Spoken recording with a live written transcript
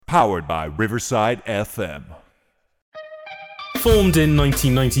Powered by Riverside FM. Formed in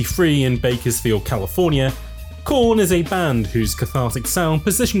 1993 in Bakersfield, California, Korn is a band whose cathartic sound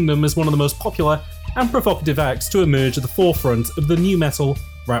positioned them as one of the most popular and provocative acts to emerge at the forefront of the nu metal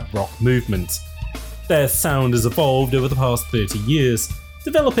rap rock movement. Their sound has evolved over the past 30 years,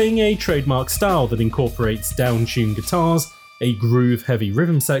 developing a trademark style that incorporates down-tuned guitars, a groove-heavy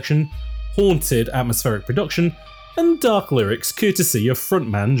rhythm section, haunted atmospheric production, and dark lyrics courtesy of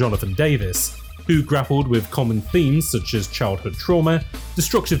frontman Jonathan Davis, who grappled with common themes such as childhood trauma,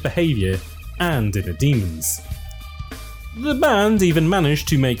 destructive behaviour, and inner demons. The band even managed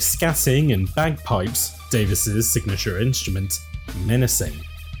to make scatting and bagpipes, Davis's signature instrument, menacing.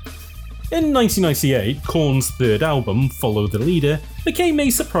 In 1998, Korn's third album, Follow the Leader, became a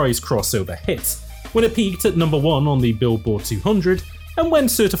surprise crossover hit, when it peaked at number 1 on the Billboard 200 and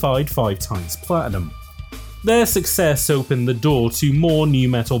went certified 5 times platinum. Their success opened the door to more nu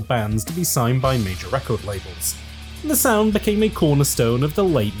metal bands to be signed by major record labels, and the sound became a cornerstone of the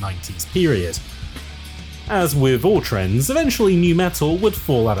late 90s period. As with all trends, eventually nu metal would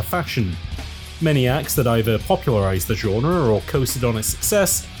fall out of fashion. Many acts that either popularised the genre or coasted on its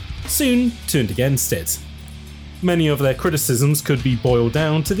success soon turned against it. Many of their criticisms could be boiled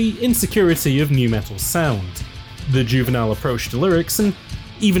down to the insecurity of nu metal's sound, the juvenile approach to lyrics, and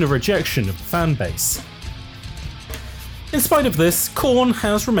even a rejection of the fan base. In spite of this, Korn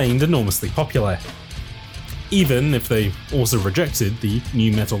has remained enormously popular, even if they also rejected the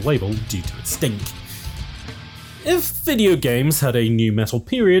nu metal label due to its stink. If video games had a nu metal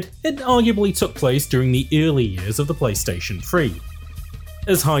period, it arguably took place during the early years of the PlayStation 3.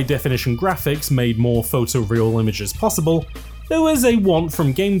 As high-definition graphics made more photoreal images possible, there was a want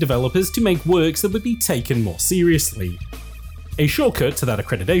from game developers to make works that would be taken more seriously. A shortcut to that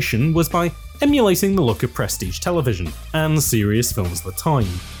accreditation was by emulating the look of prestige television and serious films of the time,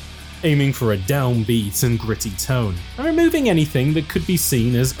 aiming for a downbeat and gritty tone, and removing anything that could be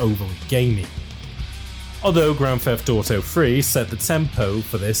seen as overly gamey. Although Grand Theft Auto 3 set the tempo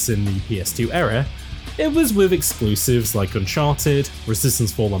for this in the PS2 era, it was with exclusives like Uncharted,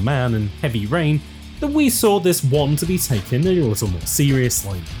 Resistance Fallen Man, and Heavy Rain that we saw this want to be taken a little more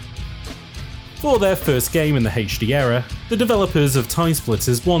seriously. For their first game in the HD era, the developers of Time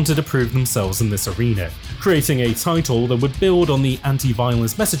Splitters wanted to prove themselves in this arena, creating a title that would build on the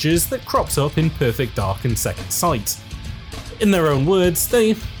anti-violence messages that cropped up in Perfect Dark and Second Sight. In their own words,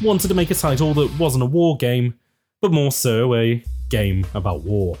 they wanted to make a title that wasn't a war game, but more so a game about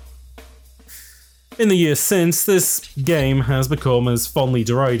war. In the years since, this game has become as fondly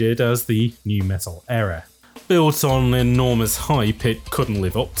derided as the nu metal era, built on enormous hype it couldn't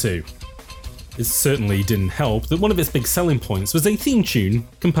live up to. It certainly didn't help that one of its big selling points was a theme tune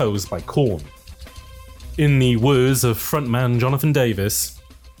composed by Korn. In the words of frontman Jonathan Davis,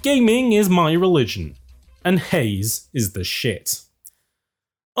 "Gaming is my religion, and Haze is the shit."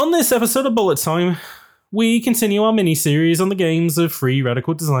 On this episode of Bullet Time, we continue our mini-series on the games of Free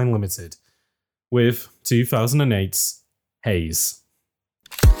Radical Design Limited, with 2008's Haze.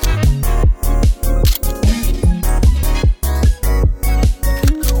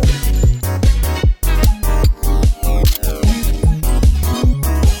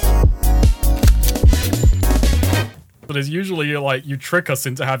 But it's usually like you trick us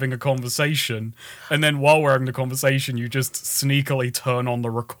into having a conversation, and then while we're having the conversation, you just sneakily turn on the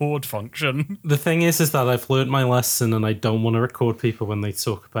record function. The thing is that I've learned my lesson, and I don't want to record people when they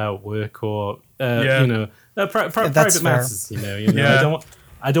talk about work or private matters. Yeah.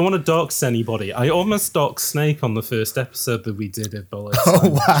 I don't want to dox anybody. I almost doxed Snake on the first episode that we did at Bullet.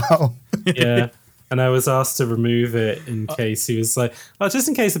 Oh wow! Yeah. And I was asked to remove it in case he was like, just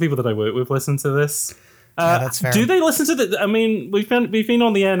in case the people that I work with listen to this. Yeah, that's fair. Do they listen to the? I mean, we've been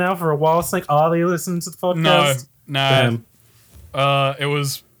on the air now for a while. It's like, are they listening to the podcast? No. It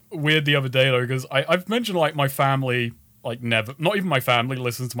was weird the other day though, because I've mentioned like my family, like never, not even my family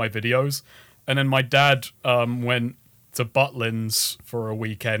listens to my videos, and then my dad went to Butlins for a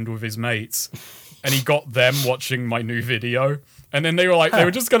weekend with his mates, and he got them watching my new video. And then they were like, they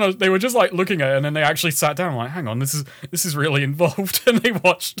were just like looking at it, and then they actually sat down like, hang on, this is really involved. And they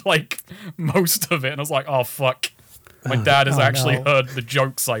watched like most of it, and I was like, oh fuck, my dad has actually heard the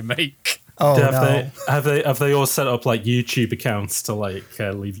jokes I make. Oh Have they all set up like YouTube accounts to like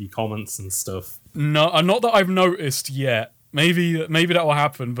leave you comments and stuff? No, not that I've noticed yet. Maybe that will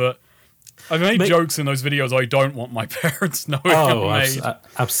happen, but I've made jokes in those videos I don't want my parents knowing. Oh,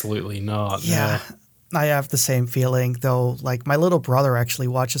 absolutely not. Yeah. I have the same feeling, though. Like, my little brother actually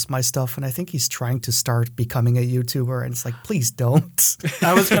watches my stuff, and I think he's trying to start becoming a YouTuber, and it's like, please don't.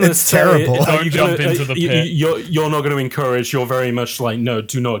 I was going to It's say, terrible. Don't jump into the pit. You're not going to encourage. You're very much like, no,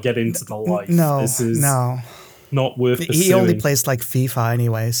 do not get into the life. No, this is no. not worth pursuing. He only plays, like, FIFA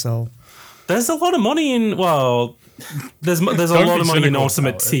anyway, so... There's a lot of money in, well... There's a lot of money in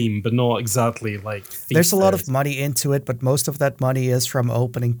Ultimate Team, but not exactly like FIFA. There's a lot of money into it, but most of that money is from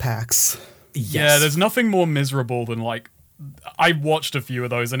opening packs. Yes. Yeah, there's nothing more miserable than like I watched a few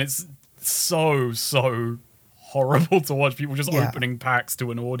of those and it's so horrible to watch people just opening packs to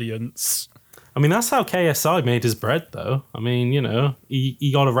an audience. I mean, that's how KSI made his bread, though. I mean, you know,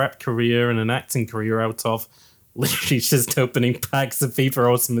 he got a rap career and an acting career out of literally just opening packs of FIFA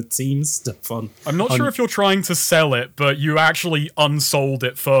Ultimate Team stuff on. I'm not sure if you're trying to sell it, but you actually unsold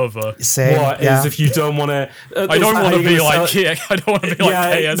it further. Same, What yeah. is if you don't want to? I don't want to be like I don't want to be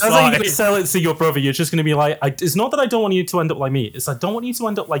like That's how you're going to KSI. sell it to your brother. You're just going to be like, it's not that I don't want you to end up like me. It's I don't want you to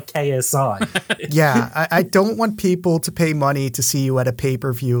end up like KSI. Yeah, I don't want people to pay money to see you at a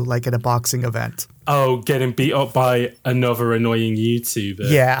pay-per-view, like at a boxing event. Oh, getting beat up by another annoying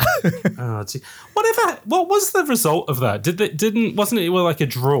YouTuber. Yeah. Oh, gee. What was the result of that? Wasn't it like a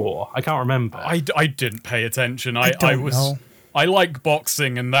draw? I can't remember. I didn't pay attention. I don't know. I like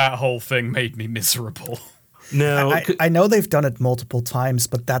boxing, and that whole thing made me miserable. No. I know they've done it multiple times,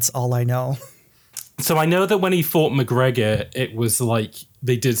 but that's all I know. So I know that when he fought McGregor, it was like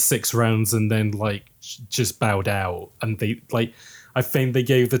they did 6 rounds and then like just bowed out, and they like. I think they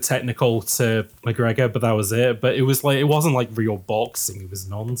gave the technical to McGregor, but that was it. But it was like it wasn't like real boxing; it was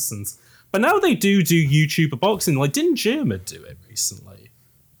nonsense. But now they do YouTuber boxing. Like, didn't Jerma do it recently?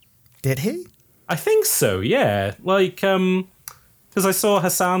 Did he? I think so. Yeah, like because I saw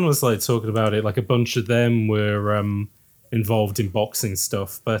Hassan was like talking about it. Like a bunch of them were involved in boxing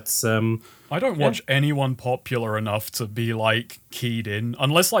stuff, but I don't watch anyone popular enough to be like keyed in,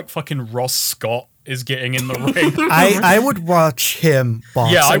 unless like fucking Ross Scott is getting in the ring. I would watch him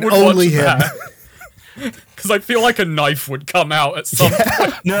box. Yeah, I and would only watch him. that. Because I feel like a knife would come out at some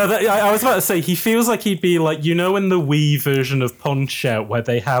point. no, I was about to say he feels like he'd be like, you know, in the Wii version of Punch Out where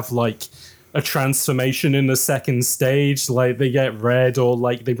they have like a transformation in the second stage, like they get red or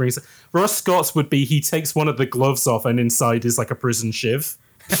like they bring. Ross Scott's would be he takes one of the gloves off and inside is like a prison shiv.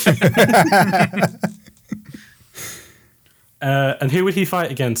 And who would he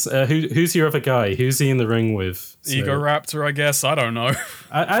fight against? Who's your other guy? Who's he in the ring with? So, Ego Raptor, I guess. I don't know.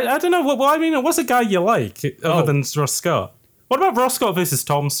 I don't know. Well, I mean, what's a guy you like other than Ross Scott? What about Ross Scott versus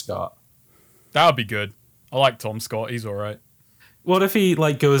Tom Scott? That would be good. I like Tom Scott. He's all right. What if he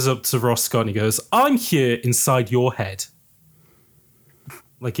like goes up to Ross Scott and he goes, "I'm here inside your head,"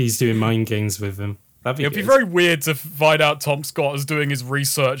 like he's doing mind games with him? It'd be very weird to find out Tom Scott is doing his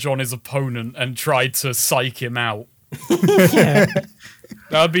research on his opponent and tried to psych him out. Yeah.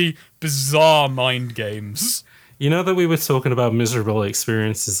 That'd be bizarre mind games. You know that we were talking about miserable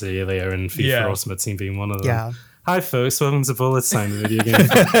experiences earlier and FIFA Ultimate Team being one of them. Yeah. Hi folks, welcome to Bullet Time, the video game.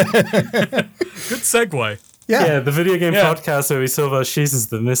 Good segue. Yeah, the video game podcast where we talk about shooters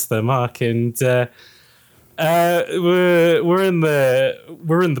that missed their mark, and we're in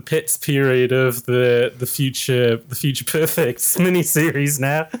the pits period of the future perfect mini-series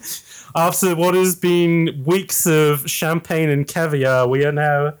now. After what has been weeks of champagne and caviar, we are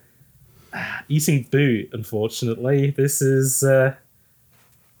now eating boot. Unfortunately, this is. I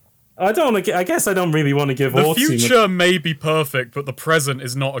guess I don't really want to give. The future may be perfect, but the present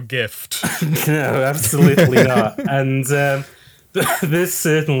is not a gift. No, absolutely not. And this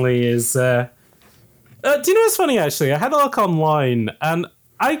certainly is. Do you know what's funny? Actually, I had a look online, and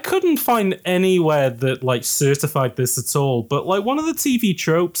I couldn't find anywhere that like certified this at all. But like one of the TV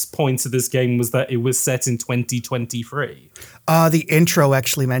tropes points of this game was that it was set in 2023. The intro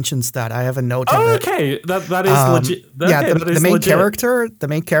actually mentions that. I have a note. Oh, of okay, that is legit. Yeah, the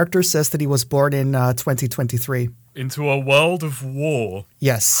main character says that he was born in 2023. Into a world of war.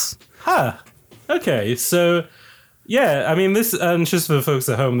 Yes. Huh. Okay, so. Yeah, I mean, this, and just for the folks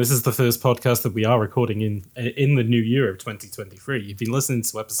at home, this is the first podcast that we are recording in the new year of 2023. You've been listening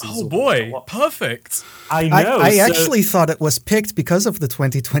to episodes. Oh boy, perfect. I know. I actually thought it was picked because of the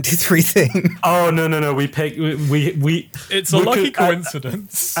 2023 thing. Oh, no. We picked, we It's a lucky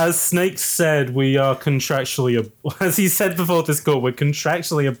coincidence. As Snake said, we are contractually, as he said before this call, we're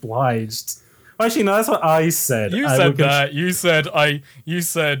contractually obliged. Actually, no, that's what I said. You said that. You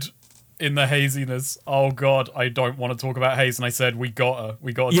said in the haziness, oh god, I don't want to talk about Haze, and I said we gotta talk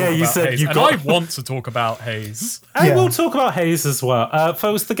about Haze. I want to talk about Haze. I will talk about Haze as well.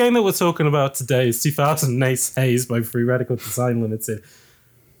 Folks, the game that we're talking about today is 2008's Haze by Free Radical Design Limited.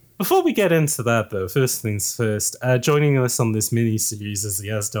 Before we get into that, though, first things first, joining us on this mini-series, as he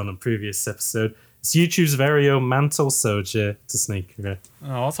has done on previous episode, is YouTube's very own Mantle Soldier to Snake. Oh,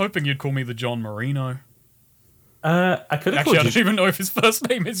 I was hoping you'd call me the John Marino. I could Actually, I don't even know if his first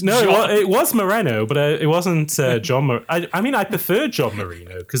name is No, John. it was Moreno, but it wasn't John. I mean, I prefer John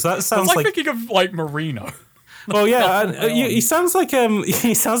Marino because that I sounds was like. thinking of like Marino. Well, yeah, he sounds like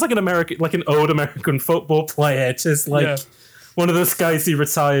he sounds like an American, like an old American football player, just like one of those guys who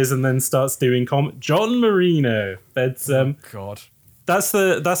retires and then starts doing John Marino. That's God. That's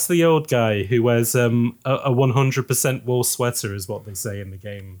the old guy who wears a 100% wool sweater, is what they say in the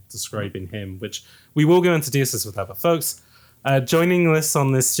game describing him, which we will go into details with that. But folks, joining us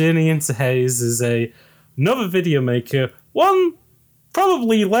on this journey into Haze is another video maker, one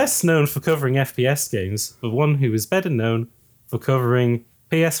probably less known for covering FPS games, but one who is better known for covering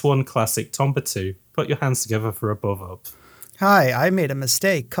PS1 classic Tomba 2. Put your hands together for AboveUp. Hi, I made a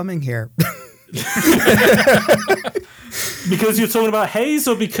mistake coming here. Because you're talking about Haze,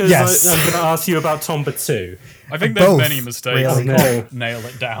 or because Yes. I'm going to ask you about Tomba 2? I think there's Both, many mistakes. really. No. Nail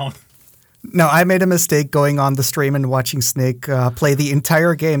it down. No, I made a mistake going on the stream and watching Snake play the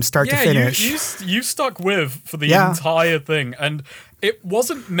entire game start to finish. You stuck with for the Yeah. entire thing, and it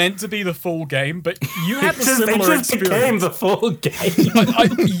wasn't meant to be the full game, but you had the It similar just became experience. the full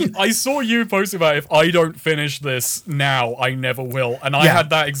game. I saw you post about if I don't finish this now, I never will, and I Yeah. had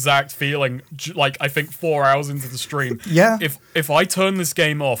that exact feeling. Like I think 4 hours into the stream, Yeah. If I turn this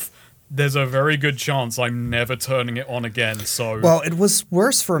game off, there's a very good chance I'm never turning it on again. So Well, it was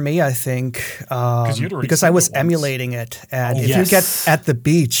worse for me, I think, you'd already because I seen was it once. emulating it. And if yes. you get at the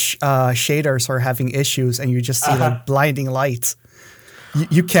beach, shaders are having issues, and you just see like blinding light.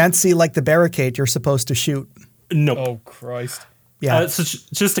 You can't see like the barricade you're supposed to shoot. Nope. oh Christ. Yeah. So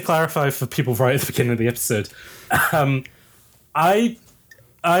just to clarify for people right at the beginning of the episode, I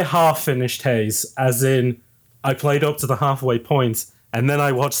half finished Haze, as in I played up to the halfway point, and then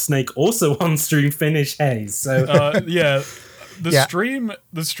I watched Snake also on stream finish Haze. So Yeah. The Yeah. stream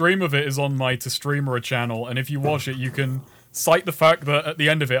of it is on my To Streamer channel, and if you watch it, you can cite the fact that at the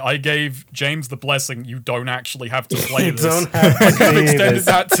end of it, I gave James the blessing. You don't actually have to play you this. don't have I to could have do extended this.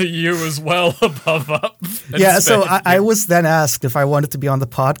 that to you as well, AboveUp. Yeah, so instead. I was then asked if I wanted to be on the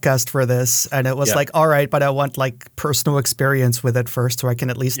podcast for this, and it was Yeah. like, all right, but I want like personal experience with it first, so I can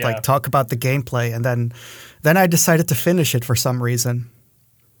at least Yeah. like talk about the gameplay, and then I decided to finish it for some reason.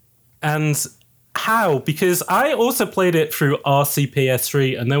 And how? Because I also played it through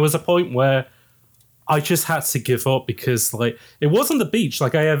RCPS3, and there was a point where I just had to give up because, like, it wasn't the beach.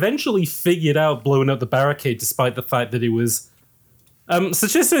 Like, I eventually figured out blowing up the barricade, despite the fact that it was. So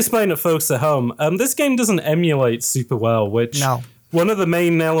just to explain to folks at home, this game doesn't emulate super well, which No. one of the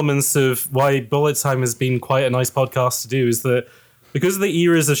main elements of why Bullet Time has been quite a nice podcast to do is that because of the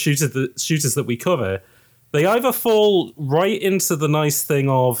eras of shooters that we cover, they either fall right into the nice thing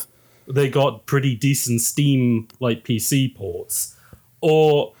of they got pretty decent Steam like PC ports,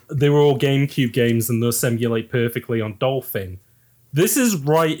 or they were all GameCube games and thus emulate perfectly on Dolphin. This is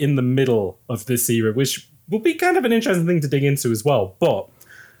right in the middle of this era, which will be kind of an interesting thing to dig into as well. But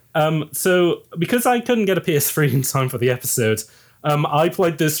so because I couldn't get a PS3 in time for the episode, I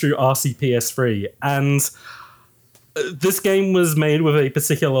played this through RCPS3, and this game was made with a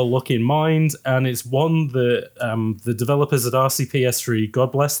particular look in mind, and it's one that the developers at RCPS3,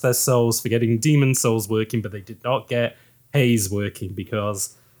 God bless their souls for getting Demon Souls working, but they did not get Haze working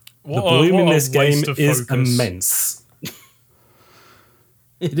because the bloom in this game is immense.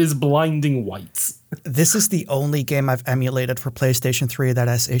 It is blinding white. This is the only game I've emulated for PlayStation 3 that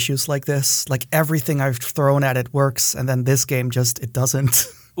has issues like this. Like everything I've thrown at it works, and then this game it doesn't.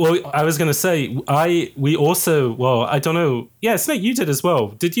 Well, I was going to say, we also, well, I don't know. Yeah, Snake, you did as well.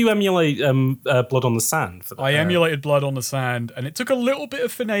 Did you emulate Blood on the Sand? For that? I emulated Blood on the Sand, and it took a little bit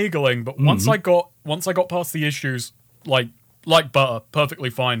of finagling, but once I got past the issues, like butter, perfectly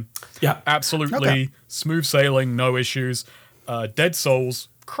fine. Yeah. Absolutely Okay. smooth sailing, no issues. Dead Souls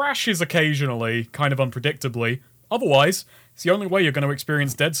crashes occasionally, kind of unpredictably. Otherwise, it's the only way you're going to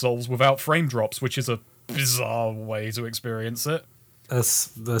experience Dead Souls without frame drops, which is a bizarre way to experience it.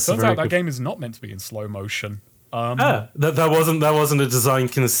 That's Turns very out that good. game is not meant to be in slow motion. That wasn't a design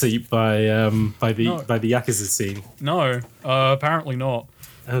conceit by the Yakuza team. No, apparently not.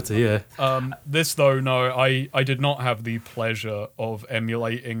 Oh dear. This though, no, I did not have the pleasure of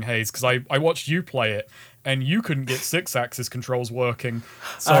emulating Haze because I watched you play it and you couldn't get 6-axis controls working.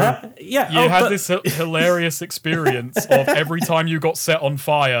 So Yeah. you had this hilarious experience of every time you got set on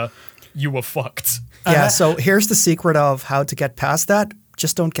fire, you were fucked. Yeah, so here's the secret of how to get past that.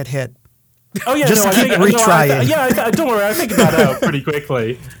 Just don't get hit. Oh yeah, Just no, keep retrying. Don't worry, I figured that out pretty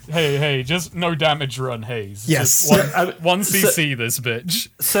quickly. Hey, just no damage run, Haze. Yes. Just one CC this bitch.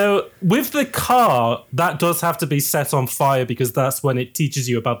 So with the car, that does have to be set on fire because that's when it teaches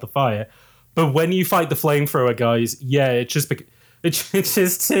you about the fire. But when you fight the flamethrower guys, it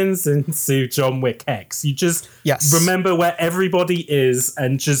just turns into John Wick X. You just remember where everybody is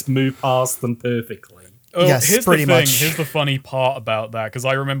and just move past them perfectly. Oh, Yes, here's pretty the thing. much. Here's the funny part about that, because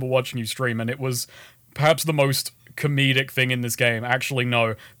I remember watching you stream, and it was perhaps the most comedic thing in this game. Actually,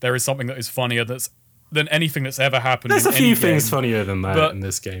 no, there is something that is funnier than anything that's ever happened. There's in a few any things game. funnier than that But in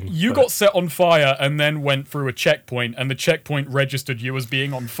this game. You got set on fire and then went through a checkpoint, and the checkpoint registered you as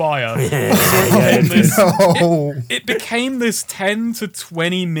being on fire. It became this 10 to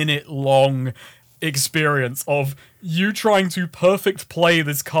 20 minute long experience of you trying to perfect play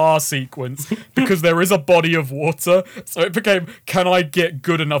this car sequence because there is a body of water. So it became, can I get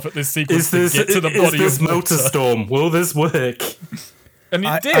good enough at this sequence to get to the body of water? Motor storm? Will this work? And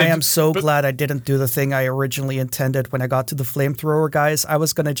it did. I am so glad I didn't do the thing I originally intended when I got to the flamethrower guys. I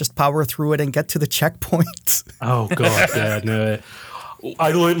was gonna just power through it and get to the checkpoint. Oh god, yeah, no.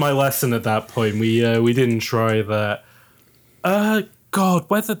 I learned my lesson at that point. We didn't try that. God,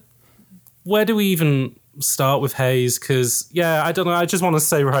 where do we even start with Haze? Because I don't know. I just want to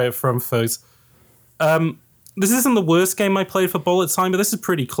say right up front, folks. This isn't the worst game I played for bullet time, but this is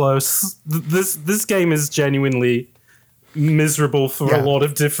pretty close. This game is genuinely miserable for a lot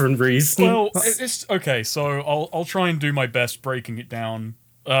of different reasons. Well, it's okay. So I'll try and do my best breaking it down.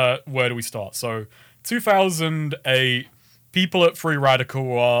 Where do we start? So 2008, people at Free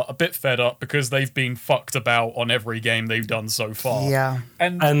Radical are a bit fed up because they've been fucked about on every game they've done so far. Yeah. We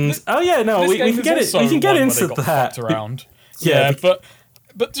can get it. We can get into that. Around. Yeah, but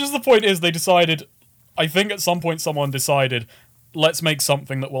just the point is, they decided. I think at some point someone decided, let's make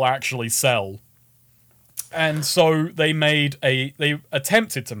something that will actually sell. And so they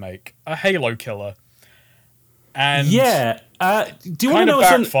attempted to make a Halo killer. And do you want to know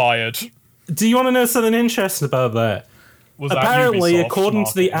backfired. Do you want to know something interesting about that? Was Apparently, that according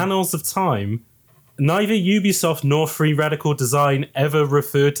to the marketing? annals of time, neither Ubisoft nor Free Radical Design ever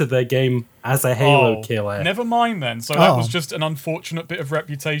referred to their game as a Halo killer. Never mind then. So that was just an unfortunate bit of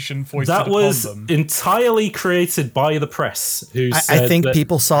reputation foisted That upon was them. entirely created by the press, who said I think that,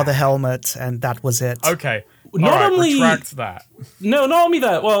 people saw the helmet and that was it. Okay. Not only retract that. No, not only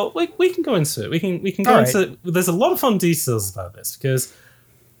that. Well, we can go into it. We can go into. There's a lot of fun details about this because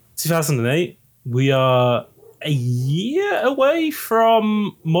 2008, we are a year away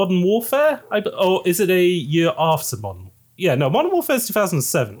from Modern Warfare. Or is it a year after Modern? Yeah, no, Modern Warfare is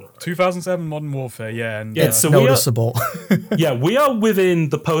 2007. 2007 Modern Warfare, yeah. And, It's so noticeable. we are within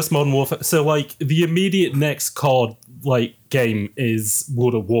the post-Modern Warfare. So, like, the immediate next COD game is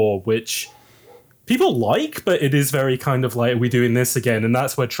World at War, which people like, but it is very kind of like, are we doing this again? And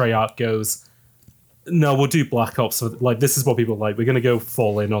that's where Treyarch goes, no, we'll do Black Ops. This is what people like. We're going to go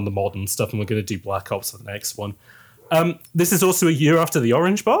fall in on the modern stuff, and we're going to do Black Ops for the next one. This is also a year after the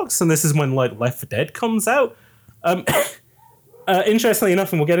Orange Box, and this is when Left 4 Dead comes out. Interestingly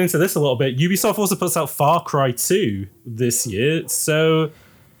enough, and we'll get into this a little bit, Ubisoft also puts out Far Cry 2 this year. So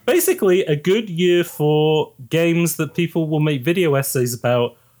basically a good year for games that people will make video essays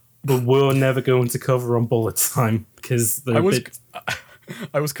about, but we're never going to cover on bullet time because they're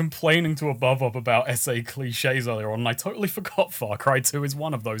I was complaining to AboveUp about essay cliches earlier on, and I totally forgot Far Cry 2 is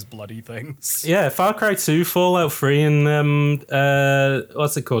one of those bloody things. Yeah, Far Cry 2, Fallout 3, and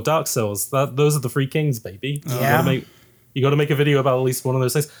what's it called? Dark Souls. Those are the three kings, baby. Yeah. You got to make a video about at least one of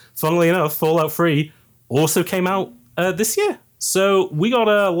those things. Funnily enough, Fallout 3 also came out this year, so we got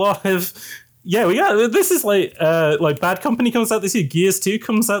a lot of. Yeah, this is like Bad Company comes out this year, Gears 2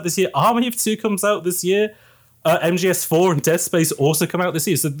 comes out this year, Army of 2 comes out this year. MGS4 and Dead Space also come out this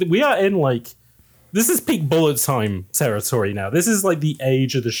year. So we are in this is peak bullet time territory now. This is like the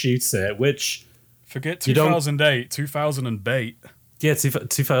age of the shooter, which forget 2008, 2008. Yeah,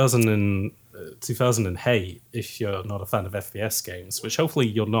 2008. If you're not a fan of FPS games, which hopefully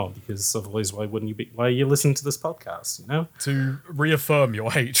you're not, because otherwise, why wouldn't you be? Why are you listening to this podcast? You know, to reaffirm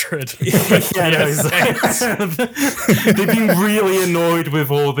your hatred. They've been really annoyed with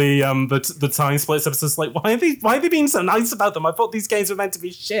all the time splits episodes. Like, why are they being so nice about them? I thought these games were meant to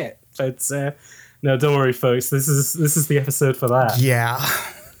be shit. But no, don't worry, folks. This is the episode for that. Yeah.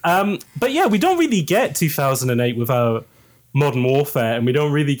 But yeah, we don't really get 2008 without Modern Warfare, and we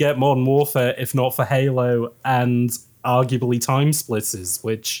don't really get Modern Warfare if not for Halo and arguably Time Splitters,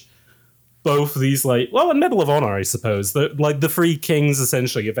 which both of these a Medal of Honor, I suppose, the three kings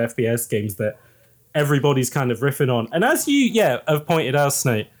essentially of FPS games that everybody's kind of riffing on. And as you have pointed out,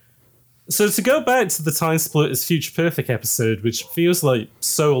 Snake, So to go back to the Time Splitters Future Perfect episode, which feels like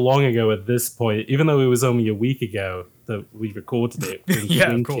so long ago at this point, even though it was only a week ago that we recorded it.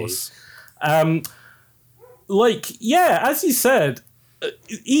 Yeah, of course. As you said,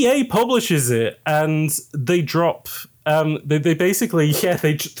 EA publishes it and they drop. They basically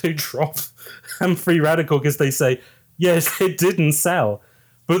they drop Free Radical because they say yes, it didn't sell.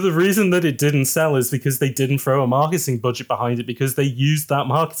 But the reason that it didn't sell is because they didn't throw a marketing budget behind it, because they used that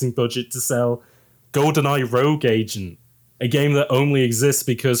marketing budget to sell GoldenEye Rogue Agent, a game that only exists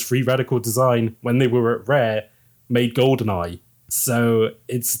because Free Radical Design, when they were at Rare, made GoldenEye. So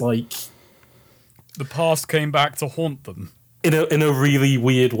it's like... The past came back to haunt them. In a really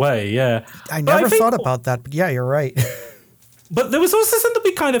weird way, yeah. I never thought about that, but yeah, you're right. But there was also something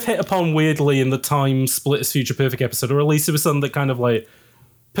we kind of hit upon weirdly in the Time Splitters Future Perfect episode, or at least it was something that kind of like...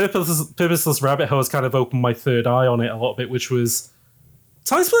 Purposeless Rabbit Hole has kind of opened my third eye on it a little bit, which was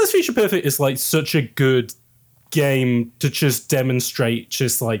Time Splitters Future Perfect is like such a good game to just demonstrate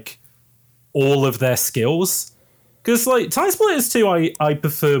just like all of their skills. Because like Time Splitters 2 I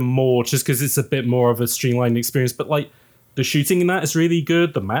prefer more just because it's a bit more of a streamlined experience, but like the shooting in that is really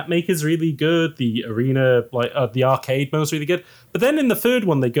good, the map maker is really good, the arena, the arcade mode is really good. But then in the third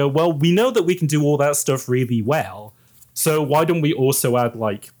one they go, well, we know that we can do all that stuff really well. So why don't we also add,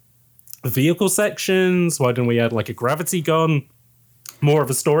 like, vehicle sections? Why don't we add, like, a gravity gun? More of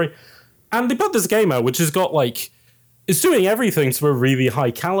a story. And they put this game out, which has got, like... It's doing everything to a really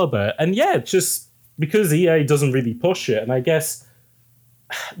high caliber. And, yeah, just because EA doesn't really push it. And I guess...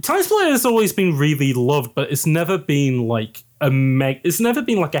 Time Splitter has always been really loved, but it's never been, like, it's never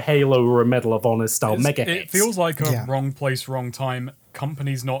been, like, a Halo or a Medal of Honor style mega hit. It feels like a wrong place, wrong time.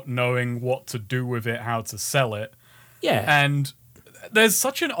 Companies not knowing what to do with it, how to sell it. Yeah. And there's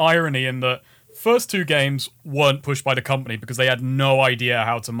such an irony in the first two games weren't pushed by the company because they had no idea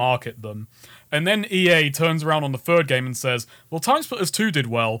how to market them. And then EA turns around on the third game and says, well, Time Splitters 2 did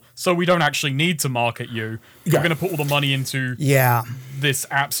well, so we don't actually need to market you. We're going to put all the money into this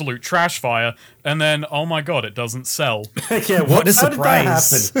absolute trash fire. And then, oh my god, it doesn't sell. What a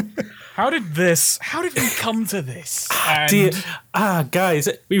surprise. How did we come to this? Guys,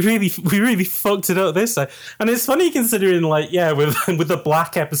 we really fucked it up this time. And it's funny considering, like, with the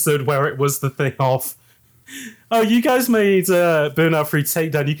Black episode where it was the thing of, oh, you guys made Burnout 3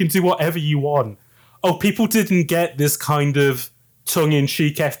 Takedown, you can do whatever you want. Oh, people didn't get this kind of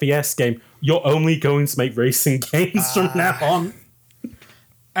tongue-in-cheek FPS game. You're only going to make racing games from now on.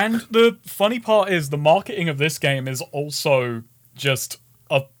 And the funny part is the marketing of this game is also just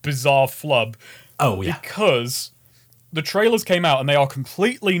a bizarre flub. Oh, yeah. Because the trailers came out and they are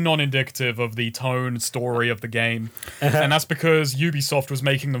completely non-indicative of the tone, story of the game. And that's because Ubisoft was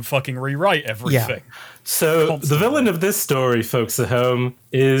making them fucking rewrite everything. Yeah. So the villain of this story, folks at home,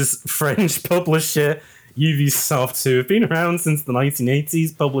 is French publisher Ubisoft, who have been around since the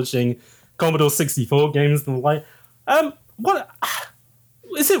 1980s, publishing Commodore 64 games and the like. What...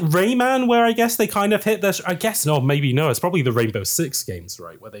 Is it Rayman where I guess they kind of hit this? I guess no, maybe no. It's probably the Rainbow Six games,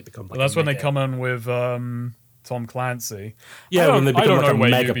 right? Where they become like. Well, that's when they come in with Tom Clancy. Yeah, when they become like a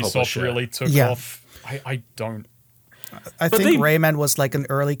mega I don't know where Ubisoft publisher. really took off. I don't. I think Rayman was like an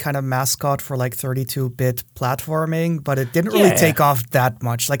early kind of mascot for like 32-bit platforming, but it didn't really take off that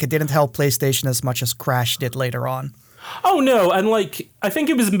much. Like it didn't help PlayStation as much as Crash did later on. Oh no, and like I think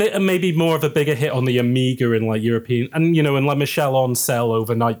it was maybe more of a bigger hit on the Amiga in like European, and and like Michel Ancel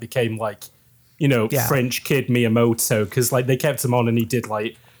overnight became like, French kid Miyamoto, because like they kept him on and he did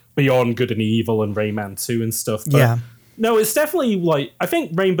like Beyond Good and Evil and Rayman 2 and stuff. But no, it's definitely like I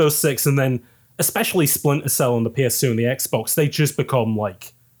think Rainbow Six and then especially Splinter Cell on the PS2 and the Xbox, they just become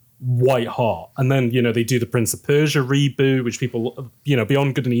like white hot. And then they do the Prince of Persia reboot, which people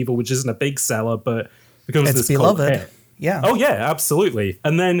Beyond Good and Evil, which isn't a big seller, but becomes this cult hit. Yeah. Oh yeah, absolutely.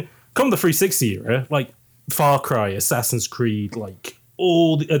 And then come the 360 era, like Far Cry, Assassin's Creed, like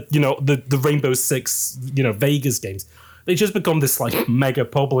all the Rainbow Six, Vegas games, they just become this like mega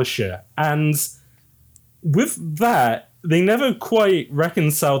publisher. And with that, they never quite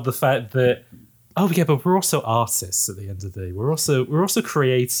reconciled the fact that but we're also artists at the end of the day. We're also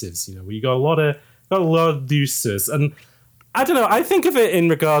creatives. We got a lot of uses. And I don't know. I think of it in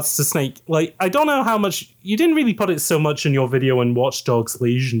regards to Snake. Like, I don't know how much you didn't really put it so much in your video in Watch Dogs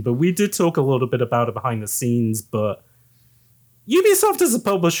Legion, but we did talk a little bit about it behind the scenes. But Ubisoft as a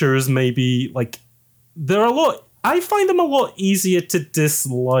publisher is maybe like I find them a lot easier to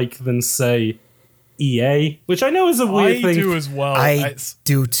dislike than say EA, which I know is a weird thing. I do as well. I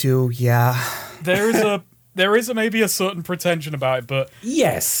do too. Yeah. There is there is maybe a certain pretension about it, but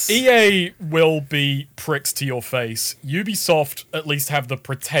yes, EA will be pricks to your face. Ubisoft at least have the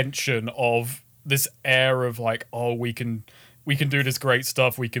pretension of this air of like, oh, we can do this great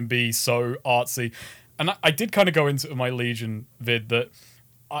stuff, we can be so artsy. And I did kind of go into my Legion vid that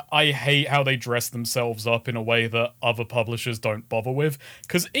I hate how they dress themselves up in a way that other publishers don't bother with,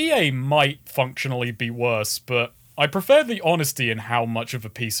 because EA might functionally be worse, but I prefer the honesty in how much of a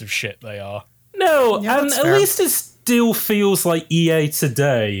piece of shit they are. No, Yeah, and that's at fair. least it still feels like EA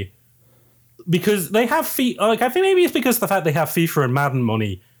today, because they have I think maybe it's because of the fact they have FIFA and Madden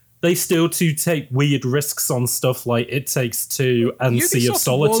money. They still do take weird risks on stuff like It Takes Two and Sea of Ubisoft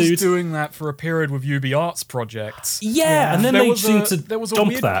Solitude. was doing that for a period with UbiArts projects. Yeah, and then they seem to there was a dump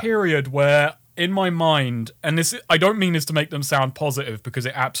weird that. period where, in my mind, and this I don't mean this to make them sound positive because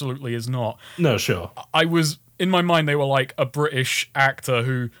it absolutely is not. No, sure. I was in my mind they were like a British actor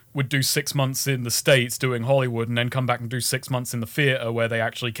who would do 6 months in the States doing Hollywood and then come back and do 6 months in the theatre where they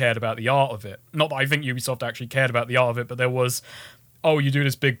actually cared about the art of it. Not that I think Ubisoft actually cared about the art of it, but there was, oh, you do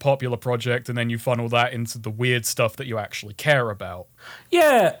this big popular project and then you funnel that into the weird stuff that you actually care about.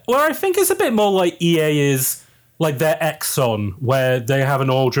 Yeah, well, I think it's a bit more like EA is like their Exxon, where they have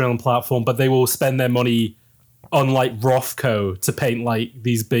an oil drilling platform, but they will spend their money on like Rothko to paint like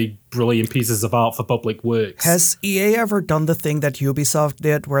these big, brilliant pieces of art for public works. Has EA ever done the thing that Ubisoft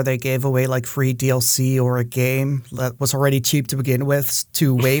did where they gave away like free DLC or a game that was already cheap to begin with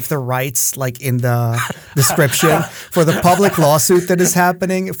to waive the rights like in the description for the public lawsuit that is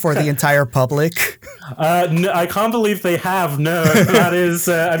happening for the entire public? No, I can't believe they have. No, that is,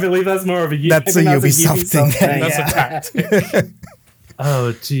 I believe that's more of a That's a Ubisoft thing. That's a tactic.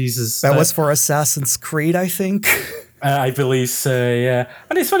 Oh, Jesus. That was for Assassin's Creed, I think. I believe so, yeah.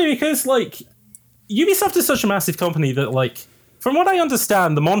 And it's funny because, like, Ubisoft is such a massive company that, like, from what I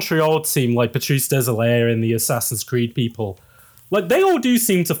understand, the Montreal team, like Patrice Desilets and the Assassin's Creed people, like, they all do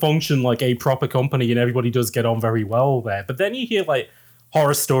seem to function like a proper company and everybody does get on very well there. But then you hear, like,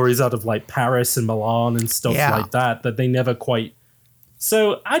 horror stories out of, like, Paris and Milan and stuff like that they never quite...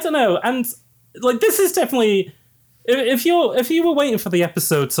 So, I don't know. And, like, this is definitely... If you were waiting for the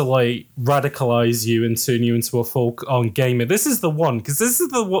episode to like radicalize you and turn you into a full-on gamer, this is the one, because this is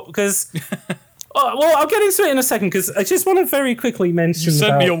the one. Because well, I'll get into it in a second. Because I just want to very quickly mention. You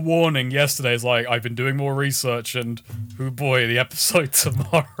sent me a warning yesterday. It's like I've been doing more research, and oh boy, the episode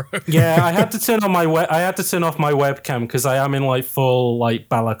tomorrow. Yeah, I had to turn on I had to turn off my webcam because I am in like full like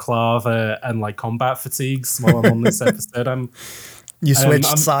balaclava and like combat fatigues while I'm on this episode. You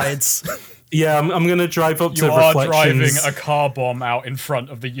switched sides. Yeah, I'm going to drive up to You are Reflections. driving a car bomb out in front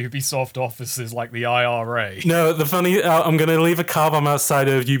of the Ubisoft offices like the IRA. No, the funny, I'm going to leave a car bomb outside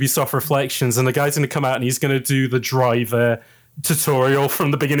of Ubisoft Reflections, and the guy's going to come out and he's going to do the driver tutorial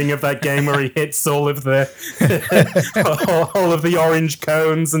from the beginning of that game where he hits all of the all of the orange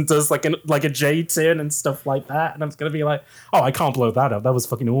cones and does like a J turn and stuff like that. And I'm going to be like, oh, I can't blow that up. That was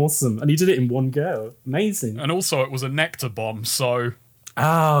fucking awesome. And he did it in one go. Amazing. And also, it was a nectar bomb, so...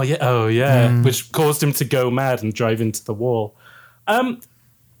 Oh yeah, which caused him to go mad and drive into the wall.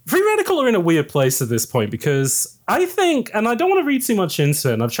 Free Radical are in a weird place at this point because I think, and I don't want to read too much into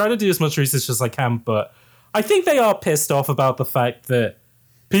it, and I've tried to do as much research as I can, but I think they are pissed off about the fact that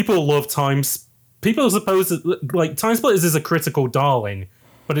people love people suppose that, like, Time Splitters is a critical darling,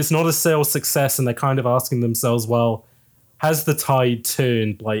 but it's not a sales success, and they're kind of asking themselves, well, has the tide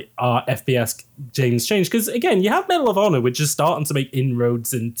turned? Like, are FPS games changed? Because, again, you have Medal of Honor, which is starting to make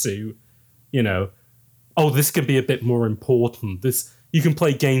inroads into, you know, oh, this could be a bit more important. You can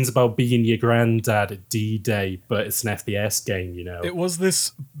play games about being your granddad at D-Day, but it's an FPS game, you know? It was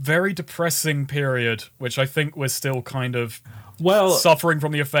this very depressing period, which I think we're still kind of suffering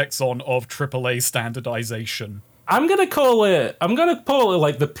from the effects of AAA standardization. I'm gonna call it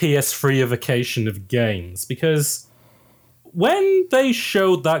like the PS3ification of games, because... when they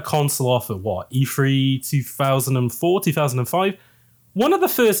showed that console off at E3 2004, 2005, one of the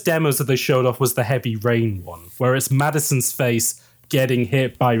first demos that they showed off was the Heavy Rain one, where it's Madison's face getting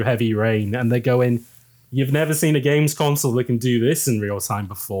hit by heavy rain, and they're going, you've never seen a games console that can do this in real time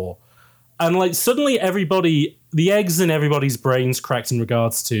before. And like suddenly the eggs in everybody's brains cracked in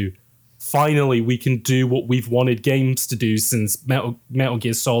regards to, finally we can do what we've wanted games to do since Metal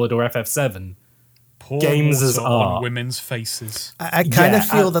Gear Solid or FF7. Games as art. On women's faces. I kind of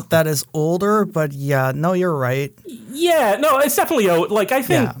feel that is older, but yeah, no, you're right. Yeah, no, it's definitely old. Like, I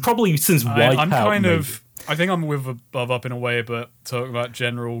think probably since Wipeout. I think I'm with AboveUp in a way, but talking about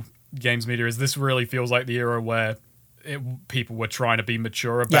general games media, this really feels like the era where people were trying to be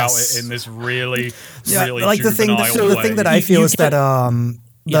mature about it in this really, really like the thing juvenile way. that I feel is that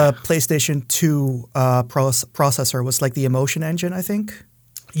the PlayStation 2 processor was like the emotion engine, I think.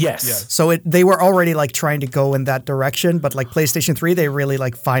 Yes. Yeah. So they were already like trying to go in that direction, but like PlayStation 3, they really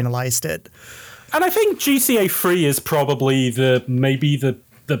like finalized it. And I think GTA 3 is probably maybe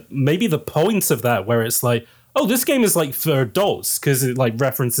the point of that, where it's like, oh, this game is like for adults because it like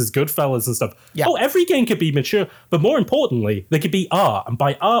references Goodfellas and stuff. Yeah. Oh, every game could be mature, but more importantly, they could be art, and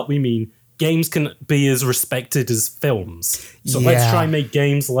by art we mean games can be as respected as films. So let's try and make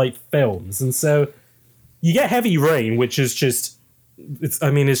games like films. And so you get Heavy Rain, which is just, it's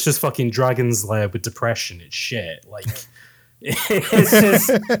just fucking Dragon's Lair with depression. It's shit. Like, it's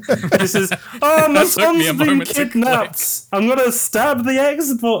just, oh, my son's been kidnapped. I'm gonna stab the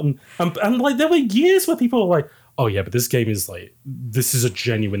X button. And like, there were years where people were like, oh yeah, but this game is like, this is a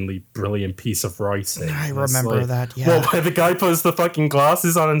genuinely brilliant piece of writing. I remember that, yeah. Well, where the guy puts the fucking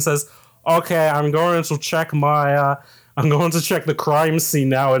glasses on and says, okay, I'm going to check the crime scene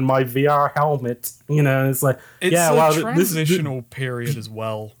now in my VR helmet. You know, it's like, it's a transitional period as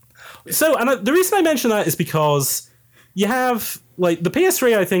well. So, and the reason I mention that is because you have, like, the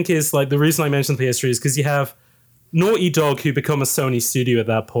PS3, I think, is, like, the reason I mentioned the PS3 is because you have Naughty Dog, who become a Sony studio at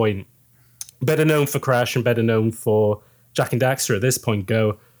that point, better known for Crash and better known for Jak and Daxter at this point,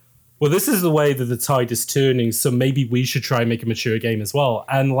 go, well, this is the way that the tide is turning, so maybe we should try and make a mature game as well.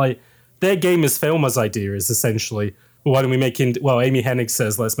 And, like, their game as film as idea is essentially, well, why don't we make Amy Hennig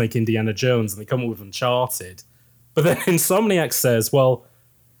says, let's make Indiana Jones, and they come up with Uncharted. But then Insomniac says, well,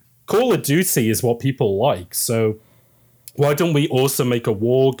 Call of Duty is what people like, so why don't we also make a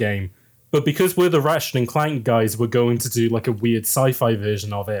war game? But because we're the Ratchet and Clank guys, we're going to do like a weird sci-fi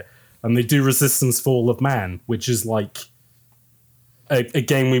version of it, and they do Resistance Fall of Man, which is like a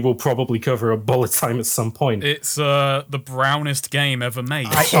game we will probably cover a bullet time at some point. It's the brownest game ever made.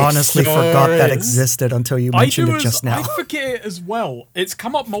 I honestly forgot that existed until you mentioned it just now. I forget it as well. It's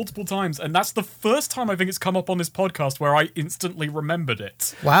come up multiple times, and that's the first time I think it's come up on this podcast where I instantly remembered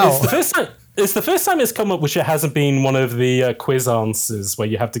it. Wow. It's the first time it's come up, which it hasn't been one of the quiz answers where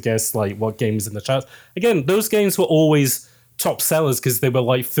you have to guess like what games in the charts. Again, those games were always top sellers because they were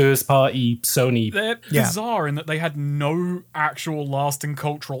like first party Sony. They're bizarre in that they had no actual lasting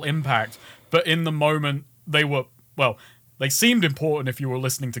cultural impact, but in the moment they were, well, they seemed important if you were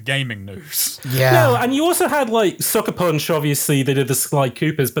listening to gaming news. Yeah. No, and you also had like Sucker Punch, obviously they did the Sly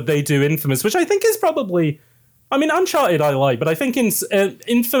Coopers, but they do Infamous, which I think is probably, I mean, Uncharted I like, but I think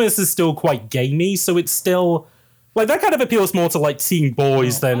Infamous is still quite gamey, so it's still, like, that kind of appeals more to, like, teen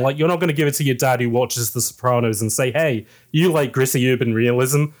boys than, like, you're not going to give it to your dad who watches The Sopranos and say, hey, you like gritty urban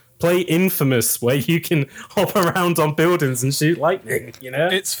realism? Play Infamous, where you can hop around on buildings and shoot lightning, you know?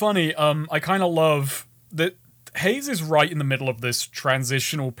 It's funny, I kind of love that Haze is right in the middle of this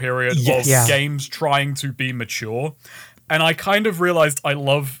transitional period of games trying to be mature. And I kind of realized I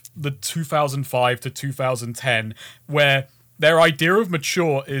love the 2005 to 2010, where their idea of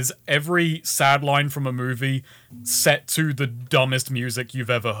mature is every sad line from a movie set to the dumbest music you've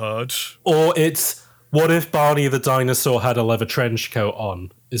ever heard. Or it's, what if Barney the dinosaur had a leather trench coat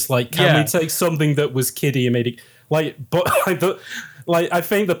on? It's like, can we take something that was kiddie and made it... Like, but I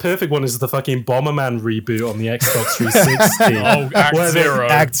think the perfect one is the fucking Bomberman reboot on the Xbox 360. Act Zero.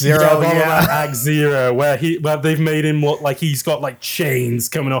 Act Zero, where they've made him look like he's got like chains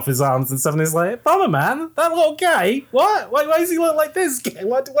coming off his arms and stuff, and it's like, Bomberman, that little guy, what? Why does he look like this guy?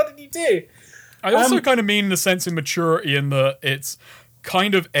 What did he do? I also kind of mean the sense of maturity in that it's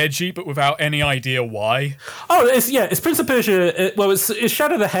kind of edgy, but without any idea why. Oh, it's Prince of Persia. It's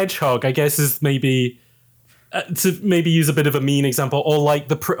Shadow the Hedgehog, I guess, is maybe... to maybe use a bit of a mean example, or like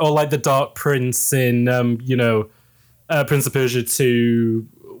the Dark Prince in Prince of Persia 2,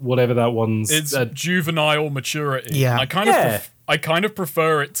 whatever that one's. It's juvenile maturity. Yeah, and I kind of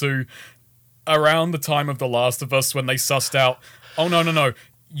prefer it to around the time of The Last of Us when they sussed out. Oh no,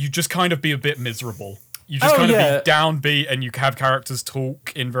 you just kind of be a bit miserable. You just kind of be downbeat, and you have characters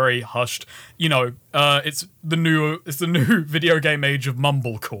talk in very hushed. It's the new video game age of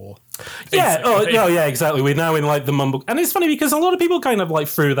mumblecore. Basically. Yeah, exactly. We're now in like the mumble, and it's funny because a lot of people kind of like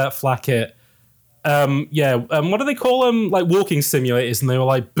threw that flack at, what do they call them? Like walking simulators, and they were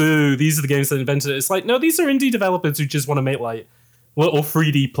like, "Boo! These are the games that invented it." It's like, no, these are indie developers who just want to make like little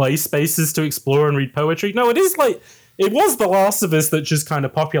 3D play spaces to explore and read poetry. No, it was The Last of Us that just kind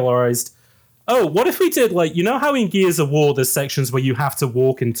of popularized. Oh, what if we did, like, you know how in Gears of War there's sections where you have to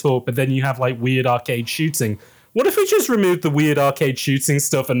walk and talk, but then you have, like, weird arcade shooting? What if we just removed the weird arcade shooting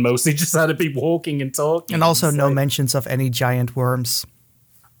stuff and mostly just had to be walking and talking? And also no mentions of any giant worms.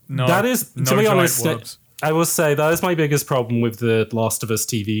 No, that is, to be honest, worms. I will say that is my biggest problem with the Last of Us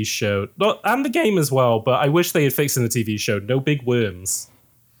TV show. And the game as well, but I wish they had fixed in the TV show. No big worms.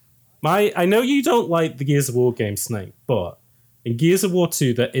 I know you don't like the Gears of War game, Snake, but in Gears of War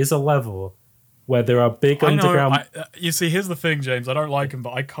 2, there is a level where there are big underground... you see, here's the thing, James. I don't like him,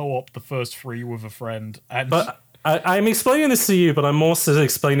 but I co-op the first 3 with a friend. And But I'm explaining this to you, but I'm also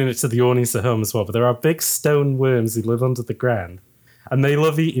explaining it to the audience at home as well. But there are big stone worms who live under the ground. And they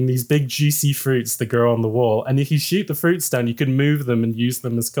love eating these big juicy fruits that grow on the wall. And if you shoot the fruits down, you can move them and use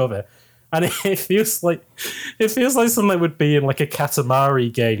them as cover. And it feels like something that would be in like a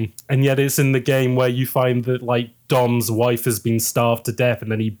Katamari game, and yet it's in the game where you find that like Dom's wife has been starved to death, and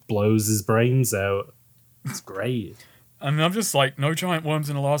then he blows his brains out. It's great. I mean, I'm just like, no giant worms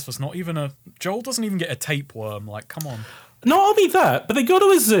in The Last of Us. Not even a Joel doesn't even get a tapeworm. Like, come on. Not only that, but they go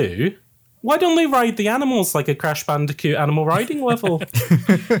to a zoo. Why don't they ride the animals like a Crash Bandicoot animal riding level?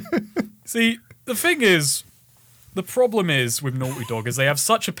 See, the thing is. The problem is with Naughty Dog is they have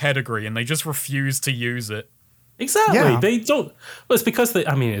such a pedigree and they just refuse to use it. Exactly. Yeah. They don't. Well, it's because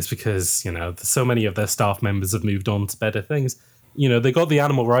so many of their staff members have moved on to better things. You know, they got the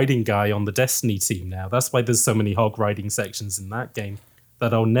animal riding guy on the Destiny team now. That's why there's so many hog riding sections in that game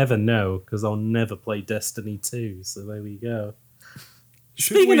that I'll never know because I'll never play Destiny 2. So there we go.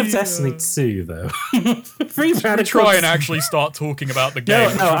 Speaking of Destiny 2, though, Free Radical. Try and actually start talking about the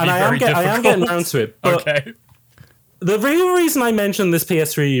game. No, and I am getting around to it. But okay. The real reason I mentioned this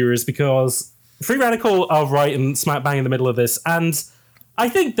PS3 year is because Free Radical are right in smack bang in the middle of this, and I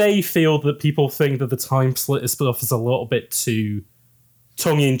think they feel that people think that the Time Splitter stuff is a little bit too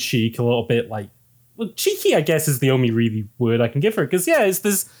tongue-in-cheek, a little bit like... Well, cheeky, I guess, is the only really word I can give for it, because, yeah, it's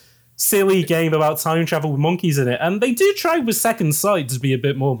this silly game about time travel with monkeys in it, and they do try with Second Sight to be a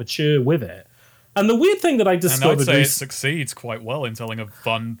bit more mature with it. And the weird thing that I discovered and I'd say it succeeds quite well in telling a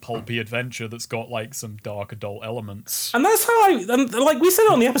fun, pulpy adventure that's got, like, some dark adult elements. And that's how like, we said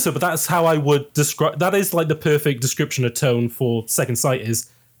it on the episode, but that's how I would describe... That is, like, the perfect description of tone for Second Sight is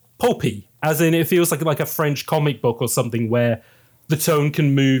pulpy. As in, it feels like a French comic book or something where the tone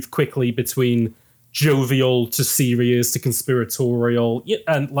can move quickly between jovial to serious to conspiratorial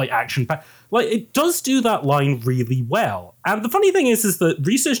and, like, action-packed. Like, it does do that line really well. And the funny thing is that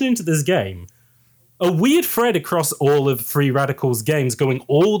researching into this game... A weird thread across all of Free Radical's games, going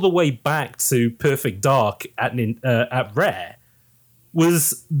all the way back to Perfect Dark at Rare,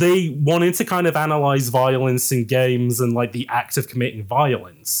 was they wanted to kind of analyze violence in games and like the act of committing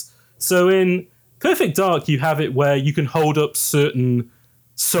violence. So in Perfect Dark, you have it where you can hold up certain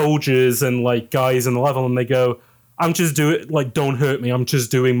soldiers and like guys in the level, and they go, "I'm just don't hurt me. I'm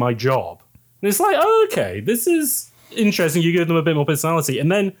just doing my job." And it's like, oh, okay, this is interesting. You give them a bit more personality,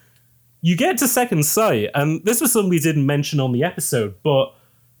 and then. You get to Second Sight, and this was something we didn't mention on the episode, but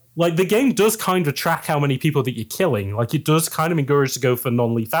like the game does kind of track how many people that you're killing. Like it does kind of encourage to go for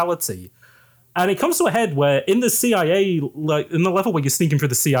non-lethality. And it comes to a head where in the CIA, like in the level where you're sneaking through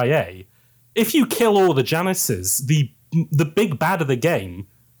the CIA, if you kill all the janitors, the big bad of the game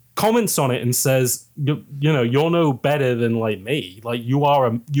comments on it and says, you know, you're no better than like me. Like you are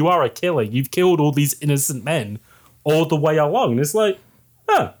a killer. You've killed all these innocent men all the way along. And it's like,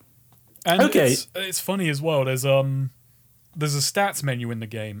 huh. And okay. It's funny as well. There's a stats menu in the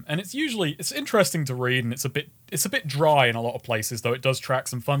game, and it's interesting to read, and it's a bit dry in a lot of places, though it does track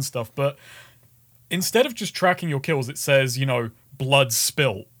some fun stuff. But instead of just tracking your kills, it says, you know, blood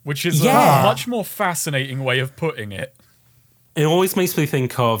spilt, which is a much more fascinating way of putting it. It always makes me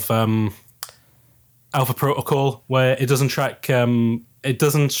think of Alpha Protocol, where it doesn't track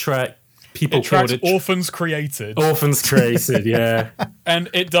people it tracks killed. Orphans created. Orphans created, yeah. And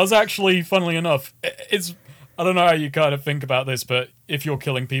it does actually, funnily enough, it's... I don't know how you kind of think about this, but if you're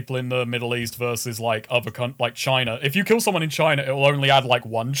killing people in the Middle East versus like like China, if you kill someone in China, it will only add like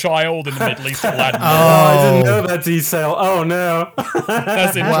one child. In the Middle East, it will add more. I didn't know that detail. Oh no.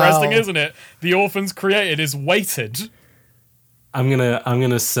 That's interesting, isn't it? The Orphans created is weighted. I'm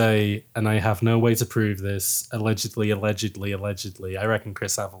gonna say, and I have no way to prove this, allegedly. I reckon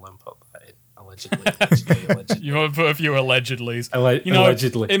Chris Avalon put that in. Allegedly. You want to put a few allegedlys.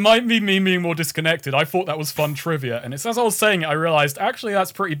 Allegedly. It might be me being more disconnected. I thought that was fun trivia, and as I was saying it, I realized, actually,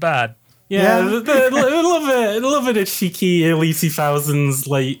 that's pretty bad. Yeah. I love it. It's cheeky early 2000s,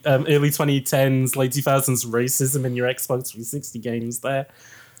 early 2010s, late 2000s racism in your Xbox 360 games there.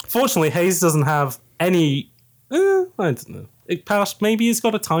 Fortunately, Haze doesn't have any... I don't know. Maybe it's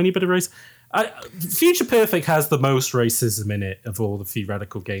got a tiny bit of race. Future Perfect has the most racism in it of all the Free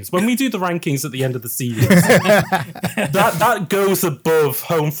Radical games. When we do the rankings at the end of the series, that goes above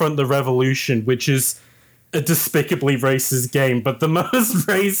Homefront: The Revolution, which is a despicably racist game. But the most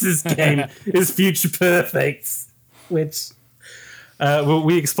racist game is Future Perfect, which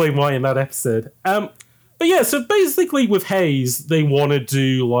we explain why in that episode. But yeah, so basically with Haze, they want to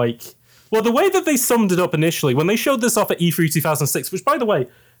do like... Well, the way that they summed it up initially, when they showed this off at E3 2006, which, by the way,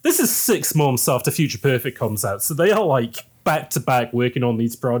 this is 6 months after Future Perfect comes out, so they are like back-to-back working on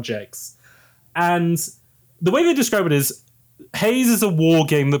these projects. And the way they describe it is, Haze is a war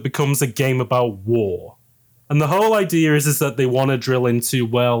game that becomes a game about war. And the whole idea is that they want to drill into,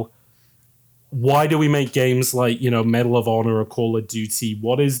 well, why do we make games like, Medal of Honor or Call of Duty?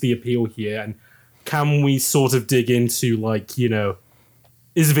 What is the appeal here? And can we sort of dig into, like,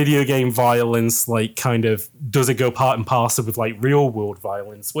 is video game violence, like, kind of, does it go part and parcel with, like, real-world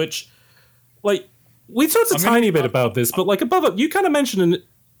violence? Which, like, we talked a tiny bit about this, but, like, AboveUp, you kind of mentioned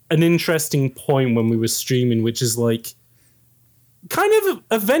an interesting point when we were streaming, which is, like, kind of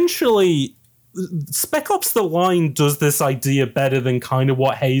eventually... Spec Ops The Line does this idea better than kind of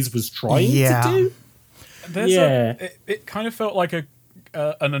what Haze was trying to do. It kind of felt like an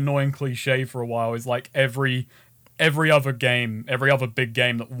annoying cliche for a while. Is like every other game, every other big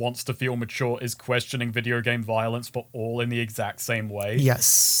game that wants to feel mature is questioning video game violence, but all in the exact same way.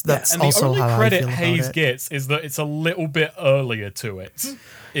 Yes, that's and also the only how credit I feel Haze about it. gets is that it's a little bit earlier to it.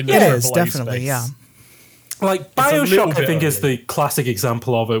 In the It is, AAA definitely, space. yeah. Like, BioShock, I think, is the classic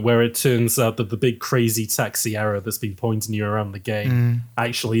example of it, where it turns out that the big crazy taxi arrow that's been pointing you around the game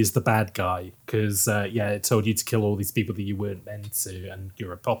actually is the bad guy. Because, it told you to kill all these people that you weren't meant to, and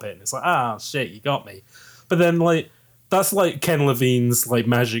you're a puppet. And it's like, shit, you got me. But then, like, that's like Ken Levine's, like,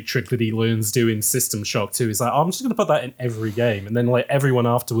 magic trick that he learns doing System Shock 2. He's like, I'm just going to put that in every game. And then, like, everyone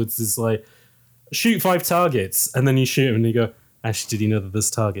afterwards is like, shoot 5 targets. And then you shoot them and you go... Actually, did you know that this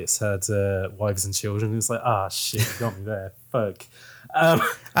targets had wives and children? It's like, shit, you got me there. Fuck.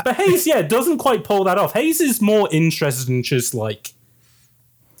 But Haze, doesn't quite pull that off. Haze is more interested in just, like,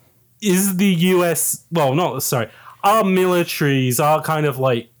 is the US... Well, our militaries are kind of,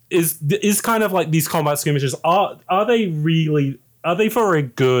 like... Is kind of, like, these combat skirmishes, are they really... Are they for a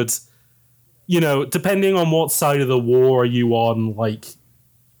good... depending on what side of the war are you on, like,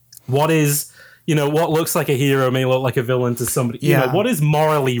 what is... what looks like a hero may look like a villain to somebody. What is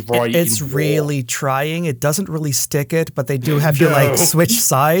morally right? It's really trying. It doesn't really stick it, but they do have you like switch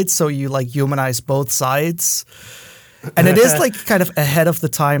sides, so you like humanize both sides. And it is like kind of ahead of the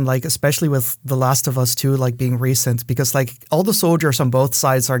time, like especially with The Last of Us 2 like being recent, because like all the soldiers on both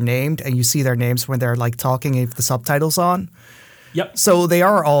sides are named, and you see their names when they're like talking if the subtitles on. Yep. So they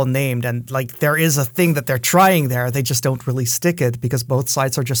are all named, and like there is a thing that they're trying there. They just don't really stick it because both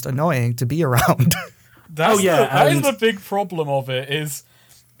sides are just annoying to be around. That is the big problem of it. Is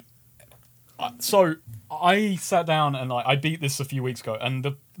so I sat down and I beat this a few weeks ago, and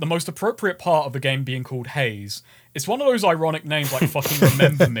the most appropriate part of the game being called Haze. It's one of those ironic names like fucking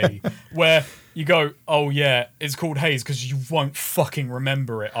Remember Me, where you go, oh yeah, it's called Haze because you won't fucking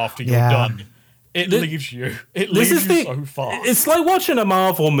remember it after you're done. It leaves you. It leaves you so fast. It's like watching a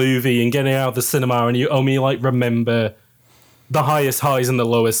Marvel movie and getting out of the cinema and you only like remember the highest highs and the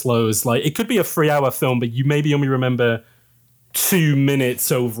lowest lows. Like it could be a 3-hour film, but you maybe only remember 2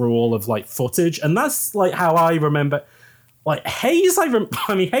 minutes overall of like footage, and that's like how I remember. Like Haze,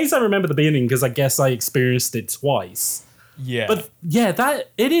 Haze, I remember the beginning because I guess I experienced it twice. Yeah, but yeah,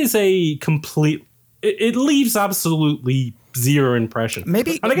 that it is a complete. It leaves absolutely zero impression.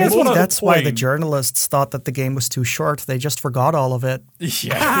 Maybe that's why the journalists thought that the game was too short. They just forgot all of it.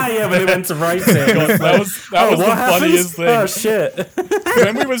 Yeah, when they went to write it. God, that was the funniest thing. Oh, shit.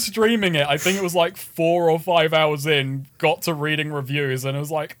 When we were streaming it, I think it was like 4 or 5 hours in, got to reading reviews, and it was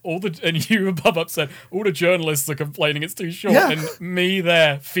like, and you AboveUp said, all the journalists are complaining it's too short, and me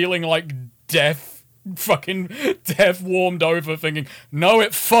there feeling like death warmed over thinking, no,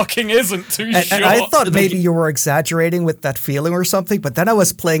 it fucking isn't too short. And I thought maybe you were exaggerating with that feeling or something, but then I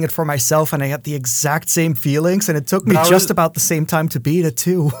was playing it for myself and I had the exact same feelings, and it took me just about the same time to beat it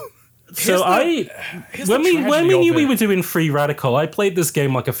too. So when we knew we were doing Free Radical, I played this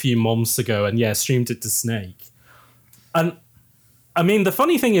game like a few months ago and streamed it to Snake. And I mean, the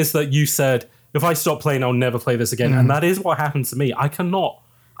funny thing is that you said, if I stop playing, I'll never play this again. And that is what happened to me. I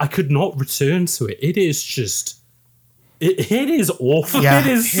could not return to it. It is just... It is awful. Yeah. It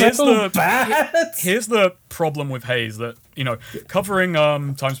is bad. Here's the problem with Haze, that, covering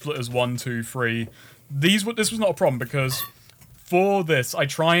Time Splitters 1, 2, 3, this was not a problem, because for this, I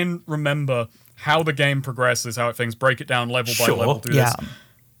try and remember how the game progresses, how things break it down level by level through this.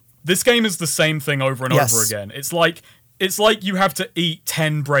 This game is the same thing over and over again. It's like you have to eat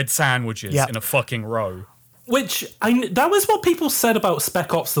 10 bread sandwiches in a fucking row. Which, that was what people said about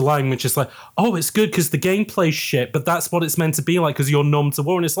Spec Ops The Line, which is like, oh, it's good because the gameplay's shit, but that's what it's meant to be like because you're numb to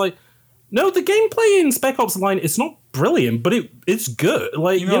war. And it's like, No, the gameplay in Spec Ops Line, it's not brilliant, but it's good.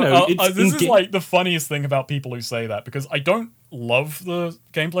 Like, this is like the funniest thing about people who say that, because I don't love the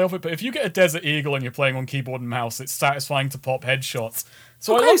gameplay of it, but if you get a Desert Eagle and you're playing on keyboard and mouse, it's satisfying to pop headshots.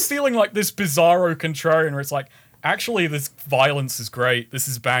 So I love feeling like this bizarro contrarian where it's like, actually, this violence is great. This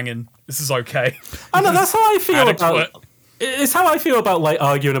is banging. This is okay. I know, that's how I feel about... It's how I feel about, like,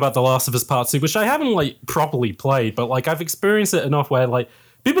 arguing about The Last of Us Part 2, which I haven't, like, properly played, but, like, I've experienced it enough where, like,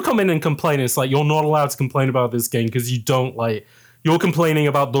 people come in and complain. It's like, you're not allowed to complain about this game because you don't, like... You're complaining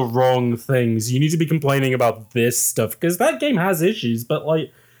about the wrong things. You need to be complaining about this stuff, because that game has issues, but,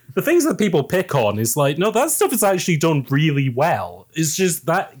 like, the things that people pick on is, like, no, that stuff is actually done really well. It's just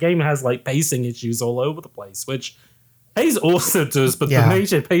that game has, like, pacing issues all over the place, which... Haze also does, but the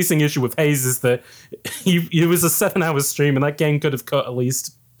major pacing issue with Haze is that it was a 7-hour stream, and that game could have cut at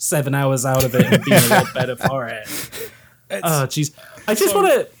least 7 hours out of it and been a lot better for it. Oh, jeez. I just want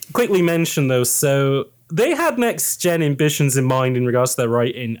to quickly mention, though, so they had next-gen ambitions in mind in regards to their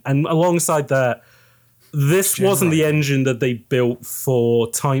writing, and alongside that, this wasn't the engine that they built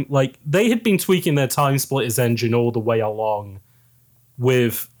for time... Like, they had been tweaking their Time Splitters engine all the way along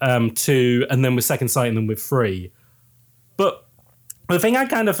with 2, and then with Second Sight, and then with 3. But the thing I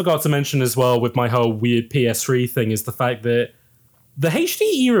kind of forgot to mention as well with my whole weird PS3 thing is the fact that the HD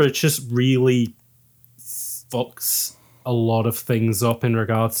era just really fucks a lot of things up in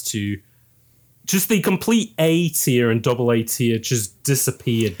regards to just the complete A tier and double A tier just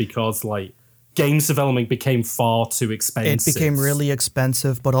disappeared because, like, games development became far too expensive. It became really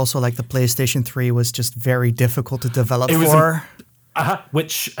expensive, but also, like, the PlayStation 3 was just very difficult to develop for.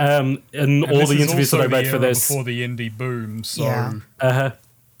 Which and all the interviews that I read for this before the indie boom, so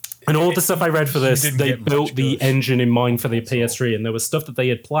and all the stuff I read for this, they built the engine in mind for the PS3, and there was stuff that they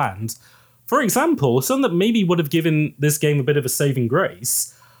had planned. For example, something that maybe would have given this game a bit of a saving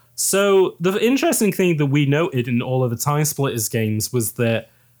grace. So the interesting thing that we noted in all of the Time Splitters games was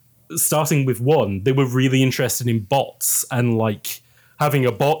that, starting with 1, they were really interested in bots and, like, having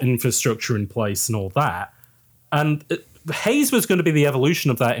a bot infrastructure in place and all that. And Haze was going to be the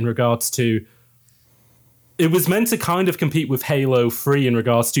evolution of that in regards to... It was meant to kind of compete with Halo 3 in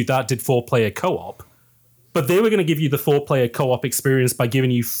regards to that did 4-player co-op, but they were going to give you the 4-player co-op experience by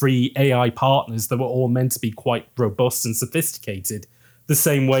giving you free AI partners that were all meant to be quite robust and sophisticated, the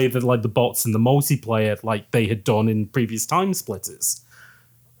same way that, like, the bots and the multiplayer, like they had done in previous Time Splitters.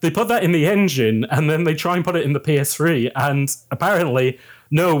 They put that in the engine, and then they try and put it in the PS3, and apparently...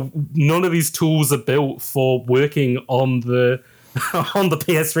 No, none of these tools are built for working on the on the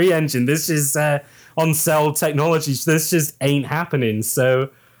PS3 engine. This is on-cell technology. This just ain't happening. So,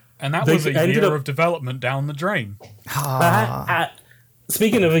 and that was a year of development down the drain.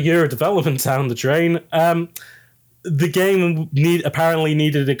 Speaking of a year of development down the drain, the game apparently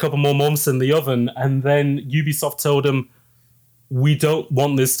needed a couple more months in the oven, and then Ubisoft told them, "We don't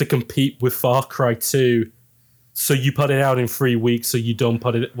want this to compete with Far Cry 2." So you put it out in 3 weeks, or you don't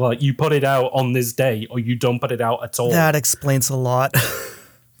put it... Well, you put it out on this day, or you don't put it out at all. That explains a lot.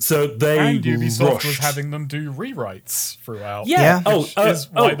 So they And Ubisoft rushed. was having them do rewrites throughout. Yeah. Which is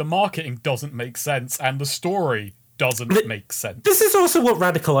why the marketing doesn't make sense, and the story doesn't make sense. This is also what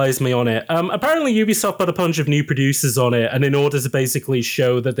radicalized me on it. Apparently Ubisoft put a bunch of new producers on it, and in order to basically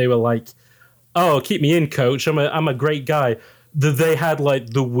show that they were like, oh, keep me in, coach, I'm a great guy... that they had,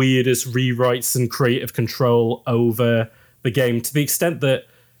 like, the weirdest rewrites and creative control over the game, to the extent that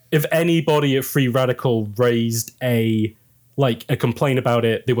if anybody at Free Radical raised a complaint about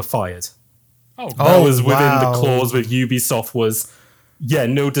it, they were fired. That was within the clause with Ubisoft was,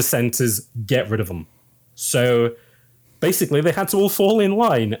 no dissenters, get rid of them. So basically they had to all fall in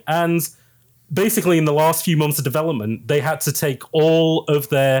line, and basically in the last few months of development, they had to take all of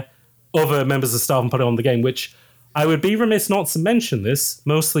their other members of staff and put it on the game, which... I would be remiss not to mention this,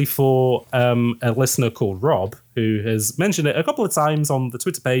 mostly for a listener called Rob, who has mentioned it a couple of times on the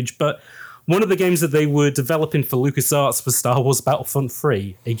Twitter page, but one of the games that they were developing for LucasArts was Star Wars Battlefront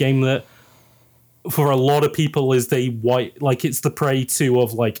 3, a game that, for a lot of people, is it's the Prey 2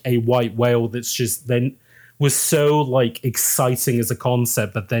 of, like, a white whale that's just then was so, like, exciting as a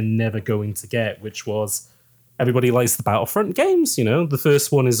concept, but they're never going to get, which was... Everybody likes the Battlefront games, you know. The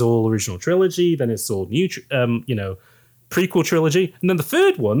first one is all original trilogy, then it's all new, prequel trilogy. And then the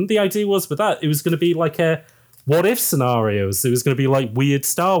third one, the idea was with that, it was going to be like a what-if scenarios. It was going to be like weird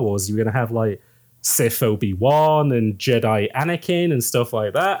Star Wars. You were going to have, like, Sith Obi-Wan and Jedi Anakin and stuff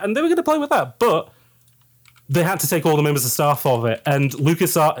like that. And they were going to play with that. But they had to take all the members of staff of it. And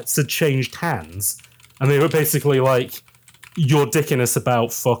LucasArts had changed hands. And they were basically like, you're dicking us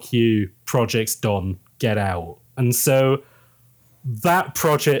about, fuck you, project's done. Get out. And so that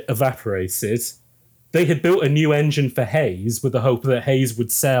project evaporated. They had built a new engine for Haze with the hope that Haze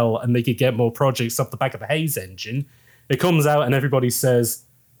would sell and they could get more projects off the back of the Haze engine. It comes out and everybody says,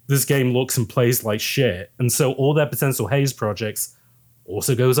 this game looks and plays like shit. And so all their potential Haze projects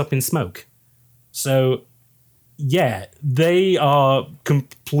also goes up in smoke. So, yeah, they are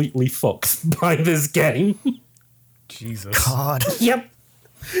completely fucked by this game. Jesus. God. Yep.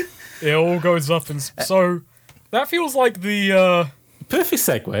 It all goes up in... So, that feels like the... Perfect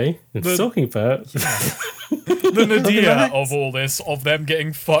segue into talking about... the nadir of all this, of them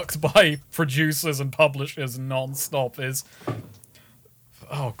getting fucked by producers and publishers non-stop is...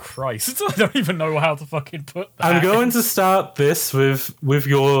 Oh, Christ. I don't even know how to fucking put that. I'm going to start this with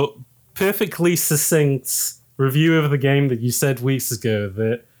your perfectly succinct review of the game that you said weeks ago,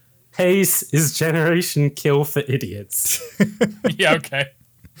 that Haze is Generation Kill for idiots. Yeah, okay.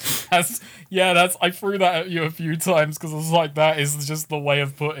 I threw that at you a few times because I was like, that is just the way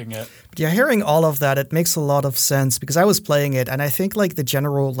of putting it. Yeah, hearing all of that, it makes a lot of sense because I was playing it and I think like the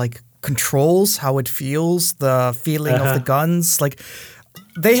general like controls, how it feels, the feeling of the guns, like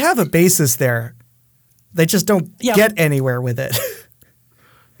they have a basis there. They just don't get anywhere with it.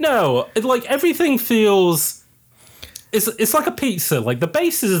 No, like everything feels... It's like a pizza. Like the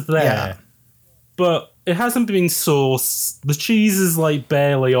base is there, but it hasn't been sauced. The cheese is like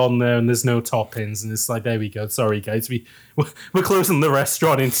barely on there, and there's no toppings. And it's like, there we go. Sorry, guys, we're closing the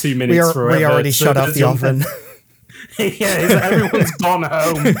restaurant in 2 minutes. We already shut off the oven. Everyone's gone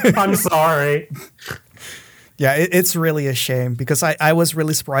home. I'm sorry. Yeah, it's really a shame because I was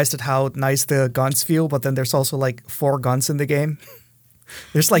really surprised at how nice the guns feel, but then there's also like 4 guns in the game.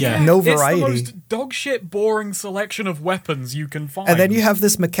 There's like no variety. It's the most dogshit boring selection of weapons you can find. And then you have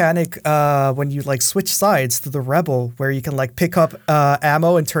this mechanic when you like switch sides to the Rebel where you can like pick up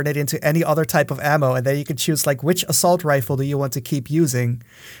ammo and turn it into any other type of ammo. And then you can choose like which assault rifle do you want to keep using.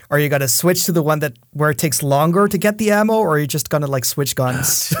 Are you going to switch to the one where it takes longer to get the ammo, or are you just going to like switch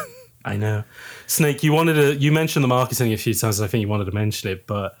guns? I know. Snake, you mentioned the marketing a few times, and I think you wanted to mention it,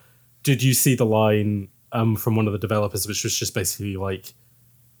 but did you see the line from one of the developers, which was just basically like,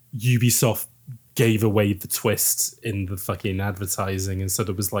 Ubisoft gave away the twist in the fucking advertising, and so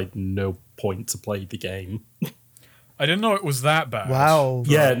there was like no point to play the game. I didn't know it was that bad. Wow.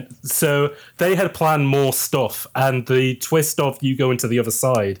 Yeah, so they had planned more stuff, and the twist of you go into the other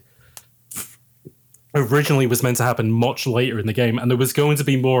side originally was meant to happen much later in the game, and there was going to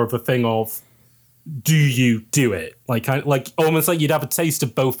be more of a thing of, do you do it? Like almost like you'd have a taste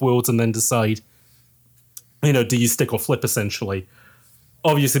of both worlds and then decide, do you stick or flip, essentially.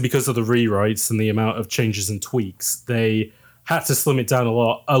 Obviously, because of the rewrites and the amount of changes and tweaks, they had to slim it down a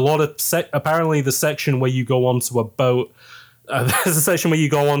lot. Apparently, the section where you go onto a boat, there's a section where you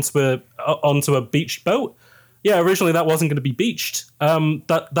go onto a beached boat. Yeah, originally that wasn't going to be beached.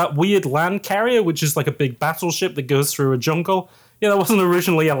 That weird land carrier, which is like a big battleship that goes through a jungle. Yeah, that wasn't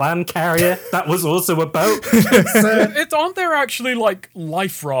originally a land carrier. That was also a boat. Aren't there actually like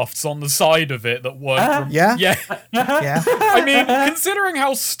life rafts on the side of it that weren't? Yeah. I mean, considering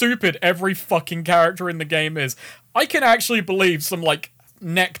how stupid every fucking character in the game is, I can actually believe some like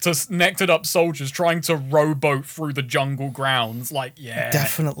necked up soldiers trying to rowboat through the jungle grounds. Like, yeah,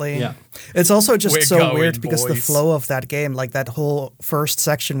 definitely. Yeah. It's also just We're so going, weird because the boys. flow of that game, like that whole first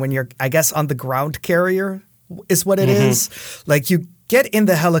section when you're, I guess, on the ground carrier is what it is. Like you get in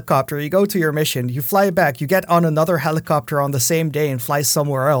the helicopter, you go to your mission, you fly back, you get on another helicopter on the same day and fly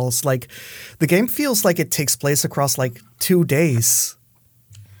somewhere else. Like the game feels like it takes place across like 2 days.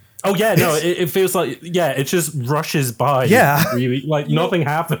 Oh yeah, no, it feels like, it just rushes by. Yeah. Really, like nothing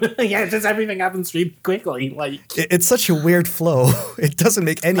happened. Just everything happens really quickly. Like It's such a weird flow. It doesn't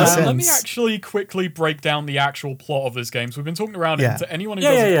make any sense. Let me actually quickly break down the actual plot of this game. So we've been talking around it. To anyone who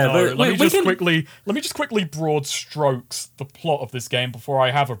Yeah, doesn't know, but let me just quickly broad strokes the plot of this game before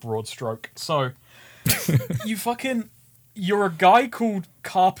I have a broad stroke. So, you're a guy called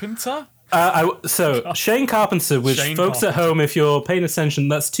Carpenter. So Shane Carpenter, which folks at home, if you're paying attention,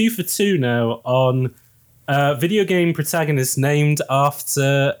 that's 2 for 2 now on video game protagonists named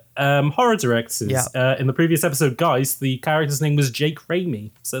after horror directors. Yeah. In the previous episode, guys, the character's name was Jake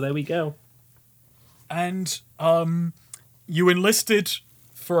Raimi. So there we go. And you enlisted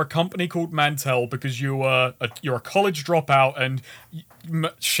for a company called Mantel because you're a college dropout, and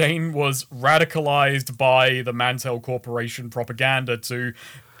Shane was radicalized by the Mantel Corporation propaganda to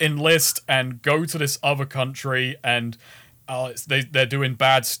enlist and go to this other country, and they're doing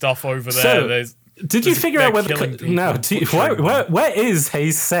bad stuff over there. So, did you figure out where where is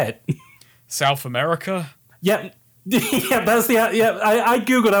Haze set? South America? Yeah, that's I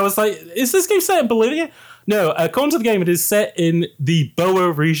googled. I was like, is this game set in Bolivia? No, according to the game, it is set in the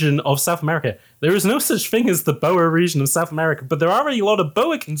Boa region of South America. There is no such thing as the Boa region of South America, but there are a lot of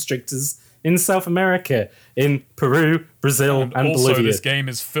boa constrictors in South America, in Peru, Brazil, and also, Bolivia. this game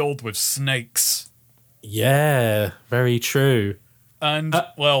is filled with snakes. Yeah, very true. And,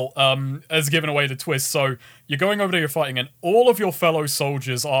 as given away the twist, so you're going over there, you're fighting, and all of your fellow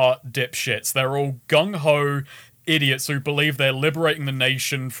soldiers are dipshits. They're all gung-ho idiots who believe they're liberating the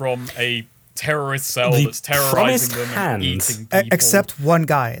nation from a terrorist cell that's terrorizing them and eating people. Except one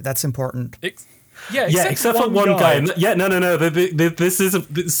guy. That's important. Except for one guy. Yeah, no. This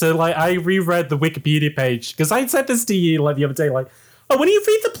is so. Like, I reread the Wikipedia page because I said this to you like the other day. Like, oh, when you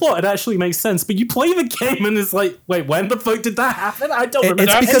read the plot, it actually makes sense. But you play the game and it's like, wait, when the fuck did that happen? I don't remember.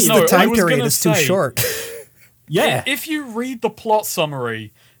 It's because the time period is too short. Yeah. If you read the plot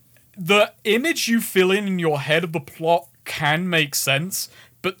summary, the image you fill in your head of the plot can make sense.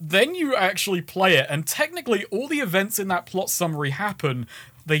 But then you actually play it, and technically all the events in that plot summary happen.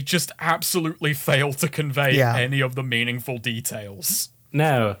 They just absolutely fail to convey any of the meaningful details.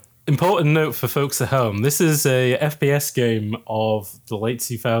 Now, important note for folks at home. This is a FPS game of the late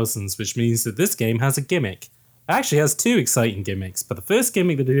 2000s, which means that this game has a gimmick. It actually has two exciting gimmicks, but the first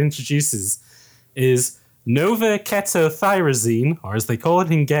gimmick that it introduces is Nova Ketothyrazine, or as they call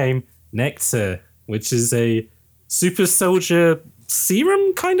it in-game, Nectar, which is a super soldier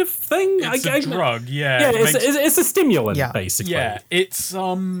serum kind of thing. It's a drug, Yeah, it's a stimulant, basically. Yeah, it's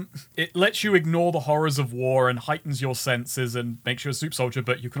it lets you ignore the horrors of war and heightens your senses and makes you a super soldier,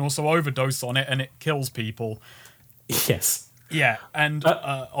 but you can also overdose on it and it kills people. Yes. Yeah, and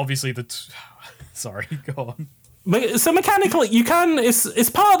obviously sorry, go on. So mechanically, you can. It's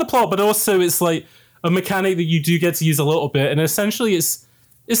part of the plot, but also it's like a mechanic that you do get to use a little bit, and essentially it's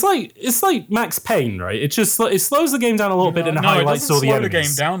like Max Payne, right? It slows the game down a little bit and highlights all the enemies. It doesn't slow the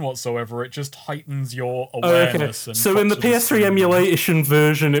game down whatsoever. It just heightens your awareness. Okay. So in the PS3 emulation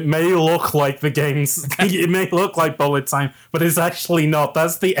version, it may look like the game's. It may look like bullet time, but it's actually not.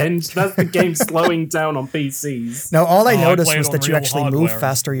 That's the end. That's the game slowing down on PCs. Now, all I noticed was that you actually move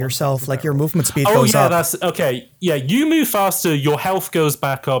faster yourself. Like your movement speed goes up. That's okay. Yeah, you move faster. Your health goes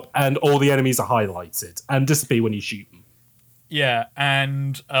back up, and all the enemies are highlighted and disappear when you shoot them. Yeah,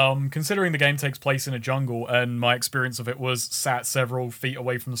 and considering the game takes place in a jungle, and my experience of it was sat several feet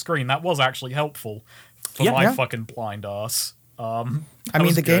away from the screen, that was actually helpful for my fucking blind ass. I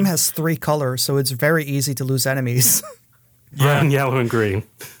mean, the game has 3 colors, so it's very easy to lose enemies. Brown, yellow, and green.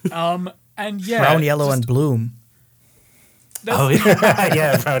 And brown, yellow, and bloom. Brown,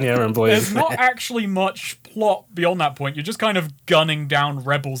 yellow, and blue. There's not actually much plot beyond that point. You're just kind of gunning down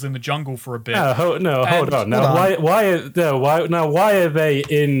rebels in the jungle for a bit. Hold on. Now, why are they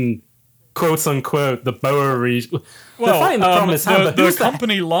in quote unquote the Boa region? Well, the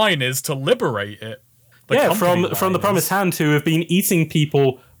company line is to liberate it. From the Promised Hand, who have been eating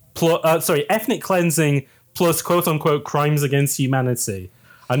people. Ethnic cleansing plus quote unquote crimes against humanity,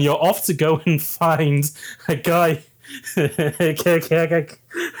 and you're off to go and find a guy. Sorry,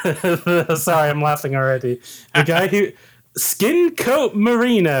 I'm laughing already. The guy who Skin Coat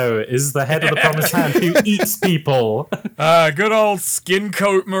Marino is the head of the Promised Hand who eats people. Good old Skin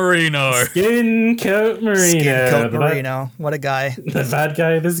Coat Marino. Skin Coat Marino. What a guy. The bad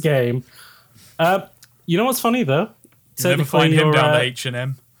guy of this game. You know what's funny though? You never find him down at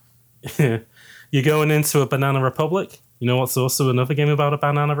H&M. You're going into a Banana Republic. You know what's also another game about a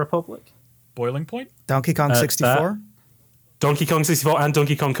Banana Republic? Boiling Point? Donkey Kong 64? Donkey Kong 64 and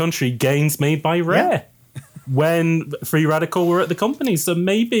Donkey Kong Country, games made by Rare when Free Radical were at the company. So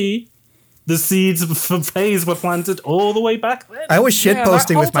maybe the seeds for Haze were planted all the way back then. I was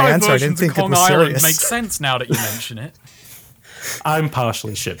shitposting with my answer. I didn't think it was serious. Makes sense now that you mention it. I'm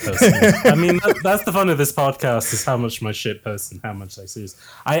partially shitposting. I mean, that's the fun of this podcast is how much my shitpost and how much I serious.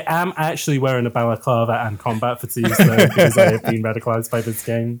 I am actually wearing a balaclava and combat fatigues though because I have been radicalized by this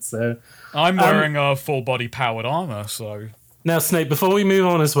game. So I'm wearing a full body powered armor. So now, Snake, before we move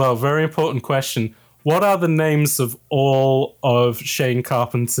on as well, very important question. What are the names of all of Shane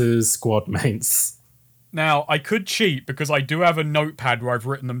Carpenter's squad mates? Now, I could cheat because I do have a notepad where I've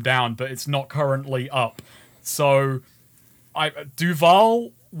written them down, but it's not currently up. So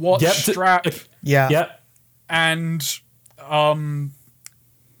Duval, Watchstrap, and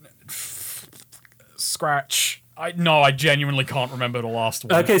Scratch. I genuinely can't remember the last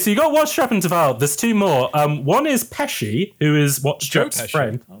one. Okay, so you got Watchstrap and Duval. There's 2 more. One is Pesci, who is Watchstrap's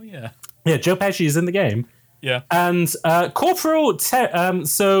friend. Oh yeah. Yeah, Joe Pesci is in the game. Yeah. And Corporal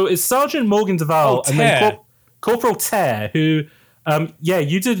so it's Sergeant Morgan Duval and then Corporal Tear, who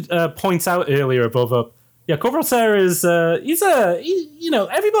you did point out earlier AboveUp. Yeah, Corporal Sarah is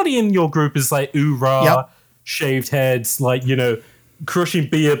everybody in your group is like oorah, Yep. shaved heads, like, crushing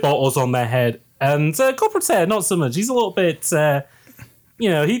beer bottles on their head. And Corporal Sarah, not so much. He's a little bit,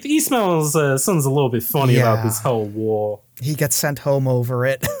 he smells, something's a little bit funny about this whole war. He gets sent home over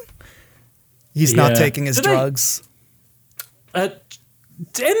it. He's not taking his drugs. In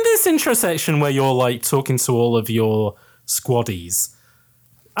this intro section where you're like talking to all of your squaddies,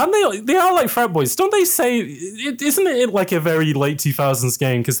 and they are like frat boys, don't they say? Isn't it like a very late 2000s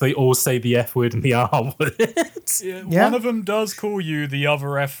game because they all say the F word and the R word? Yeah. One of them does call you the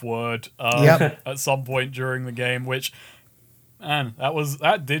other F word at some point during the game, which, man,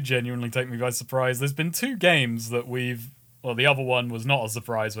 that did genuinely take me by surprise. There's been 2 games that the other one was not a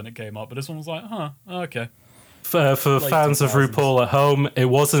surprise when it came up, but this one was like, okay. For fans 2000s. of RuPaul at home, it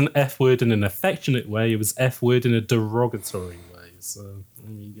wasn't F word in an affectionate way, it was F word in a derogatory way. So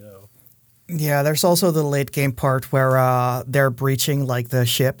there you go. Yeah, there's also the late game part where they're breaching like the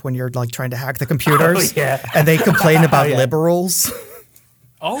ship when you're like trying to hack the computers. And they complain about liberals.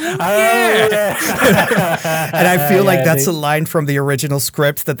 Oh, yeah. And I feel like that's a line from the original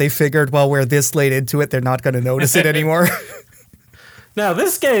script that they figured, well, we're this late into it, they're not going to notice it anymore. Now,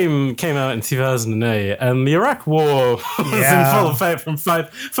 this game came out in 2008, and the Iraq War was in full effect from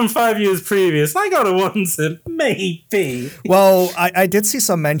 5 years previous. I gotta wonder, maybe. Well, I did see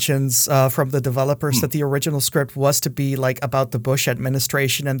some mentions from the developers that the original script was to be like about the Bush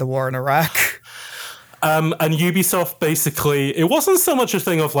administration and the war in Iraq. And Ubisoft basically, it wasn't so much a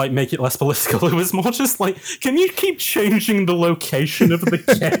thing of like make it less political. It was more just like, can you keep changing the location of the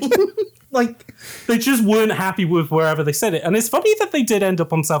game? Like, they just weren't happy with wherever they said it. And it's funny that they did end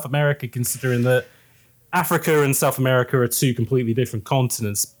up on South America, considering that Africa and South America are 2 completely different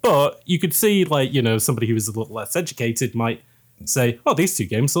continents. But you could see, like, somebody who was a little less educated might say, oh, these 2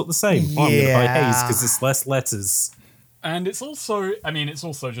 games look the same. Well, I'm going to buy Haze because it's less letters. And it's also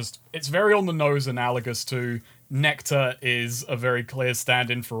it's very on the nose analogous to Nectar is a very clear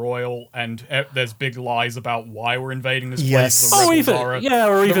stand-in for oil, and there's big lies about why we're invading this place.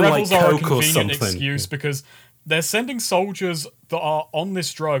 The rebels are a convenient excuse because they're sending soldiers that are on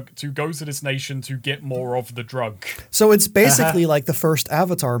this drug to go to this nation to get more of the drug. So it's basically like the first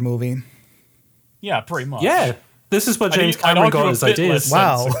Avatar movie. Yeah, pretty much. Yeah, this is where James Cameron got his ideas.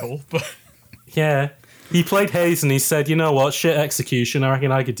 Wow. But yeah. He played Haze and he said, you know what, shit execution, I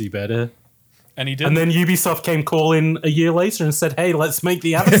reckon I could do better. And he did. And then Ubisoft came calling a year later and said, hey, let's make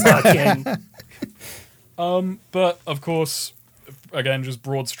the Avatar game. But, of course, again, just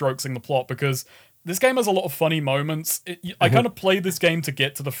broad strokesing the plot, because this game has a lot of funny moments. I kind of played this game to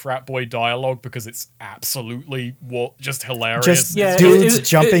get to the frat boy dialogue because it's absolutely just hilarious. Just dudes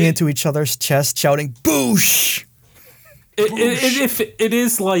jumping into each other's chest, shouting, boosh! It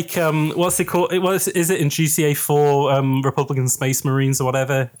is like what's it called? Is it in GTA 4 Republican Space Marines or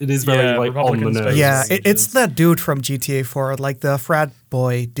whatever? It is very like on the nose. Yeah, it's that dude from GTA 4, like the frat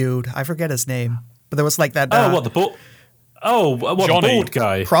boy dude. I forget his name, but there was like that. The bald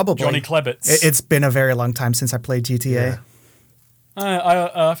guy? Probably Johnny Klebitz. It's been a very long time since I played GTA. Yeah.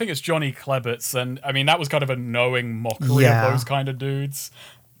 I think it's Johnny Klebitz, and I mean that was kind of a knowing mockery of those kind of dudes.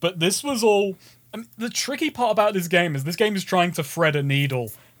 But this was all. I mean, the tricky part about this game is trying to thread a needle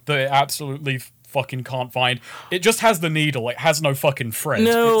that it absolutely fucking can't find. It just has the needle. It has no fucking thread.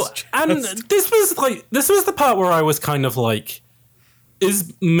 No, and this was the part where I was kind of like,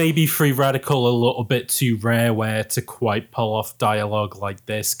 is maybe Free Radical a little bit too rareware to quite pull off dialogue like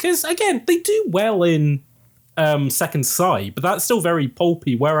this? Because again, they do well in Second Sight, but that's still very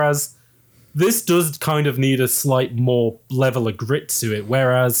pulpy. Whereas this does kind of need a slight more level of grit to it.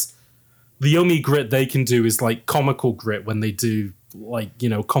 Whereas the only grit they can do is like comical grit when they do like,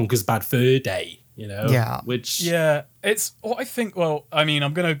 Conker's Bad Fur Day, Yeah. Which it's I think I mean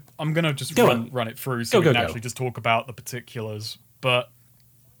I'm gonna just run it through so we can actually just talk about the particulars. But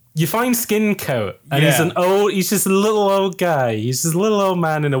you find Skin Coat and he's just a little old guy. He's just a little old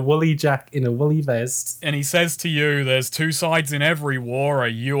man in a woolly vest. And he says to you, there's 2 sides in every war, are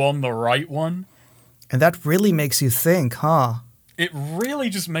you on the right one? And that really makes you think, huh? It really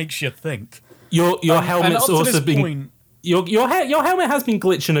just makes you think. Your helmet's also been your helmet has been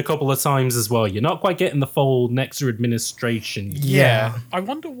glitching a couple of times as well. You're not quite getting the full Nectar administration. Yeah. I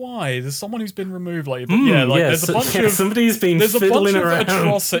wonder why. There's someone who's been removed lately. But there's a bunch of somebody's been fiddling around.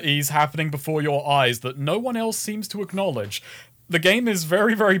 Atrocities happening before your eyes that no one else seems to acknowledge. the game is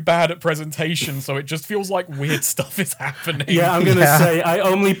very, very bad at presentation, so it just feels like weird stuff is happening. Yeah, I'm gonna say I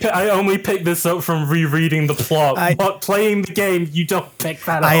only picked this up from rereading the plot. But playing the game, you don't pick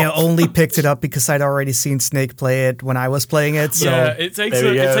that up. I only picked it up because I'd already seen Snake play it when I was playing it. So yeah, it takes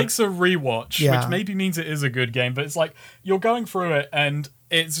a rewatch, which maybe means it is a good game. But it's like you're going through it, and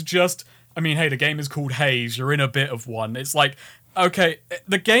it's just. I mean, hey, the game is called Haze. You're in a bit of one. It's like. Okay,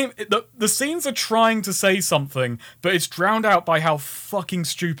 the scenes are trying to say something, but it's drowned out by how fucking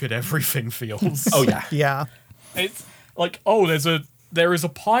stupid everything feels. Oh yeah. Yeah. It's like, there is a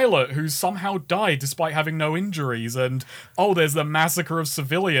pilot who somehow died despite having no injuries, and there's the massacre of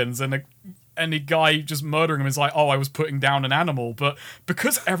civilians, and a guy just murdering him is like, I was putting down an animal. But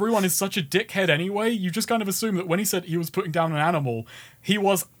because everyone is such a dickhead anyway, you just kind of assume that when he said he was putting down an animal, he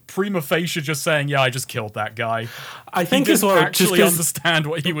was prima facie just saying, yeah, I just killed that guy. I think he as well, actually just understand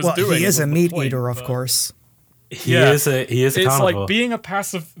what he was Well, doing. he is a meat point, eater, of but- course. He is a It's carnivore. like being a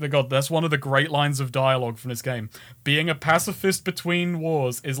pacifist. God, that's one of the great lines of dialogue from this game. Being a pacifist between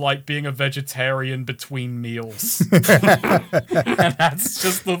wars is like being a vegetarian between meals. And that's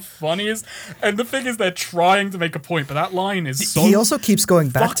just the funniest. And the thing is, they're trying to make a point, but that line is so He also keeps going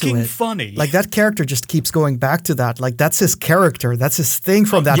back to fucking it. funny. Like that character just keeps going back to that. Like that's his character. That's his thing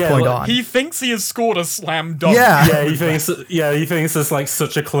from that point on. He thinks he has scored a slam dunk. Yeah. he thinks it's like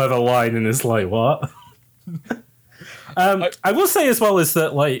such a clever line, and it's like, what? I will say as well is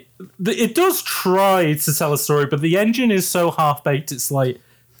that like it does try to tell a story, but the engine is so half baked. It's like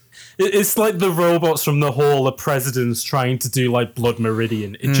the robots from the Hall of Presidents trying to do like Blood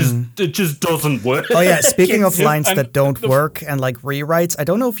Meridian. It just doesn't work. Oh yeah, speaking of lines and that don't work and like rewrites, I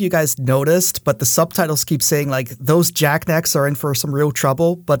don't know if you guys noticed, but the subtitles keep saying like those jacknecks are in for some real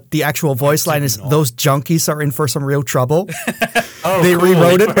trouble, but the actual voice line is those junkies are in for some real trouble. They cool.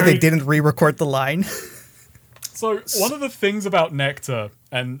 rewrote it, but they didn't re-record the line. So one of the things about Nectar,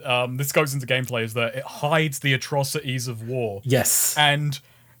 and this goes into gameplay, is that it hides the atrocities of war. Yes. And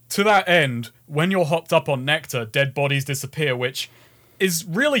to that end, when you're hopped up on Nectar, dead bodies disappear, which is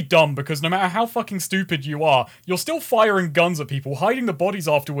really dumb because no matter how fucking stupid you are, you're still firing guns at people. Hiding the bodies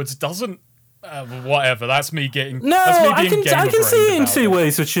afterwards doesn't... whatever, that's me getting... No, that's me being I can see it in about two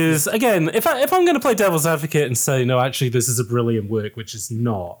ways, which is, again, if I'm going to play devil's advocate and say, no, actually, this is a brilliant work, which is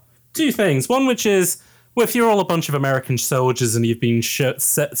not. Two things. One, which is, well, if you're all a bunch of American soldiers and you've been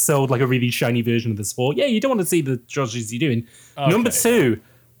sold like a really shiny version of the sport, yeah, you don't want to see the atrocities you're doing. Okay. Number two,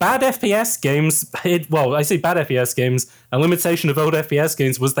 bad FPS games, I say bad FPS games, a limitation of old FPS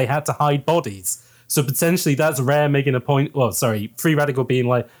games was they had to hide bodies. So potentially that's Rare making a point, Free Radical being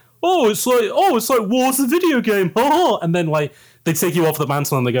like, it's like war's a video game, and then like they take you off the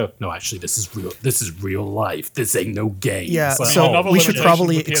mantle and they go, no, actually this is real life. This ain't no game. Yeah, It's like, so another we should limitation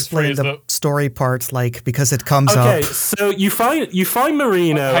probably with PS3 explain is the that- story part, like because it comes okay, up. so you find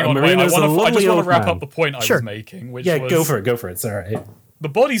Marino. Hang on, and wait, I Marino's a just lovely want old to wrap man. up the point I Sure. was making, which Yeah, was... go for it. It's all right. The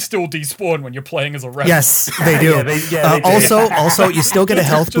bodies still despawn when you're playing as a rebel. Yes, they do. Yeah, they do. Also, you still get a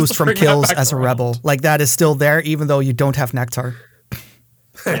health Just to boost from bring that kills back as a around. rebel. Like that is still there, even though you don't have Nectar.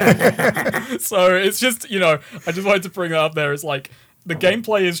 So it's just, I just wanted to bring that up there. It's like, the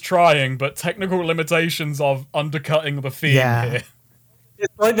gameplay is trying, but technical limitations of undercutting the theme Yeah. here.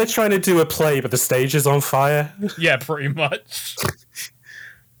 It's like they're trying to do a play, but the stage is on fire. Yeah, pretty much.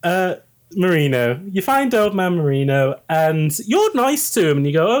 Marino, you find old man Marino, and you're nice to him, and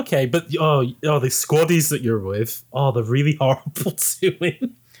you go, okay, but the squaddies that you're with, they're really horrible to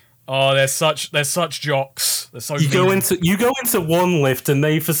him. Oh, they're such jocks. They're so You go into one lift, and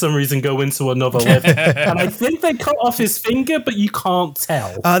they for some reason go into another lift, and I think they cut off his finger, but you can't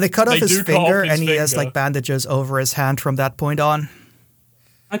tell. They cut off They his do cut off finger, his and he has finger. like bandages over his hand from that point on.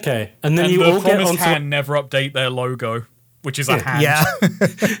 Okay, and then and you the all get promised onto hand never update their logo, which is a hand. Yeah,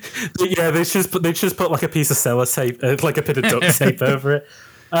 yeah. They just put like a piece of sellotape, like a bit of duct tape over it.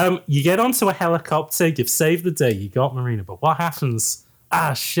 You get onto a helicopter. You've saved the day. You got Marina, but what happens?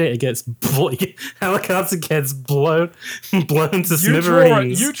 Shit! It gets helicopter gets blown to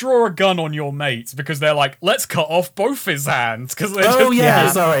smithereens. You draw a gun on your mate because they're like, let's cut off both his hands because they're Oh, just yeah,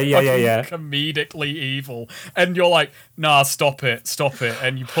 being sorry, yeah, fucking yeah. comedically evil, and you're like, nah, stop it,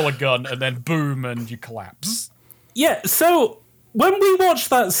 and you pull a gun and then boom, and you collapse. Yeah, so when we watched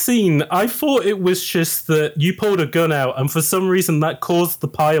that scene, I thought it was just that you pulled a gun out, and for some reason that caused the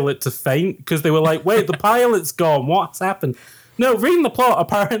pilot to faint because they were like, wait, the pilot's gone, what's happened? No, reading the plot,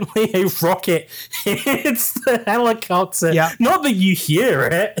 apparently a rocket hits the helicopter. Yeah. Not that you hear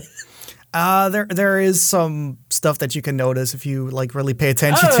it. there is some stuff that you can notice if you like really pay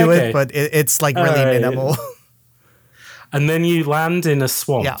attention to okay. it, but it's like really Alright. minimal. And then you land in a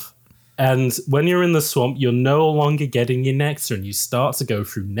swamp. Yeah. And when you're in the swamp, you're no longer getting your nectar, and you start to go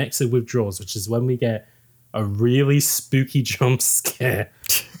through nectar withdrawals, which is when we get a really spooky jump scare.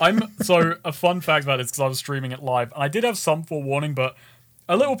 So a fun fact about this, because I was streaming it live, and I did have some forewarning, but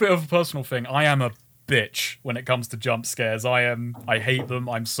a little bit of a personal thing. I am a bitch when it comes to jump scares. I hate them.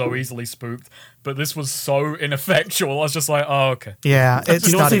 I'm so easily spooked. But this was so ineffectual. I was just like, oh, okay. Yeah, it's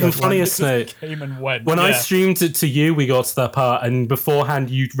You know not what's a even good one. funniest, Nate? Came and went. When I Yeah. streamed it to you, we got to that part, and beforehand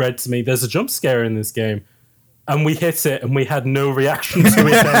you'd read to me, there's a jump scare in this game. And we hit it, and we had no reaction to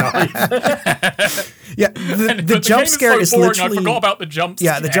it then either. Yeah, the But the jump game scare is is so boring, literally. I forgot about the jump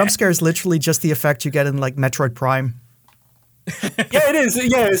scare. Yeah, the jump scare is literally just the effect you get in like Metroid Prime. Yeah, it is.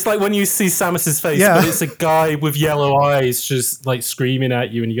 Yeah, it's like when you see Samus's face, Yeah. but it's a guy with yellow eyes just like screaming at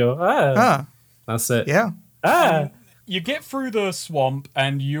you, and you go, Ah, that's it. yeah. You get through the swamp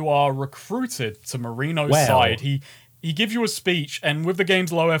and you are recruited to Marino's Well. side. He gives you a speech, and with the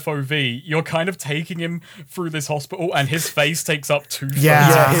game's low FOV, you're kind of taking him through this hospital, and his face takes up 2/3 Yeah.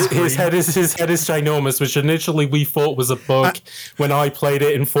 Yeah, of the his screen. head is ginormous, which initially we thought was a bug when I played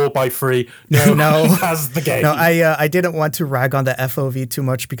it in 4x3. No, has the game. No, I didn't want to rag on the FOV too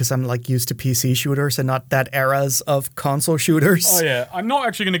much because I'm like used to PC shooters and not that eras of console shooters. Oh yeah, I'm not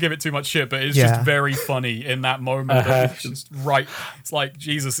actually going to give it too much shit, but it's Yeah. just very funny in that moment. That it's just right. It's like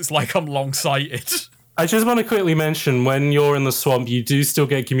Jesus. It's like I'm long-sighted. I just want to quickly mention, when you're in the swamp, you do still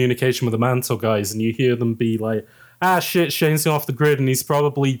get communication with the Mantle guys, and you hear them be like, shit, Shane's gone off the grid, and he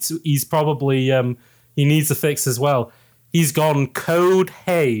needs a fix as well. He's gone Code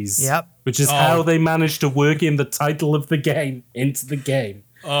Haze. Yep. Which is how they managed to work in the title of the game into the game.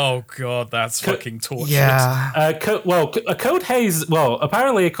 Oh god, that's fucking torture. Yeah. A Code Haze,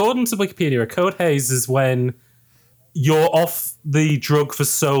 apparently, according to Wikipedia, a Code Haze is when you're off the drug for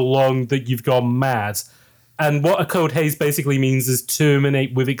so long that you've gone mad. And what a Code Haze basically means is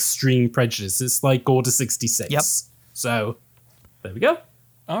terminate with extreme prejudice. It's like Order 66. Yep. So, there we go.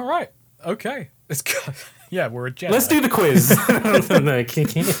 All right. Okay. It's yeah, we're a Jedi. Let's do the quiz. But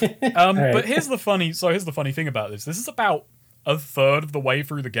here's the funny thing about this. This is about a third of the way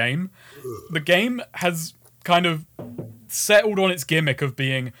through the game. The game has kind of settled on its gimmick of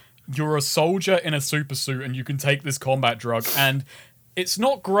being you're a soldier in a super suit and you can take this combat drug, and it's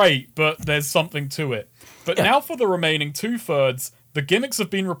not great, but there's something to it. But now for the remaining 2/3, the gimmicks have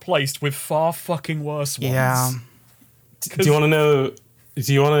been replaced with far fucking worse ones. Yeah. Do you want to know?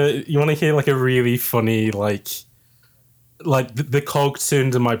 You want to hear like a really funny the cog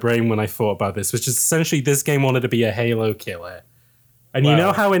turned in my brain when I thought about this, which is essentially this game wanted to be a Halo killer, and you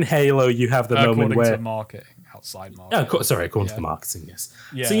know how in Halo you have the moment where to marketing, outside marketing. according to the marketing, yes.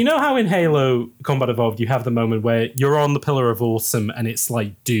 Yeah. So you know how in Halo Combat Evolved you have the moment where you're on the Pillar of Awesome and it's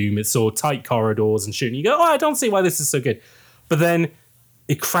like Doom, it's all tight corridors and shit, and you go, I don't see why this is so good, but then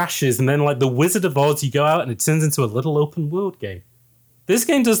it crashes, and then like the Wizard of Oz, you go out and it turns into a little open world game. This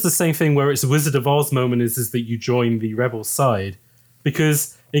game does the same thing where its Wizard of Oz moment is that you join the Rebel side,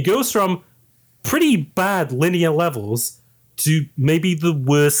 because it goes from pretty bad linear levels to maybe the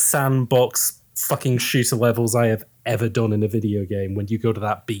worst sandbox fucking shooter levels I have ever done in a video game. When you go to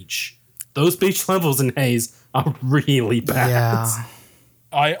that beach, those beach levels in Haze are really bad. Yeah.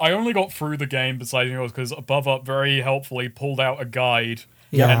 I only got through the game besides because AboveUp very helpfully pulled out a guide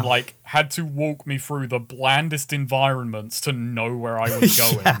Yeah. and had to walk me through the blandest environments to know where I was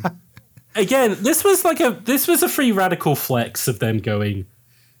going. Again, this was a free radical flex of them going,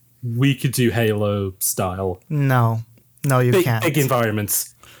 we could do Halo style. No, you can't. Big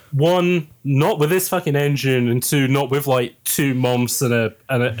environments. One, not with this fucking engine, and two, not with like 2 months and a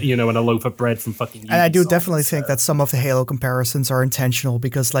loaf of bread from fucking. And I do Ubisoft, definitely think that some of the Halo comparisons are intentional,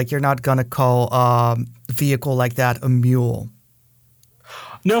 because like you're not gonna call a vehicle like that a mule.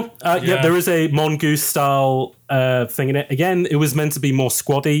 No, there is a Mongoose style thing in it. Again, it was meant to be more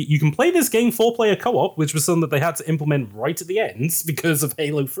squaddy. You can play this game 4-player co-op, which was something that they had to implement right at the end because of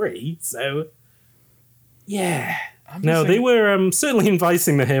Halo 3. So, yeah. They were certainly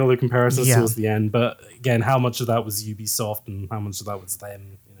inviting the Halo comparisons towards the end, but again, how much of that was Ubisoft and how much of that was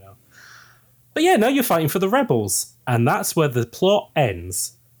them, you know? But yeah, now you're fighting for the rebels, and that's where the plot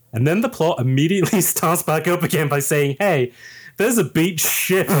ends. And then the plot immediately starts back up again by saying, hey, there's a beach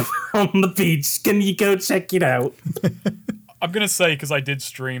ship on the beach. Can you go check it out? I'm going to say, because I did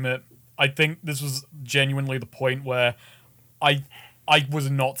stream it, I think this was genuinely the point where I was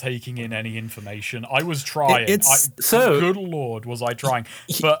not taking in any information. I was trying. Good lord, was I trying.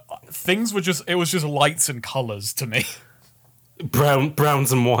 But things were it was just lights and colours to me.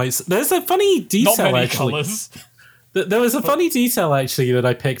 Browns and whites. There's a funny detail, Not many actually. colours. There was a funny detail, actually, that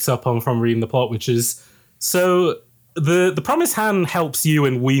I picked up on from reading the plot, which is, so the Promised Hand helps you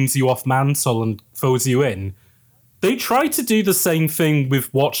and weans you off Mantle and throws you in. They tried to do the same thing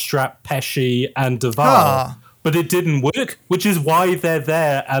with Watchstrap, Pesci, and Duval, but it didn't work, which is why they're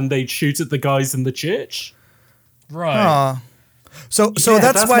there and they shoot at the guys in the church. Right. So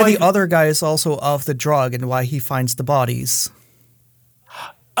that's why the other guy is also off the drug and why he finds the bodies.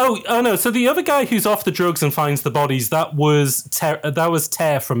 Oh no! So the other guy who's off the drugs and finds the bodies, that was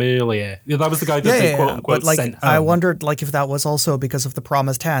Ter from earlier. Yeah, that was the guy that they quote unquote sent home. I wondered like if that was also because of the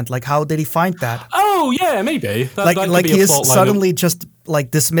Promised Hand. Like, how did he find that? Oh yeah, maybe. That could be he a is fault line suddenly just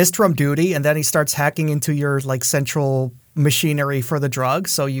like dismissed from duty, and then he starts hacking into your like central machinery for the drug,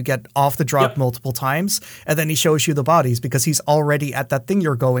 so you get off the drug multiple times, and then he shows you the bodies because he's already at that thing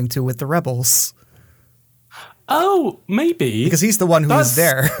you're going to with the rebels. Oh, maybe. Because he's the one who is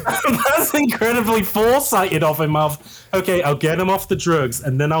there. That's incredibly foresighted of him. Okay, I'll get him off the drugs,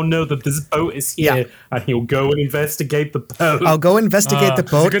 and then I'll know that this boat is here, and he'll go and investigate the boat. I'll go investigate the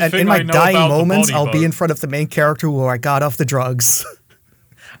boat, and in my dying moments, I'll be in front of the main character who I got off the drugs.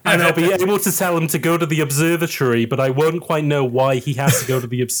 And I'll be able to tell him to go to the observatory, but I won't quite know why he has to go to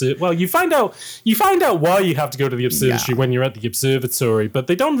the observatory. Well, you find out why you have to go to the observatory when you're at the observatory, but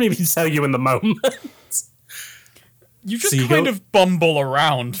they don't really tell you in the moment. You just kind of bumble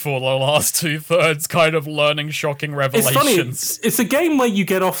around for the last 2/3, kind of learning shocking revelations. It's funny. It's a game where you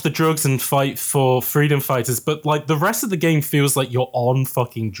get off the drugs and fight for freedom fighters, but like the rest of the game feels like you're on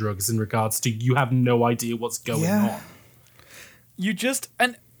fucking drugs in regards to you have no idea what's going on. You just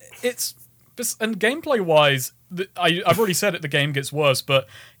and gameplay wise, I've already said it. The game gets worse, but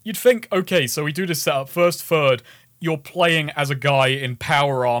you'd think, okay, so we do this setup. First third, you're playing as a guy in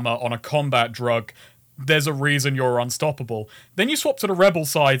power armor on a combat drug. There's a reason you're unstoppable. Then you swap to the rebel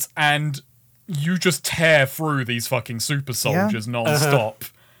sides and you just tear through these fucking super soldiers non-stop.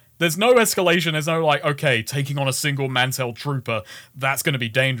 There's no escalation. There's no like, okay, taking on a single Mantel trooper, that's going to be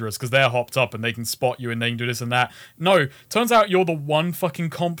dangerous because they're hopped up and they can spot you and they can do this and that. No, turns out you're the one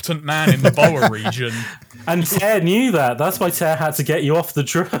fucking competent man in the Boa region. And Ter knew that. That's why Ter had to get you off the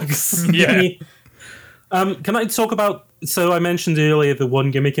drugs. Yeah. Can I talk about... So I mentioned earlier the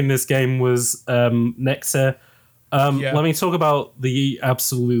one gimmick in this game was Nectar. Let me talk about the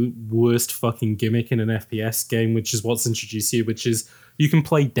absolute worst fucking gimmick in an FPS game, which is what's introduced here, which is you can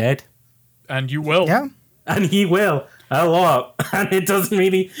play dead. And you will. Yeah. And he will. A lot. And it doesn't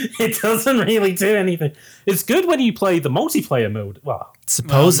really do anything. It's good when you play the multiplayer mode. Well,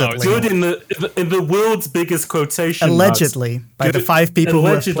 supposedly. It's good in the world's biggest quotation allegedly, marks. By the 5 people who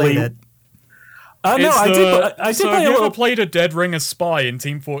have played it. I did. So have you ever played a Dead Ring of Spy in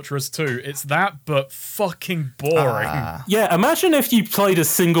Team Fortress 2? It's that, but fucking boring. Yeah, imagine if you played a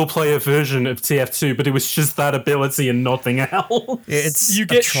single-player version of TF2, but it was just that ability and nothing else. You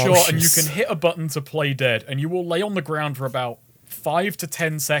get shot and you can hit a button to play dead, and you will lay on the ground for about 5 to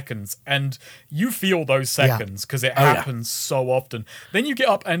 10 seconds, and you feel those seconds because it happens so often. Then you get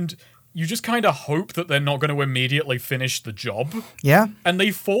up and you just kind of hope that they're not going to immediately finish the job. Yeah. And they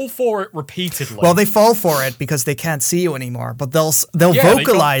fall for it repeatedly. Well, they fall for it because they can't see you anymore, but they'll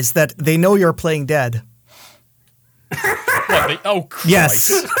vocalize that they know you're playing dead. Oh, Christ.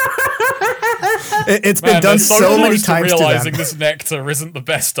 Yes. It's been done so many times to them. Realizing this Nectar isn't the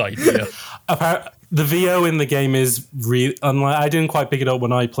best idea. The VO in the game is really... I didn't quite pick it up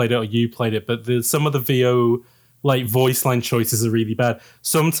when I played it or you played it, but some of the VO... like voice line choices are really bad.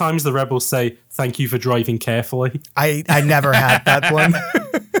 Sometimes the rebels say, "Thank you for driving carefully." I never had that one.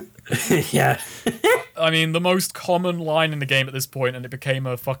 Yeah. I mean, the most common line in the game at this point, and it became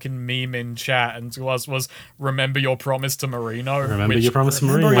a fucking meme in chat and to us, was "Remember your promise to Marino." Remember your promise to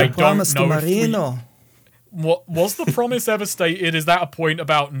Marino. I don't know if what was the promise ever stated? Is that a point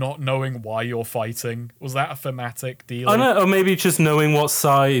about not knowing why you're fighting? Was that a thematic deal? I don't know, or maybe just knowing what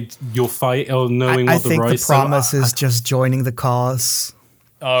side you'll fight, or knowing what the right. I think the promise is just joining the cause.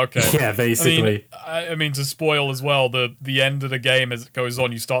 Oh, okay. Yeah, basically. I mean, to spoil as well, the end of the game as it goes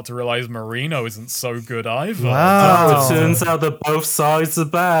on, you start to realize Marino isn't so good either. Wow. It turns out that both sides are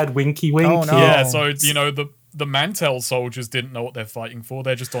bad. Winky, winky. Oh, no. Yeah, so the Mantel soldiers didn't know what they're fighting for.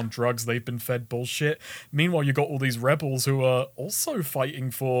 They're just on drugs. They've been fed bullshit. Meanwhile, you got all these rebels who are also fighting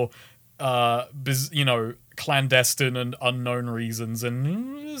for, clandestine and unknown reasons.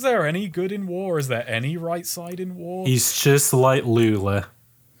 And is there any good in war? Is there any right side in war? He's just like Lula.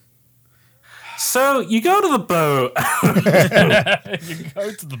 So you go to the boat. You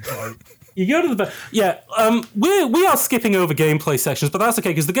go to the boat. You go to the boat. Yeah, we are skipping over gameplay sections, but that's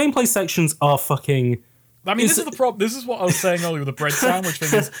okay because the gameplay sections are fucking. I mean, this is the problem. This is what I was saying earlier with the bread sandwich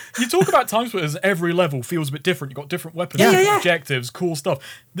thing. Is you talk about time splitters, every level feels a bit different. You've got different weapons, different objectives, cool stuff.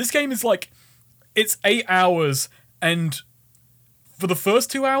 This game is like, it's 8 hours And for the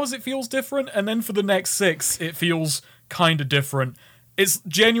first 2 hours, it feels different, and then for the next 6, it feels kind of different. It's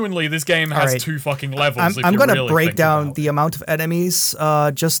genuinely, this game has 2 fucking levels. I'm going to break down the amount of enemies.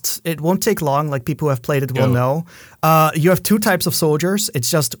 It won't take long. Like, people who have played it will know. You have 2 types of soldiers.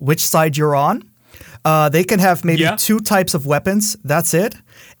 It's just which side you're on. They can have maybe 2 types of weapons. That's it.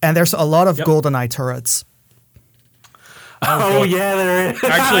 And there's a lot of GoldenEye turrets. Oh yeah, there is.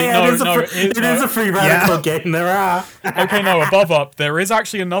 Actually, it is a free radical game. There are. Okay, no, AboveUp, there is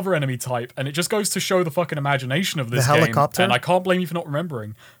actually another enemy type, and it just goes to show the fucking imagination of this the helicopter? game. And I can't blame you for not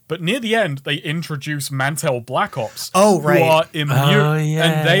remembering. But near the end, they introduce Mantel Black Ops. Oh, right. Who are immune,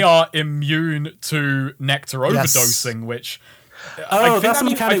 and they are immune to nectar overdosing, which. That's a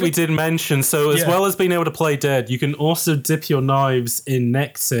mechanic we did mention. So as well as being able to play dead, you can also dip your knives in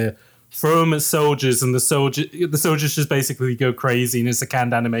nectar, throw them at soldiers, and the soldiers just basically go crazy, and it's a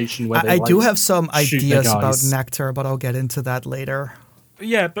canned animation where I do have some ideas about nectar, but I'll get into that later.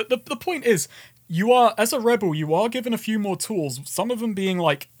 Yeah, but the point is, you are, as a rebel, you are given a few more tools, some of them being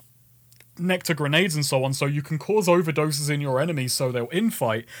like nectar grenades and so on, so you can cause overdoses in your enemies so they'll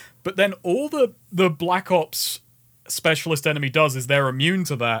infight, but then all the Black Ops specialist enemy does is they're immune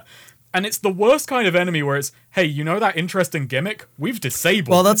to that. And it's the worst kind of enemy where it's, hey, you know that interesting gimmick? We've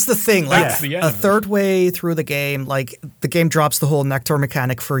disabled. Well, that's the thing. Like, that's the enemy. A third way through the game, like, the game drops the whole nectar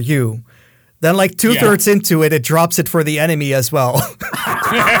mechanic for you. Then, like, 2/3 into it, it drops it for the enemy as well.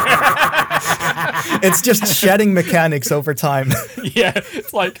 It's just shedding mechanics over time. Yeah,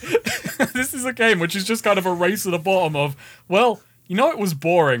 it's like, this is a game which is just kind of a race to the bottom of, well, you know it was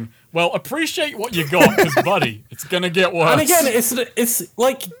boring. Well, appreciate what you got, because, buddy, it's going to get worse. And again, it's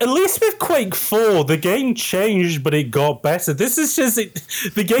like, at least with Quake 4, the game changed, but it got better. This is just,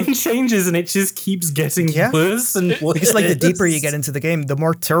 the game changes, and it just keeps getting worse and worse. Because, like, the deeper you get into the game, the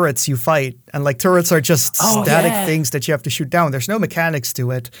more turrets you fight. And, like, turrets are just static things that you have to shoot down. There's no mechanics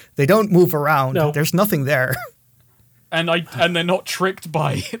to it. They don't move around. No. There's nothing there. And they're not tricked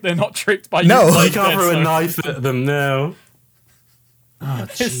by... No. You can't throw a knife at them, no. Oh,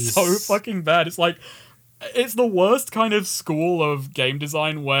 it's so fucking bad. It's like, it's the worst kind of school of game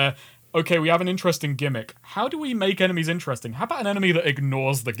design where, okay, we have an interesting gimmick. How do we make enemies interesting? How about an enemy that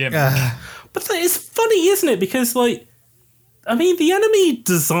ignores the gimmick? But it's funny, isn't it? Because, like, I mean, the enemy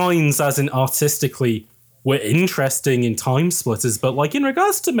designs, as in artistically, were interesting in Time Splitters, but, like, in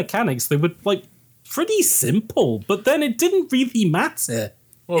regards to mechanics, they were, like, pretty simple. But then it didn't really matter.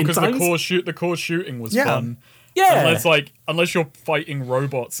 Well, because the core shooting was fun. Yeah. Unless you're fighting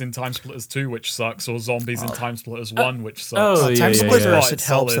robots in Time Splitters 2, which sucks, or zombies in Time Splitters 1, which sucks. Time Splitters, it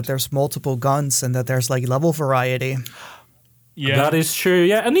helps that there's multiple guns and that there's, like, level variety. Yeah. That is true,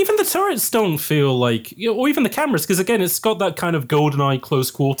 yeah. And even the turrets don't feel like, or even the cameras, because again, it's got that kind of GoldenEye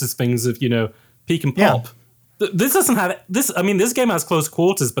close quarters things of, peek and pop. Yeah. This doesn't have this. I mean, this game has close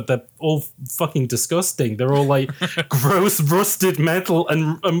quarters, but they're all fucking disgusting. They're all like gross, rusted metal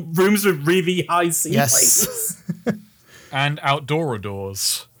and rooms with really high ceilings. Yes. And outdoor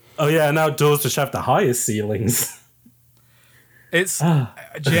doors. Oh yeah, and outdoors which have the highest ceilings. It's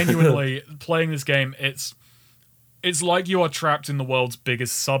genuinely playing this game. It's like you are trapped in the world's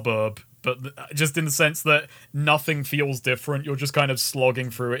biggest suburb. But just in the sense that nothing feels different, you're just kind of slogging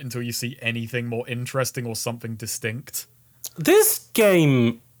through it until you see anything more interesting or something distinct. This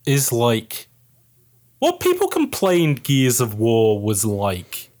game is like what people complained Gears of War was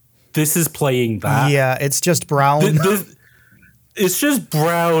like. This is playing that. Yeah, it's just brown. It's just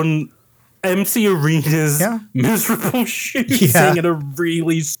brown, empty arenas, miserable shooting, and a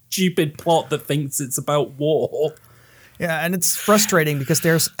really stupid plot that thinks it's about war. Yeah, and it's frustrating because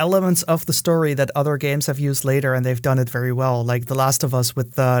there's elements of the story that other games have used later, and they've done it very well. Like The Last of Us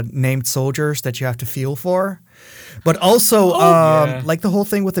with the named soldiers that you have to feel for. But also, like the whole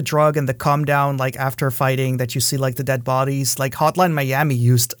thing with the drug and the calm down, like after fighting, that you see like the dead bodies. Like Hotline Miami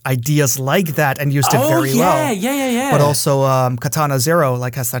used ideas like that and used it very well. Yeah. But also Katana Zero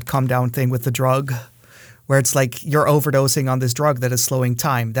like has that calm down thing with the drug, where it's like you're overdosing on this drug that is slowing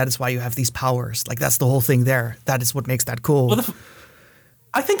time. That is why you have these powers. Like that's the whole thing there. That is what makes that cool. Well,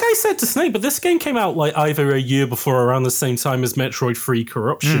 I think I said to Snake, but this game came out like either a year before or around the same time as Metroid 3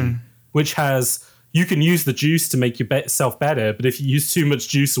 Corruption, which has, you can use the juice to make yourself better, but if you use too much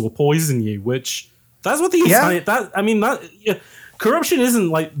juice, it will poison you, which that's what the entire, Corruption isn't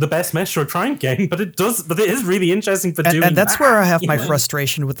like the best Metroid Prime game, but it is really interesting for doing that. And that's where I have my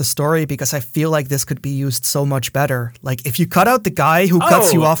frustration with the story, because I feel like this could be used so much better. Like if you cut out the guy who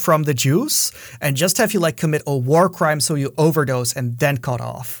cuts you off from the juice and just have you like commit a war crime so you overdose and then cut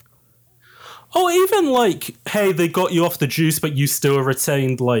off. Or even like, hey, they got you off the juice, but you still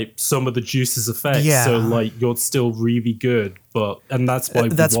retained like some of the juice's effects. Yeah. So like you're still really good. And that's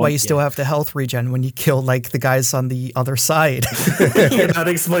why you still have the health regen when you kill like the guys on the other side. that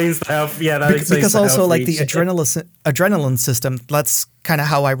explains the health. Yeah, that explains because the also health like the regen. adrenaline system. That's kind of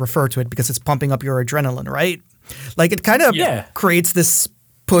how I refer to it because it's pumping up your adrenaline, right? Like it kind of creates this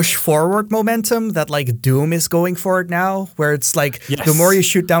push forward momentum that like Doom is going for it now, where it's like the more you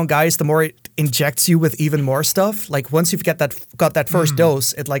shoot down guys, the more it injects you with even more stuff. Like once you've got that first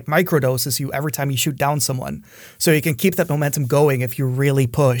dose, it like microdoses you every time you shoot down someone. So you can keep that momentum going if you really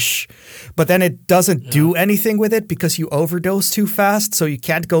push. But then it doesn't do anything with it because you overdose too fast, so you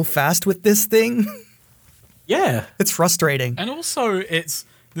can't go fast with this thing. Yeah. It's frustrating. And also this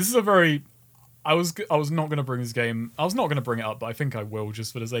is a very I was not going to bring this game. I was not going to bring it up, but I think I will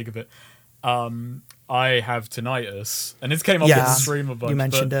just for the sake of it. I have tinnitus, and this came up in the stream a bunch. You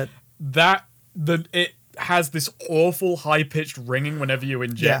mentioned it. It has this awful high-pitched ringing whenever you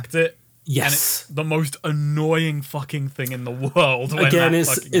inject it. Yes. And it's the most annoying fucking thing in the world. Again,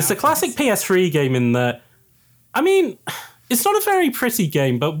 it's a classic PS3 game in that, I mean, it's not a very pretty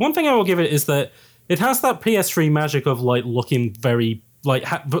game, but one thing I will give it is that it has that PS3 magic of like looking very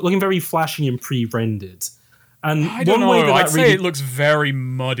flashy and pre-rendered. And I don't know. way that I'd say really, it looks very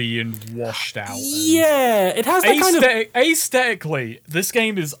muddy and washed out. Yeah, it has that kind of aesthetically. This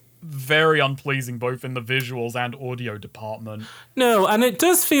game is very unpleasing, both in the visuals and audio department. No, and it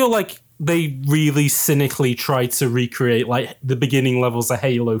does feel like they really cynically tried to recreate like the beginning levels of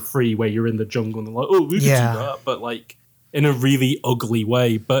Halo 3, where you're in the jungle and they're like, oh, we can do that, but like in a really ugly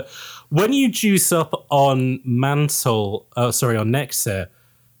way. But when you juice up on on Nexa,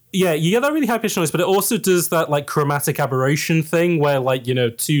 yeah, you get that really high pitched noise, but it also does that like chromatic aberration thing where like, you know,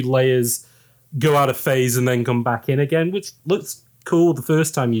 2 layers go out of phase and then come back in again, which looks cool the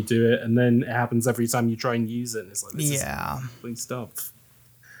first time you do it, and then it happens every time you try and use it. And it's like, this is complete stuff.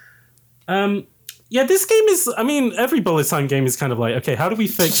 Yeah, this game is, I mean, every bullet time game is kind of like, okay, how do we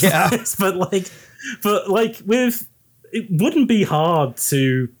fix this? But with, it wouldn't be hard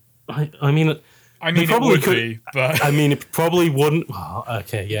to, I mean, it would be, but... I mean, it probably wouldn't. Well,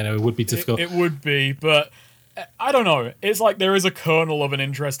 okay, yeah, no, it would be difficult. It would be, but I don't know. It's like there is a kernel of an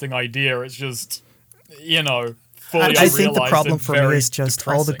interesting idea. It's just, you know, fully I think the problem for me is just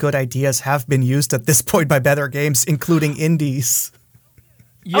all the good ideas have been used at this point by better games, including indies.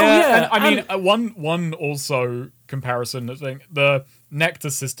 Yeah, and I mean, one also comparison, I think, the Nectar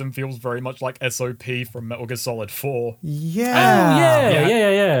system feels very much like SOP from Metal Gear Solid 4.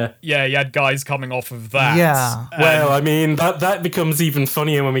 Yeah, Yeah, you had guys coming off of that. Yeah. Well, I mean, that becomes even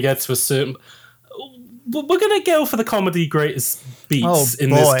funnier when we get to a certain... We're going to go for the comedy greatest beats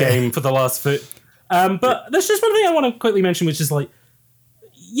in this game for the last bit. But there's just one thing I want to quickly mention, which is like,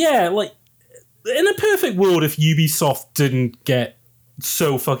 yeah, like, in a perfect world, if Ubisoft didn't get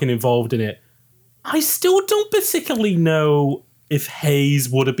so fucking involved in it, I still don't particularly know if Haze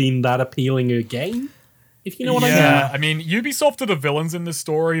would have been that appealing a game, if you know what I mean. Yeah, I mean, Ubisoft are the villains in this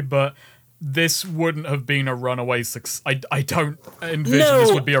story, but this wouldn't have been a runaway success. I don't envision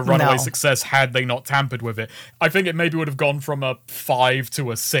this would be a runaway success had they not tampered with it. I think it maybe would have gone from a 5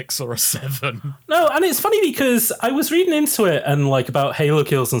 to a 6 or a 7. No, and it's funny because I was reading into it and like about Halo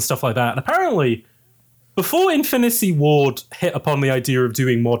kills and stuff like that, and apparently before Infinity Ward hit upon the idea of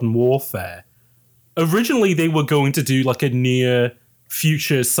doing Modern Warfare, originally they were going to do like a near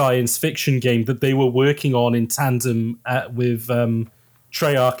future science fiction game that they were working on in tandem with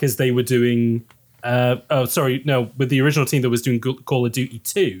Treyarch as they were doing with the original team that was doing Call of Duty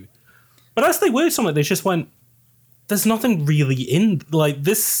 2. But as they worked on it, they just went, there's nothing really in like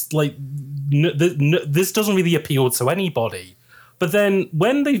this, like this doesn't really appeal to anybody. But then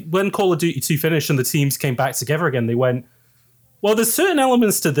when Call of Duty 2 finished and the teams came back together again, they went, well, there's certain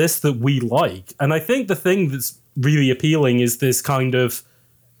elements to this that we like. And I think the thing that's really appealing is this kind of,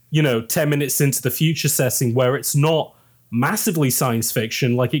 10 minutes into the future setting where it's not massively science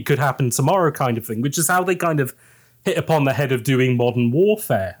fiction, like it could happen tomorrow kind of thing, which is how they kind of hit upon the head of doing Modern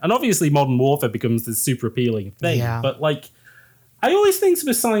Warfare. And obviously Modern Warfare becomes this super appealing thing. Yeah. But like, I always think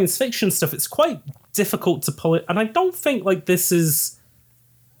with science fiction stuff, it's quite difficult to pull it. And I don't think like this is...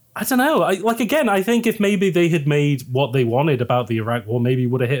 I don't know. I think if maybe they had made what they wanted about the Iraq War, maybe it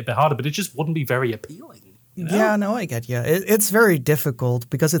would have hit a bit harder, but it just wouldn't be very appealing. You know? Yeah, no, I get you. It's very difficult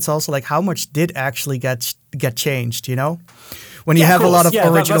because it's also like how much did actually get changed, When you have a lot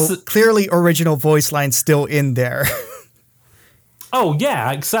of clearly original voice lines still in there. Oh,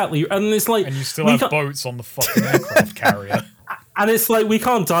 yeah, exactly. And it's like... And you still have boats on the fucking aircraft carrier. And it's like, we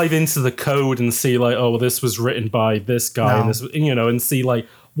can't dive into the code and see like, oh, well, this was written by this guy and this, and see like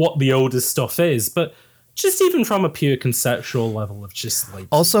what the oldest stuff is, but just even from a pure conceptual level of just like...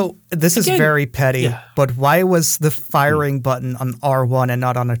 Also, this is very petty, but why was the firing button on R1 and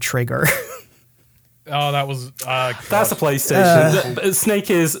not on a trigger? Oh, that was... That's a PlayStation. Snake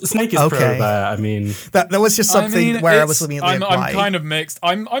is pro there. I mean... That was just something where I was immediately I'm kind of mixed.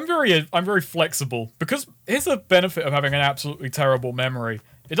 I'm very flexible, because here's the benefit of having an absolutely terrible memory.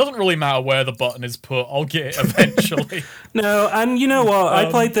 It doesn't really matter where the button is put. I'll get it eventually. No, and you know what?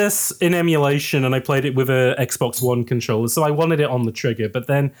 I played this in emulation, and I played it with a Xbox One controller, so I wanted it on the trigger. But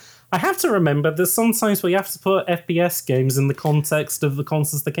then I have to remember there's sometimes where you have to put FPS games in the context of the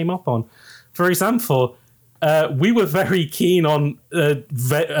consoles they came up on. For example, we were very keen on Die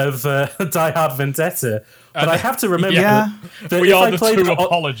Hard Vendetta, but I have to remember that we if are I the played two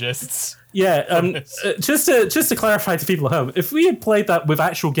apologists. Yeah, just to clarify to people at home, if we had played that with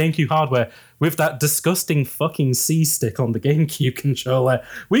actual GameCube hardware, with that disgusting fucking C-stick on the GameCube controller,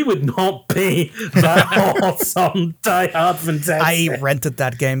 we would not be that hot on Die Hard Vendetta. I rented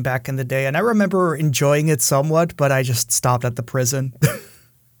that game back in the day, and I remember enjoying it somewhat, but I just stopped at the prison.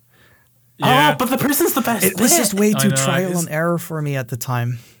 Oh, but the prison's the best. It was just way too trial and error for me at the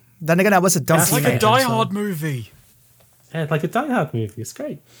time. Then again, I was a dumb It's like teenager. a Die Hard movie. Yeah, like a Die Hard movie. It's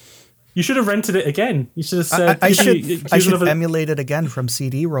great. You should have rented it again. You should have said... I should emulate it again from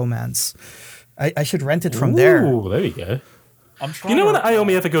CD Romance. I should rent it from there. Ooh, there you go. You know when I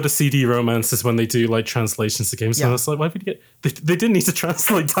only ever go to CD Romance is when they do like translations of games. And I was like, why would you get... They didn't need to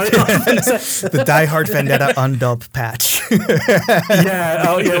translate Die Hard Vendetta. The Die Hard Vendetta undub patch. What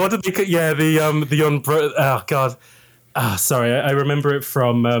did they... Yeah, oh, God. Sorry, I remember it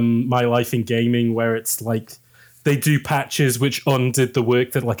from My Life in Gaming, where it's like... They do patches which undid the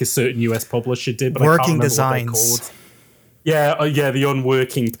work that like a certain US publisher did, but working I can't remember designs. what they're called. Yeah, the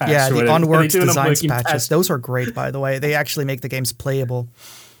unworking patch. Yeah, the unworked designs unworking patches. Those are great, by the way. They actually make the games playable.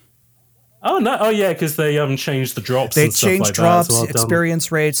 Oh no! Oh yeah, because they changed the drops. They and stuff change like drops, that as well.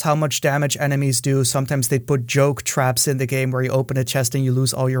 experience rates, how much damage enemies do. Sometimes they put joke traps in the game where you open a chest and you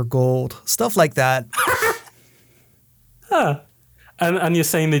lose all your gold. Stuff like that. And you're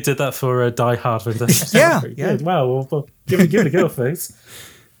saying they did that for Die Hard Vendetta? Yeah. Wow, well, give it a go, face.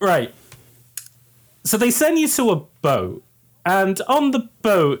 Right. So they send you to a boat, and on the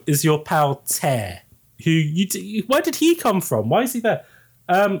boat is your pal Tear, who where did he come from? Why is he there?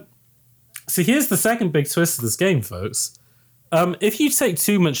 So here's the second big twist of this game, folks. If you take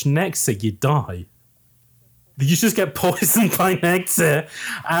too much nectar, you die. You just get poisoned by nectar,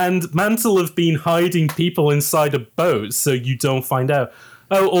 and Mantle have been hiding people inside a boat so you don't find out.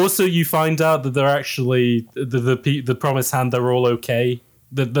 Oh, also you find out that they're actually the Promised Hand. They're all okay.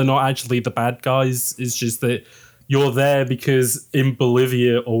 That they're not actually the bad guys. It's just that you're there because in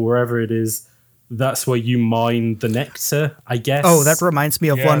Bolivia or wherever it is, that's where you mine the nectar, I guess. Oh, that reminds me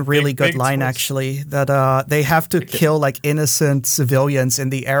of one really good line, twist. actually, that they have to kill like innocent civilians in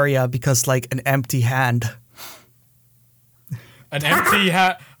the area because like an empty hand. An empty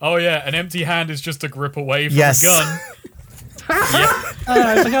hand. Oh yeah, an empty hand is just a grip away from Yes. a gun.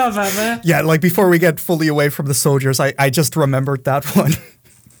 I forgot about that. Yeah, like before we get fully away from the soldiers, I just remembered that one.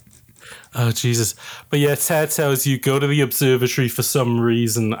 Oh, Jesus. But yeah, Ted tells you go to the observatory for some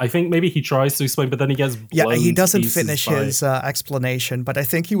reason. I think maybe he tries to explain, but then he gets blown He doesn't to pieces finish by... his explanation, but I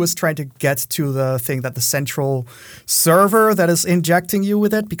think he was trying to get to the thing that the central server that is injecting you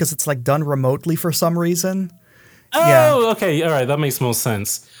with it, because it's like done remotely for some reason. Oh, okay. All right. That makes more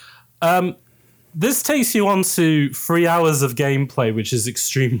sense. This takes you on to 3 hours of gameplay, which is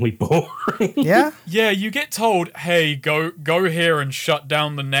extremely boring. Yeah? Yeah, you get told, hey, go here and shut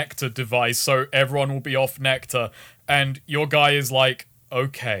down the nectar device so everyone will be off nectar. And your guy is like,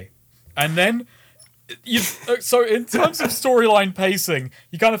 okay. And then, so in terms of storyline pacing,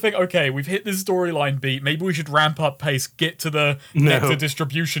 you kind of think, okay, we've hit this storyline beat. Maybe we should ramp up pace, get to the nectar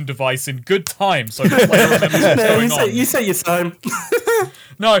distribution device in good time so the player remembers what's going on. You set your time.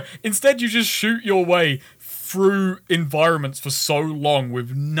 No, instead you just shoot your way through environments for so long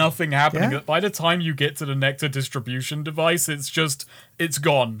with nothing happening that by the time you get to the nectar distribution device, it's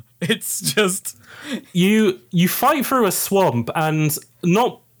gone. It's just... You fight through a swamp, and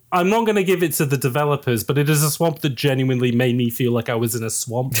I'm not going to give it to the developers, but it is a swamp that genuinely made me feel like I was in a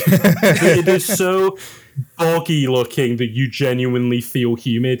swamp. It is so boggy looking that you genuinely feel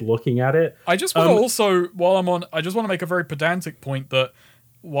humid looking at it. I just want to also, I just want to make a very pedantic point that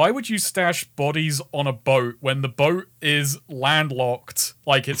why would you stash bodies on a boat when the boat is landlocked,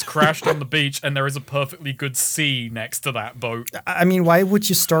 like it's crashed on the beach, and there is a perfectly good sea next to that boat? I mean, why would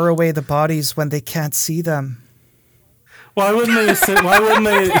you store away the bodies when they can't see them? Why wouldn't they? Why wouldn't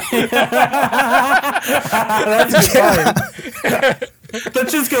they? That's fine. They're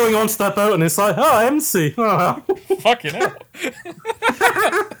just going onto that boat, and it's like, oh, empty. Oh. Fucking hell.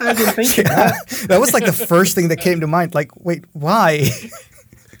 I didn't think of that. That was like the first thing that came to mind. Like, wait, why?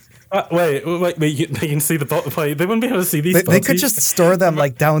 Wait, they can see the bottom. Wait, they wouldn't be able to see these They bodies. could just store them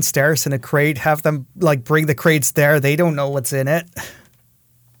like downstairs in a crate, have them like bring the crates there. They don't know what's in it.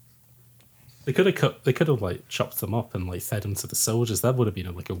 They could have like chopped them up and like fed them to the soldiers. That would have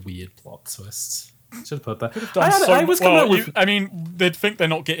been like a weird plot twist. Should have put that. I was coming up with. I mean, they'd think they're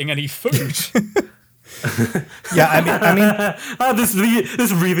not getting any food. Yeah, I mean,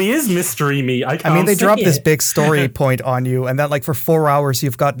 this really is mystery meat. I mean, they dropped this big story point on you, and then like for 4 hours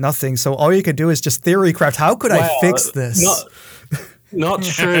you've got nothing. So all you can do is just theory craft. How could I fix this? Not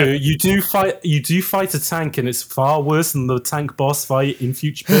true. You do fight a tank, and it's far worse than the tank boss fight in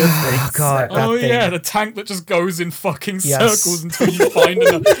Future Birthdays. Oh god! Oh thing. yeah, the tank that just goes in fucking circles until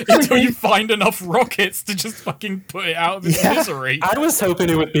you find enough rockets to just fucking put it out of its misery. I was hoping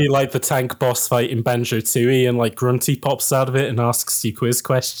it would be like the tank boss fight in Banjo-Tooie, and like Grunty pops out of it and asks you quiz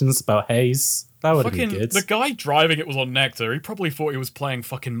questions about Haze. That would be good. The guy driving it was on Nectar. He probably thought he was playing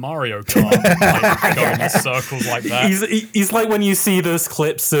fucking Mario Kart, like, going in circles like that. He's like when you see those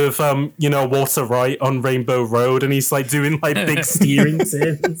clips of Walter Wright on Rainbow Road, and he's like doing like big steering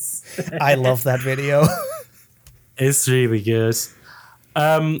turns. I love that video. It's really good.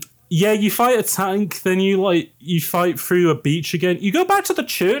 Yeah, you fight a tank, then you fight through a beach again. You go back to the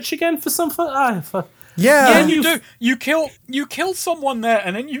church again for something. Yeah, you do. You kill someone there,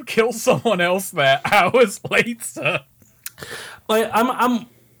 and then you kill someone else there hours later. Like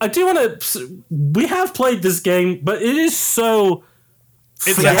I do want to. We have played this game, but it is so.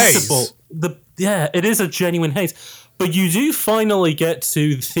 It's flexible. a Haze. It is a genuine Haze. But you do finally get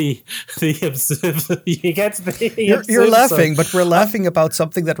to the observer. You get to the. You're laughing, but we're laughing about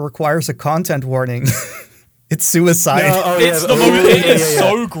something that requires a content warning. It's suicide. No, It is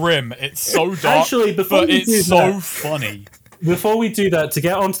so grim. It's so dark. Actually, but it's so funny. Before we do that, to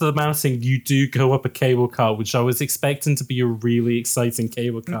get onto the mountain, you do go up a cable car, which I was expecting to be a really exciting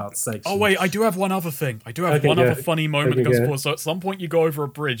cable car section. Oh wait, I do have one other thing. I do have one other funny moment that goes before. So at some point you go over a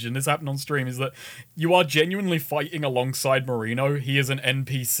bridge, and this happened on stream, is that you are genuinely fighting alongside Marino. He is an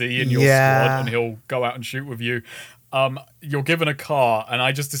NPC in your squad, and he'll go out and shoot with you. You're given a car, and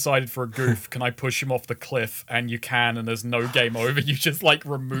I just decided for a goof, can I push him off the cliff? And you can, and there's no game over. You just like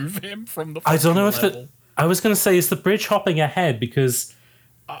remove him from the. I don't know if level. I was going to say, is the bridge hopping ahead? Because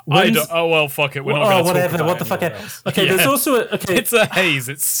oh well, fuck it. We're not going to whatever. talk about What the fuck? else. Okay, there's also It's a Haze.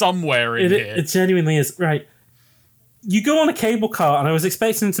 It's somewhere in here. It genuinely is right. You go on a cable car, and I was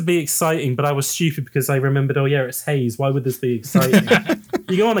expecting it to be exciting, but I was stupid because I remembered, oh yeah, it's Haze. Why would this be exciting?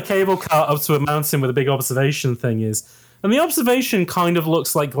 You go on a cable car up to a mountain where the big observation thing is, and the observation kind of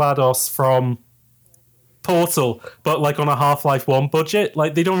looks like GLaDOS from Portal, but like on a Half-Life 1 budget.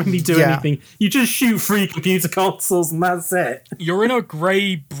 Like they don't really do anything. You just shoot 3 computer consoles and that's it. You're in a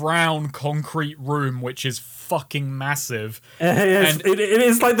grey-brown concrete room, which is fucking massive. Yes, it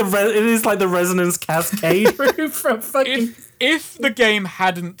is like the Resonance Cascade room from fucking. If the game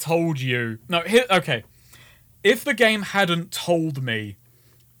hadn't told you, if the game hadn't told me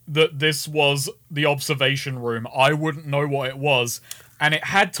that this was the observation room, I wouldn't know what it was, and it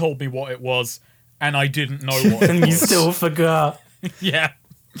had told me what it was. And I didn't know what it and was. you still forgot. Yeah.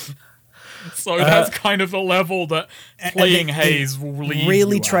 So that's kind of a level that playing Haze will lead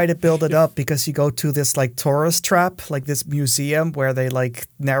really you try at. to build it up, because you go to this like tourist trap, like this museum where they like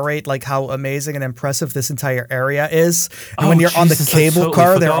narrate like how amazing and impressive this entire area is. And when you're on the cable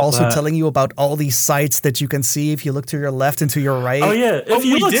car, they're also telling you about all these sites that you can see if you look to your left and to your right. Oh yeah, if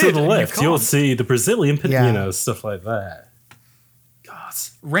you look to the left, you you'll see the Brazilian, stuff like that.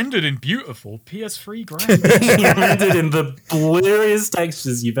 Rendered in beautiful PS3 graphics. Rendered in the blurriest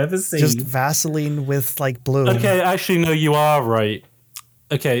textures you've ever seen. Just Vaseline with like blue. Okay, actually, no, you are right.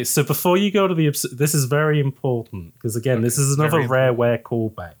 Okay, so before you go to this is very important, because again, this is another Rareware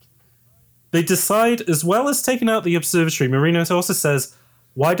callback. They decide, as well as taking out the observatory, Marino also says,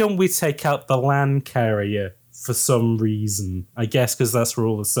 why don't we take out the land carrier for some reason? I guess because that's where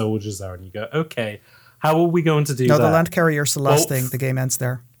all the soldiers are. And you go, okay, how are we going to do that? No, the land carrier's the last thing. The game ends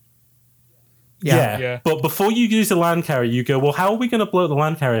there. Yeah. But before you use the land carrier, you go, well, how are we going to blow up the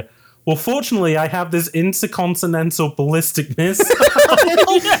land carrier? Well, fortunately, I have this intercontinental ballistic missile.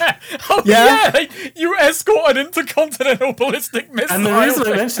 Yeah. You escort an intercontinental ballistic missile. And the reason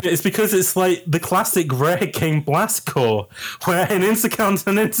I mention it is because it's like the classic rare game Blast Core, where an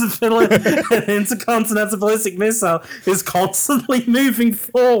intercontinental ballistic missile is constantly moving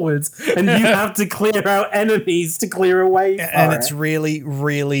forwards, and you have to clear out enemies to clear away from and it's really,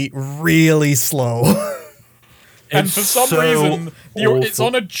 really, really slow. And It's for some so reason, it's awful.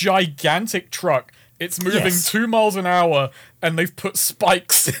 on a gigantic truck. It's moving Yes. 2 miles an hour, and they've put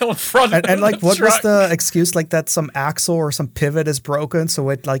spikes on front of And like, the what was truck. the excuse? Like that some axle or some pivot is broken, so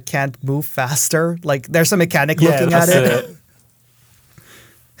it like can't move faster. Like there's a mechanic looking at that's it.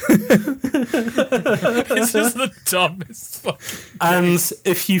 It's just the dumbest fucking... And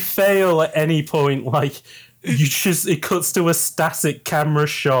if you fail at any point, like it cuts to a static camera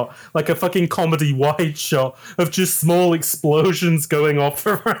shot, like a fucking comedy wide shot of just small explosions going off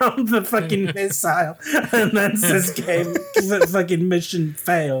around the fucking missile, and then says game the fucking mission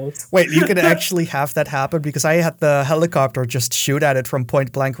failed. Wait, you can actually have that happen because I had the helicopter just shoot at it from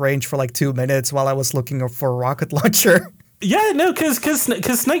point blank range for like 2 minutes while I was looking for a rocket launcher. Yeah, no, because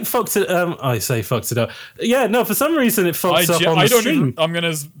Snake fucked it. I say fucked it up. Yeah, no, for some reason it fucks up on I the don't stream. even, I'm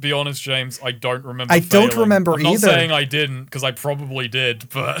gonna be honest, James. I don't remember. I don't failing. remember I'm not either. saying I didn't because I probably did,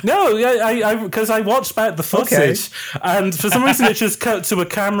 but No, yeah, because I watched back the footage, and for some reason it just cut to a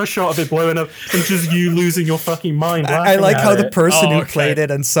camera shot of it blowing up and just you losing your fucking mind. I laughing like at how the it. person Oh, who okay. played it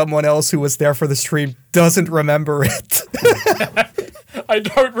and someone else who was there for the stream doesn't remember it. I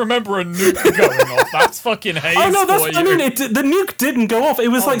don't remember a nuke going off. That's fucking Haze. Oh no, that's for what I you. mean. The nuke didn't go off. It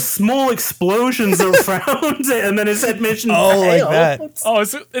was like small explosions around it, and then it said mission Oh, like failed. that. Oh,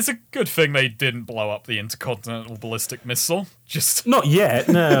 it's a good thing they didn't blow up the intercontinental ballistic missile. Just Not yet,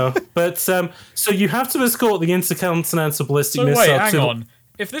 no. But so you have to escort the intercontinental ballistic so missile wait, hang to on.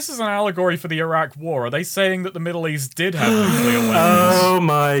 If this is an allegory for the Iraq War, are they saying that the Middle East did have nuclear weapons? Oh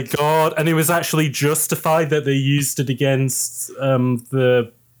my god! And it was actually justified that they used it against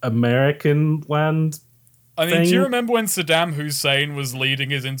the American land. I mean, do you thing? remember when Saddam Hussein was leading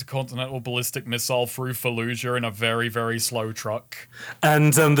his intercontinental ballistic missile through Fallujah in a very, very slow truck?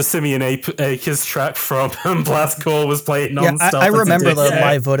 And the Simeon Akers track from Blast Core was playing Yeah, non-stop. I as it remember did. the Yeah.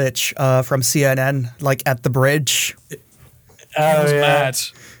 live footage from CNN, like at the bridge. It was mad.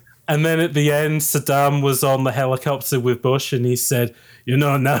 And then at the end, Saddam was on the helicopter with Bush, and he said, "You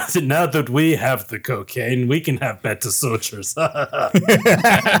know, now that we have the cocaine, we can have better soldiers."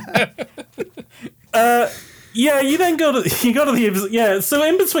 Yeah, you then go to the So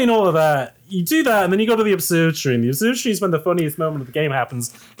in between all of that, you do that, and then you go to the observatory. And the observatory is when the funniest moment of the game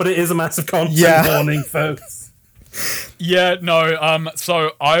happens, but it is a massive content Yeah. warning, folks. Yeah, no,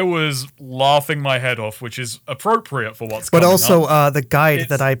 so I was laughing my head off, which is appropriate for what's But coming also, up. the guide It's-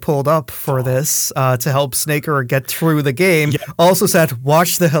 that I pulled up for this to help Snaker get through the game also said,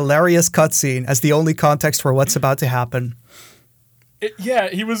 watch the hilarious cutscene as the only context for what's about to happen.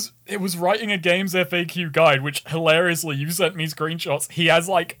 It was writing a game's FAQ guide, which hilariously, you sent me screenshots. He has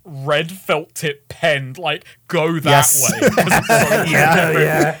like red felt tip penned, like go that Yes. way. 'Cause it's so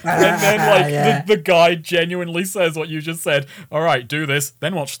Yeah. And then like the guide genuinely says what you just said. All right, do this,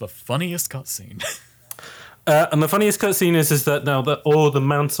 then watch the funniest cutscene. And the funniest cutscene is that now that all the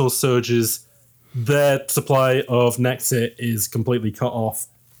mantle soldiers, their supply of nectar is completely cut off,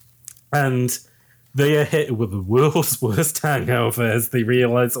 and they are hit with the world's worst hangover as they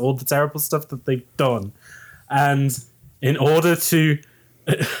realize all the terrible stuff that they've done. And in order to...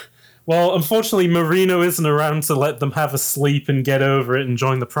 Well, unfortunately, Marino isn't around to let them have a sleep and get over it and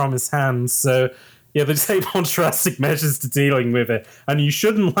join the Promised Hands. So, yeah, they take more drastic measures to dealing with it. And you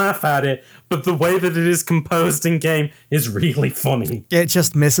shouldn't laugh at it, but the way that it is composed in-game is really funny. It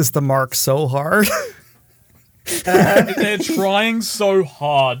just misses the mark so hard. They're trying so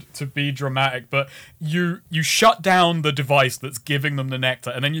hard to be dramatic, but you shut down the device that's giving them the nectar,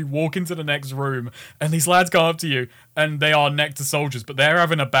 and then you walk into the next room, and these lads come up to you, and they are nectar soldiers, but they're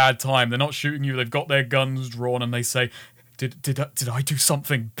having a bad time. They're not shooting you. They've got their guns drawn, and they say, "Did I do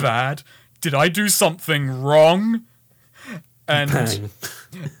something bad? Did I do something wrong?" And Bang.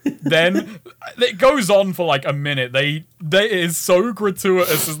 then it goes on for like a minute. It is so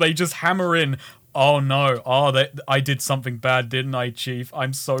gratuitous as they just hammer in. Oh no! I did something bad, didn't I, Chief?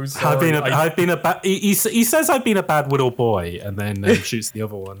 I'm so sorry. I've been a bad... He says I've been a bad little boy, and then shoots the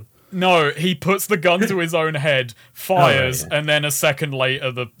other one. No, he puts the gun to his own head, fires, Oh, right, yeah. and then a second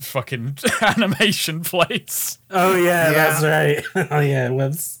later the fucking animation plays. Oh, yeah, that's right. Oh, yeah,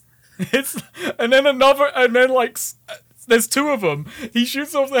 whoops. And then like there's two of them. He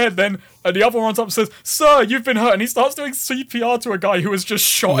shoots off the head, then the other one runs up and says, "Sir, you've been hurt." And he starts doing CPR to a guy who has just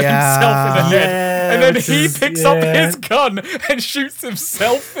shot himself in the head. Yeah, And then which he is- picks up yeah. his gun and shoots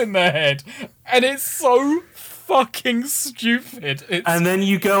himself in the head. And it's so fucking stupid. And then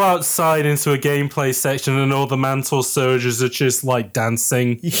you go outside into a gameplay section, and all the mantle soldiers are just like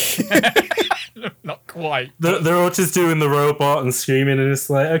dancing. Not quite. They're all just doing the robot and screaming, and it's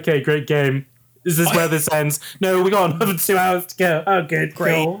like, okay, great game. Is this where this ends? No, we got another 2 hours to go. Oh, good,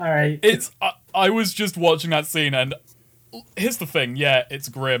 Great. cool, all right. It's I was just watching that scene, and here's the thing. Yeah, it's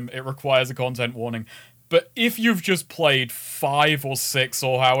grim. It requires a content warning. But if you've just played 5 or 6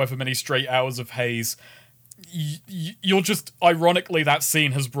 or however many straight hours of Haze, you'll just... Ironically, that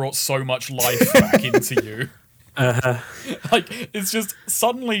scene has brought so much life back into you. Like, it's just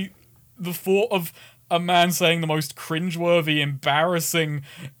suddenly the thought of a man saying the most cringeworthy, embarrassing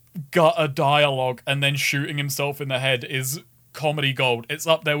gutter dialogue and then shooting himself in the head is comedy gold. It's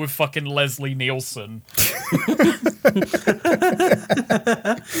up there with fucking Leslie Nielsen.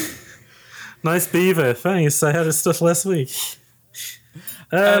 Nice beaver, thanks. I had his stuff last week.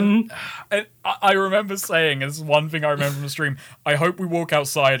 And I remember saying, as one thing I remember from the stream, I hope we walk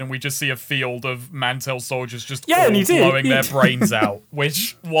outside and we just see a field of Mantell soldiers just all blowing their brains out,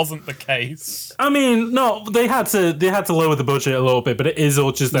 which wasn't the case. I mean, no, they had to lower the budget a little bit, but it is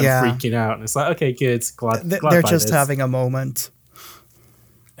all just them freaking out, and it's like, okay, kids, glad they're just having a moment.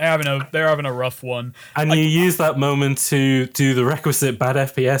 They're having a rough one. And you use that moment to do the requisite bad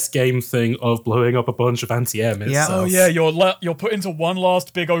FPS game thing of blowing up a bunch of anti-air. Yeah. Oh yeah, you're put into one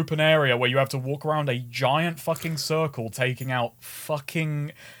last big open area where you have to walk around a giant fucking circle, taking out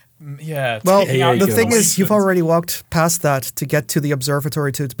fucking... Yeah. Well, the thing is, you've already walked past that to get to the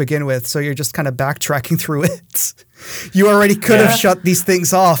observatory to begin with, so you're just kind of backtracking through it. You already could have shut these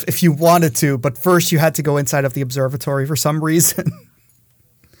things off if you wanted to, but first you had to go inside of the observatory for some reason.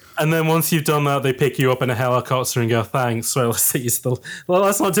 And then once you've done that, they pick you up in a helicopter and go, thanks. Well, let's take you to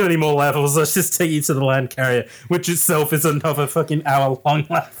let's not do any more levels. Let's just take you to the land carrier, which itself is another fucking hour-long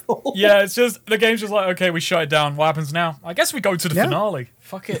level. Yeah, it's just, the game's just like, okay, we shut it down. What happens now? I guess we go to the finale.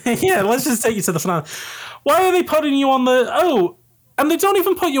 Fuck it. Yeah, let's just take you to the finale. Why are they putting you on the... Oh, and they don't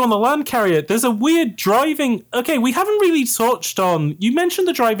even put you on the land carrier. There's a weird driving... Okay, we haven't really touched on... You mentioned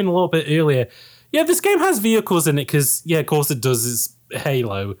the driving a little bit earlier. Yeah, this game has vehicles in it because, yeah, of course it does. It's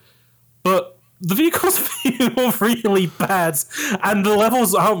Halo. But the vehicles feel really bad, and the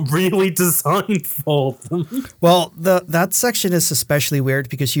levels aren't really designed for them. Well, that section is especially weird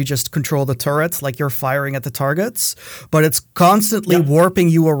because you just control the turret, like you're firing at the targets, but it's constantly warping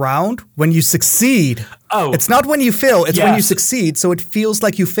you around when you succeed. Oh. It's not when you fail, it's when you succeed, so it feels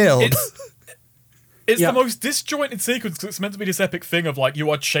like you failed. It's the most disjointed sequence because it's meant to be this epic thing of like you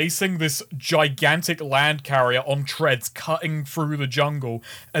are chasing this gigantic land carrier on treads cutting through the jungle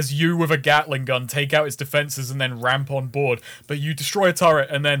as you with a Gatling gun take out its defenses and then ramp on board. But you destroy a turret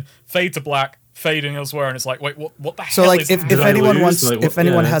and then fade to black, fading elsewhere, and it's like, wait, what the hell is happening? So if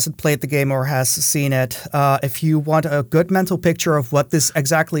anyone hasn't played the game or has seen it, if you want a good mental picture of what this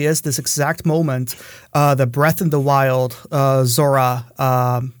exactly is, this exact moment, the Breath in the Wild, Zora,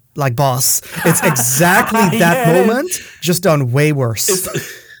 like boss. It's exactly that moment, just done way worse.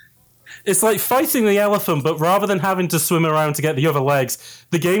 It's like fighting the elephant, but rather than having to swim around to get the other legs,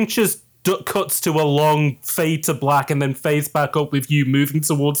 the game just cuts to a long fade to black and then fades back up with you moving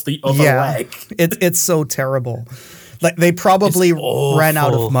towards the other leg. It's so terrible. Like they probably ran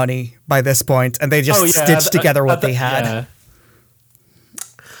out of money by this point, and they just stitched together what they had. Yeah.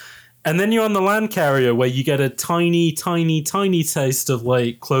 And then you're on the land carrier where you get a tiny, tiny, tiny taste of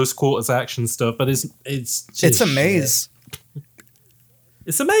like close quarters action stuff, but it's a maze.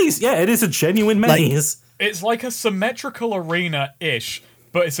 It's a maze. Yeah, it is a genuine maze. It's like a symmetrical arena-ish,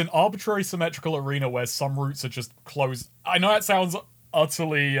 but it's an arbitrary symmetrical arena where some routes are just closed. I know that sounds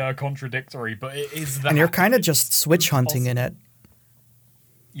utterly contradictory, but it is that. And you're kind of just switch hunting in it.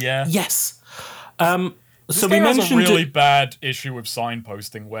 Yeah. Yes. So we mentioned a really bad issue with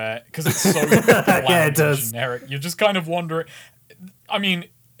signposting where, because it's so bland and generic, you're just kind of wondering. I mean,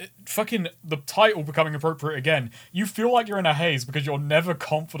 fucking the title becoming appropriate again. You feel like you're in a haze because you're never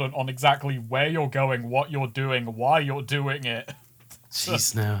confident on exactly where you're going, what you're doing, why you're doing it.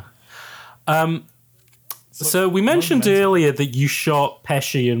 Jeez, no. So we mentioned earlier that you shot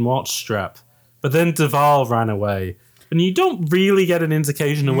Pesci and Watchstrap, but then Duval ran away. And you don't really get an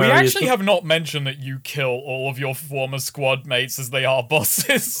indication of where he is. We actually have not mentioned that you kill all of your former squad mates as they are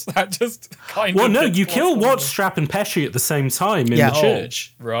bosses. That just kind of... Well, no, you kill Watchstrap and Pesci at the same time in the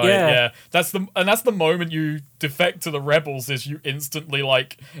church. Right, yeah. That's the moment you defect to the rebels is you instantly,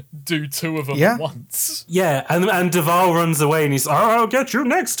 like, do 2 of them at once. Yeah, and Duval runs away and he's, I'll get you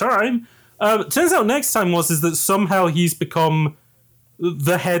next time. Turns out next time is that somehow he's become...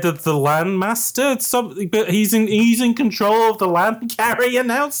 the head of the landmaster, but he's in control of the land carrier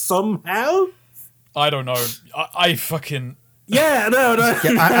now somehow. I don't know. I fucking Yeah, no.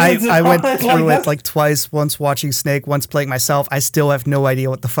 Yeah, I went through it like twice, once watching Snake, once playing myself. I still have no idea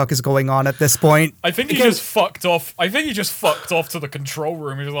what the fuck is going on at this point. I think he just fucked off. I think he just fucked off to the control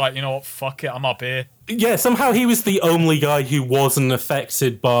room. He was like, you know what, fuck it, I'm up here. Yeah, somehow he was the only guy who wasn't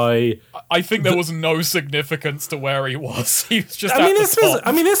affected by... I think there was no significance to where he was. He was just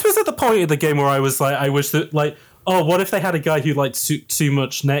this was at the point of the game where I was like, I wish that, like, oh, what if they had a guy who like took too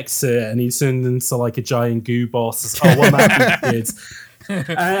much nectar and he turned into like a giant goo boss? Oh, well, that'd be good.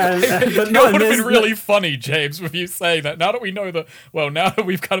 But no, it would have been really funny, James, with you saying that. Now that we know that, well, now that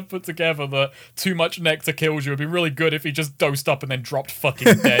we've kind of put together that too much nectar kills you, it'd be really good if he just dosed up and then dropped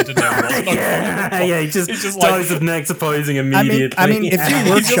fucking dead. And there was no yeah, he just dies of nectar poisoning immediately. I mean, if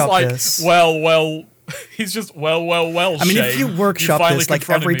you workshop like, this, he's just well. I mean, if you workshop this, like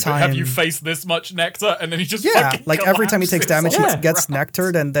every time, have you faced this much nectar, and then he just like every time he takes damage, he gets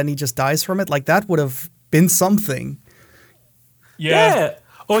nectared, and then he just dies from it. Like that would have been something. Yeah.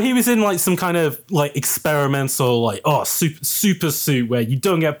 Or he was in like some kind of like experimental like super suit where you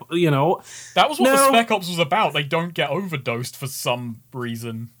don't get That was what the Spec Ops was about. They don't get overdosed for some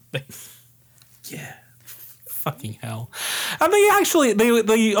reason. Yeah. Fucking hell. And they actually they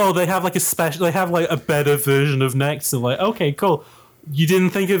have like a better version of Nectar. Like, okay, cool. You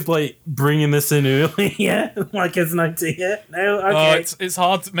didn't think of like bringing this in early, yeah? Like as an idea? No, okay. It's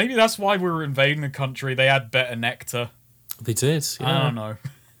hard. Maybe that's why we were invading the country. They had better nectar. They did. Yeah. I don't know.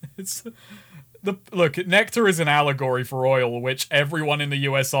 Look, nectar is an allegory for oil, which everyone in the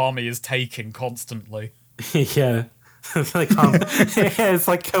U.S. Army is taking constantly. Yeah. It's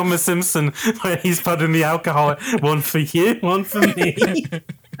like Homer Simpson where he's putting the alcohol. One for you, one for me.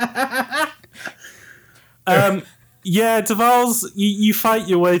 Yeah, Duval's. You fight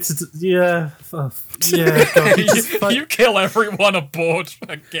your way to. God, you kill everyone aboard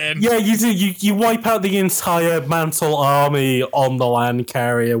again. Yeah, you do. You wipe out the entire Mantle army on the land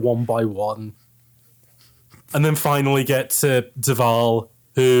carrier one by one, and then finally get to Duval,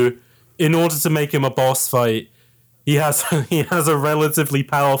 who, in order to make him a boss fight, he has a relatively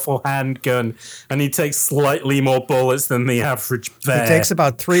powerful handgun, and he takes slightly more bullets than the average bear. He takes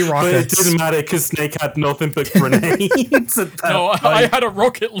about 3 rockets. But it didn't matter because Snake had nothing but grenades. I had a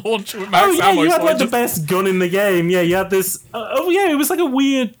rocket launcher with max ammo. You had like the best gun in the game. Yeah, you had this. It was like a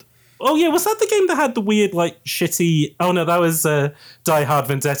weird. Oh yeah, was that the game that had the weird like shitty? Oh no, that was Die Hard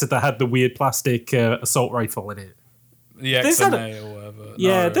Vendetta that had the weird plastic assault rifle in it. The XMA or whatever.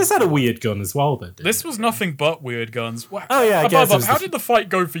 Yeah, this had a weird gun as well, though. This was nothing but weird guns. Oh yeah, I guess. How did the fight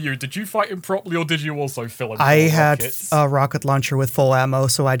go for you? Did you fight him properly, or did you also fill him? I had a rocket launcher with full ammo,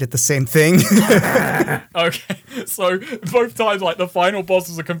 so I did the same thing. Okay, so both times, like the final boss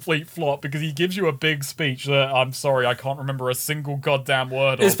was a complete flop because he gives you a big speech that I'm sorry, I can't remember a single goddamn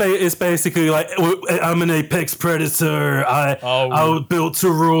word. It's basically like I'm an apex predator. I was built to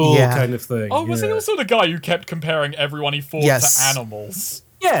rule, kind of thing. Oh, was he also the guy who kept comparing everyone he fought to animals?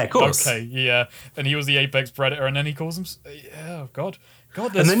 Yeah, of course. Okay, yeah, and he was the apex predator, and then he calls him. Oh God.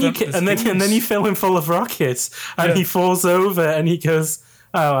 And then you fill him full of rockets, and he falls over, and he goes,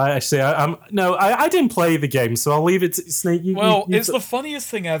 "Oh, I didn't play the game, so I'll leave it to Snake." It's the funniest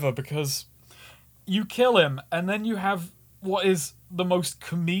thing ever because you kill him, and then you have what is the most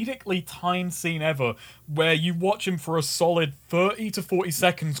comedically timed scene ever, where you watch him for a solid 30 to 40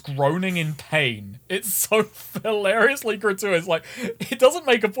 seconds groaning in pain. It's so hilariously gratuitous. Like, it doesn't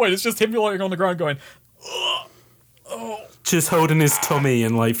make a point. It's him lying on the ground going, ugh. Oh. Just holding his tummy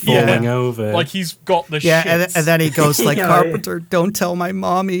and like falling over. Like he's got the shit. Yeah, and then he goes like, Carpenter, don't tell my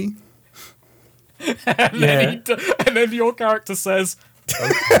mommy. and then your character says,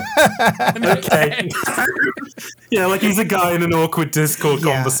 okay. Yeah, like he's a guy in an awkward Discord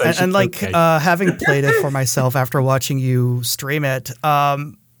conversation. And like having played it for myself after watching you stream it,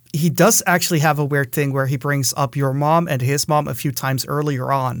 he does actually have a weird thing where he brings up your mom and his mom a few times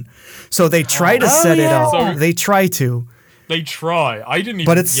earlier on. So they try to set it up. So they try to. They try. I didn't even.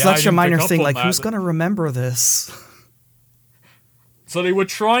 But it's such a minor thing. Like, who's going to remember this? So they were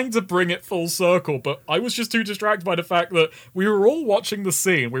trying to bring it full circle, but I was just too distracted by the fact that we were all watching the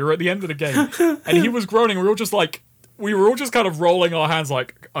scene. We were at the end of the game, and he was groaning. We were all just kind of rolling our hands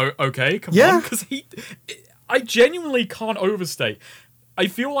like, oh, okay, come on. Because I genuinely can't overstate. I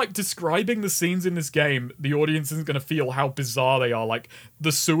feel like describing the scenes in this game, the audience isn't going to feel how bizarre they are. Like,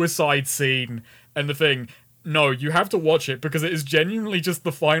 the suicide scene and the thing. No, you have to watch it because it is genuinely just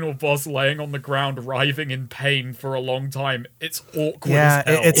the final boss laying on the ground, writhing in pain for a long time. It's awkward as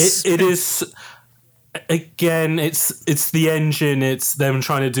hell. It is. Again, it's the engine. It's them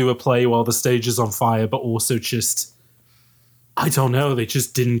trying to do a play while the stage is on fire, but also just, I don't know. They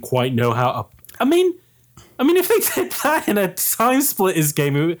just didn't quite know how. I mean, I mean, if they did that in a Time Splitters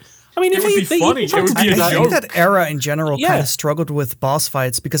game, it would be funny. It would be a I joke. think that era in general kind of struggled with boss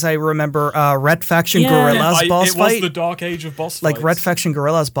fights because I remember Red Faction Guerrilla's boss it fight. was the dark age of boss Like fights. Red Faction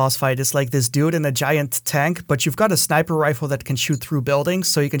Guerrilla's boss fight is like this dude in a giant tank, but you've got a sniper rifle that can shoot through buildings,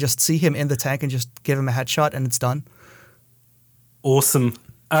 so you can just see him in the tank and just give him a headshot, and it's done. Awesome.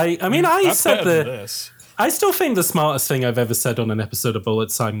 I That's said better than this. I still think the smartest thing I've ever said on an episode of Bullet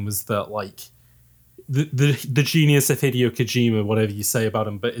Time was that, like, the genius of Hideo Kojima, whatever you say about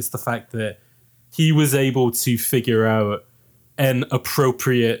him, but it's the fact that he was able to figure out an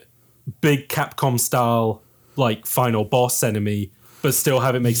appropriate big Capcom style, like, final boss enemy, but still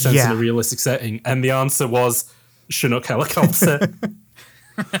have it make sense in a realistic setting. And the answer was Chinook Helicopter.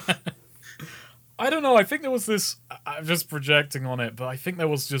 I don't know. I think there was this. I'm just projecting on it, but I think there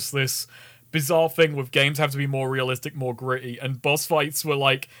was just this bizarre thing with games have to be more realistic, more gritty, and boss fights were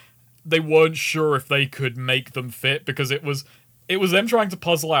like they weren't sure if they could make them fit because it was them trying to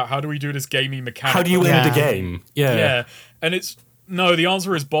puzzle out how do we do this gamey mechanic. How do you end a game? Yeah, and it's no. The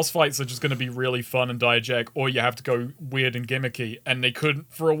answer is boss fights are just going to be really fun and diegetic, or you have to go weird and gimmicky. And they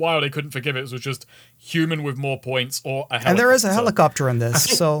couldn't for a while. They couldn't forgive it. It was just human with more points or a helicopter. And there is a helicopter in this,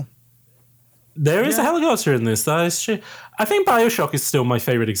 so. There is a helicopter in this. That is true. I think BioShock is still my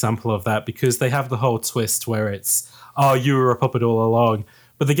favorite example of that because they have the whole twist where it's, oh, you were a puppet all along.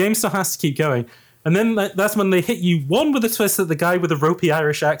 But the game still has to keep going. And then that's when they hit you, one, with a twist that the guy with a ropey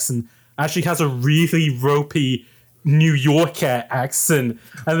Irish accent actually has a really ropey New Yorker accent.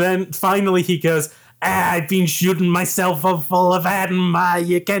 And then finally he goes, I've been shooting myself up full of adama.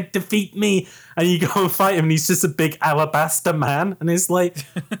 You can't defeat me. And you go and fight him, and he's just a big alabaster man. And it's like,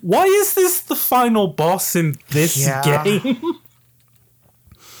 why is this the final boss in this game?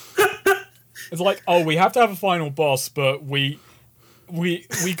 It's like, oh, we have to have a final boss, but we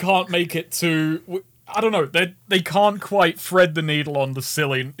can't make it too. I don't know. They can't quite thread the needle on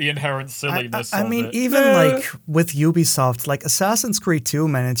the inherent silliness. I mean, of it. even like with Ubisoft, like Assassin's Creed 2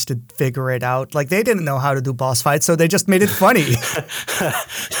 managed to figure it out. Like they didn't know how to do boss fights, so they just made it funny.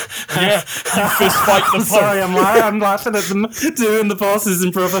 Yeah, you fist fight the Pope. Sorry, I'm laughing at them doing the bosses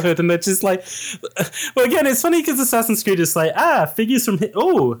in Brotherhood, and they're just like, well, again, it's funny because Assassin's Creed is like, figures from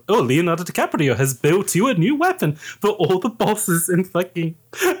Leonardo DiCaprio has built you a new weapon, but all the bosses in fucking,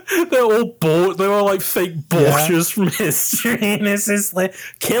 they're all like fake Borgias from history, and it's just like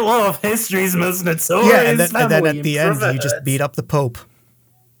killer of history's most notorious. And then at the end, you just beat up the Pope.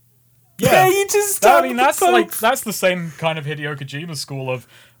 Yeah, you just. I mean, that's the same kind of Hideo Kojima school of.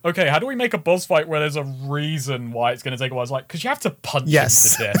 Okay, how do we make a boss fight where there's a reason why it's going to take a while? It's like, because you have to punch him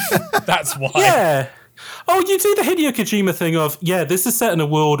to death. That's why. Yeah. Oh, you do the Hideo Kojima thing of, this is set in a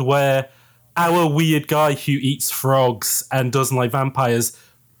world where our weird guy who eats frogs and doesn't like vampires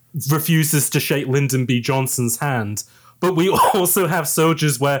refuses to shake Lyndon B. Johnson's hand. But we also have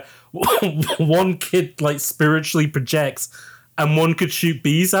soldiers where one kid, like, spiritually projects and one could shoot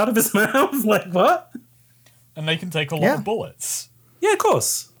bees out of his mouth. Like, what? And they can take a lot of bullets. Yeah, of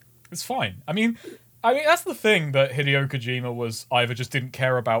course. It's fine. I mean, that's the thing that Hideo Kojima was either just didn't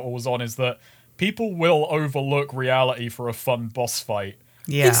care about or was on, is that people will overlook reality for a fun boss fight.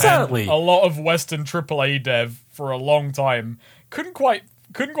 Yeah, exactly. And a lot of Western AAA dev for a long time couldn't quite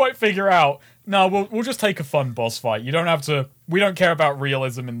figure out. No, we'll just take a fun boss fight. You don't have to. We don't care about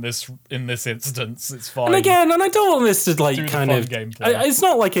realism in this instance. It's fine. And again, and I don't want this to like kind of gameplay. It's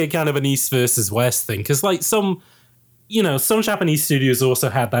not like a kind of an East versus West thing because like some Japanese studios also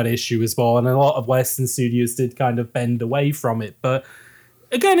had that issue as well, and a lot of Western studios did kind of bend away from it. But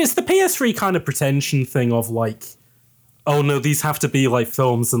again, it's the PS3 kind of pretension thing of like, oh no, these have to be like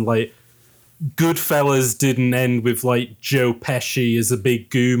films, and like Goodfellas didn't end with like Joe Pesci as a big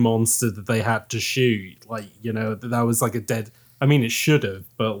goo monster that they had to shoot. Like, that was like a dead. I mean, it should have,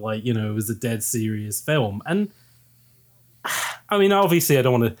 but like, it was a dead serious film. And I mean, obviously, I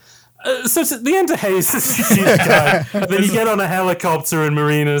don't want to. So at the end of Haze, then you get on a helicopter and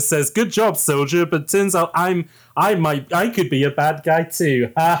Marina says, "Good job, soldier," but turns out I could be a bad guy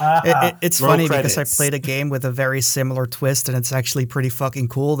too. It's funny because I played a game with a very similar twist, and it's actually pretty fucking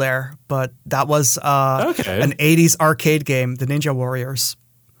cool there. But that was an 80s arcade game, The Ninja Warriors.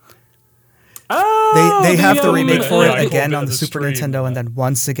 They have the remake for it again on the Super Nintendo, and then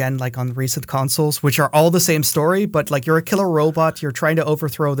once again like on recent consoles, which are all the same story, but like you're a killer robot, you're trying to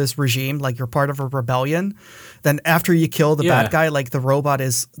overthrow this regime, like you're part of a rebellion. Then after you kill the bad guy, like the robot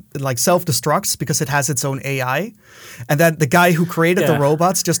is like self-destructs because it has its own AI. And then the guy who created the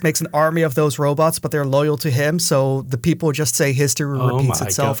robots just makes an army of those robots, but they're loyal to him, so the people just say history repeats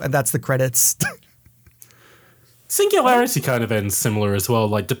itself, and that's the credits. Singularity kind of ends similar as well,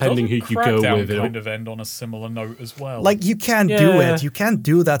 like depending who you go Crackdown with. kind of end on a similar note as well. Like, you can do it. You can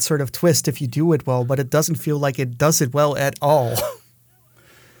do that sort of twist if you do it well, but it doesn't feel like it does it well at all.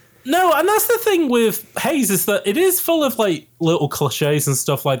 No, and that's the thing with Haze, is that it is full of like little cliches and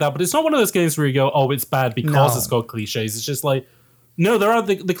stuff like that, but it's not one of those games where you go, oh, it's bad because it's got cliches. It's just like, no, there are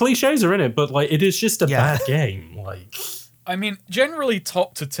the cliches are in it, but like it is just a bad game. Like, I mean, generally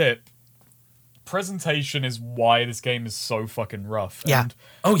top to tip, presentation is why this game is so fucking rough. Yeah.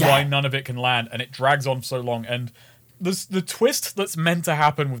 And why none of it can land, and it drags on for so long. And the twist that's meant to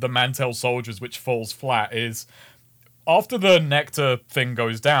happen with the Mantel soldiers, which falls flat, is after the nectar thing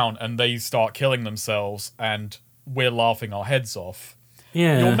goes down and they start killing themselves and we're laughing our heads off.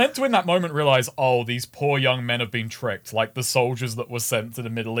 yeah. You're meant to, in that moment, realize, oh, these poor young men have been tricked. Like the soldiers that were sent to the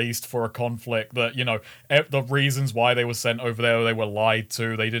Middle East for a conflict that, the reasons why they were sent over there, they were lied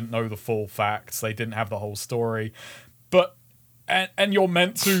to. They didn't know the full facts. They didn't have the whole story. But, and you're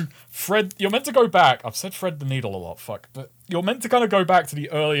meant to, you're meant to go back. I've said thread the needle a lot, but you're meant to kind of go back to the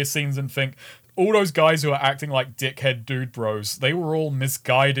earlier scenes and think, all those guys who are acting like dickhead dude bros, they were all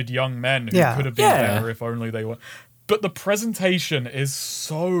misguided young men who could have been better if only they were. But the presentation is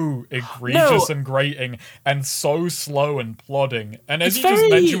so egregious and grating and so slow and plodding. And as you just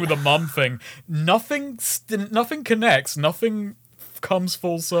mentioned with the mum thing, nothing connects, nothing comes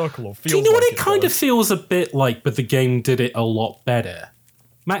full circle or feels. Do you know like what it kind of feels a bit like, but the game did it a lot better?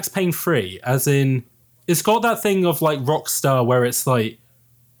 Max Payne 3, as in, it's got that thing of like Rockstar where it's like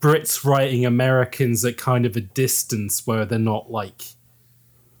Brits writing Americans at kind of a distance where they're not like,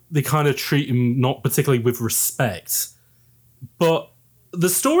 they kind of treat him not particularly with respect. But the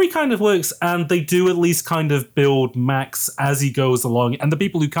story kind of works, and they do at least kind of build Max as he goes along, and the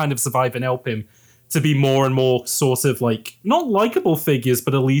people who kind of survive and help him to be more and more sort of like, not likable figures,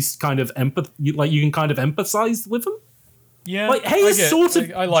 but at least kind of you can kind of empathize with them. Yeah, like Haze sort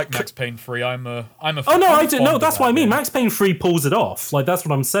of. I like Max Payne 3. I'm a. Oh no, I didn't. No, that's what I mean. Max Payne 3 pulls it off. Like that's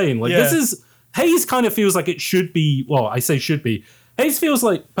what I'm saying. Like this is Haze kind of feels like it should be. Well, I say should be. Haze feels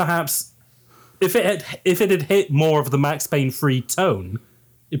like perhaps if it had hit more of the Max Payne 3 tone,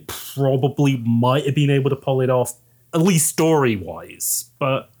 it probably might have been able to pull it off, at least story wise.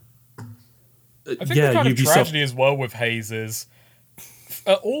 But I think the kind of tragedy as well with Haze is,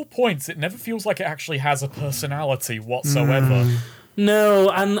 at all points, it never feels like it actually has a personality whatsoever. No,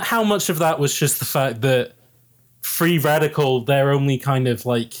 and how much of that was just the fact that Free Radical, their only kind of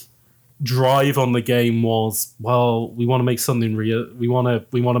like drive on the game was, well, we want to make something real. We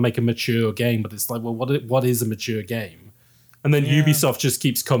want to make a mature game, but it's like, well, what is a mature game? And then Ubisoft just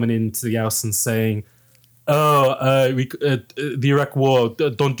keeps coming into the house and saying, the Iraq War,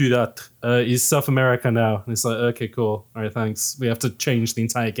 don't do that. It's South America now. And it's like, okay, cool. All right, thanks. We have to change the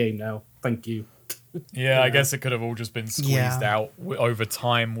entire game now. Thank you. Yeah, I guess it could have all just been squeezed out over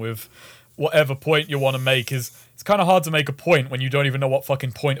time with whatever point you want to make. It's kind of hard to make a point when you don't even know what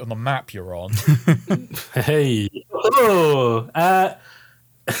fucking point on the map you're on. Hey.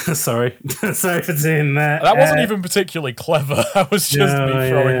 Sorry. Sorry for doing that. That wasn't even particularly clever. That was just me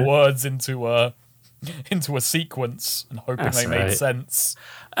throwing words into a sequence and hoping they made sense.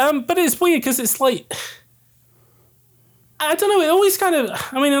 But it's weird because it's like, I don't know, it always kind of,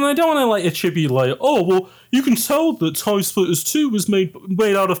 I mean, and I don't want to like attribute like, oh, well, you can tell that Time Splitters 2 was made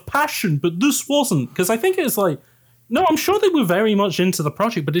out of passion, but this wasn't. Because I think it's like, no, I'm sure they were very much into the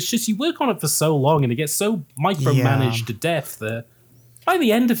project, but it's just you work on it for so long and it gets so micromanaged to death that by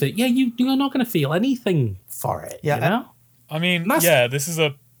the end of it, you're not going to feel anything for it, you know? I mean, this is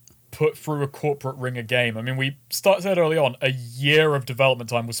a put through a corporate ringer game. I mean, we said early on, a year of development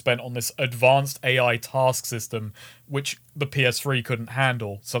time was spent on this advanced AI task system, which the PS3 couldn't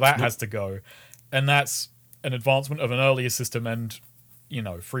handle, so that has to go. And that's an advancement of an earlier system, and,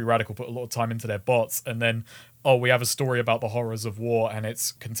 Free Radical put a lot of time into their bots, and then, we have a story about the horrors of war, and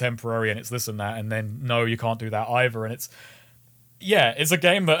it's contemporary, and it's this and that, and then, no, you can't do that either, and it's a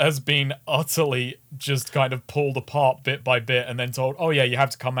game that has been utterly just kind of pulled apart bit by bit and then told, you have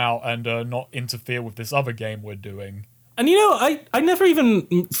to come out and not interfere with this other game we're doing. And I never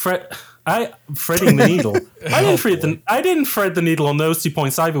even threading the needle. I didn't thread the needle on those 2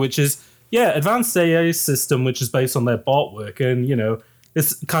 points either, which is, advanced AI system, which is based on their bot work, and,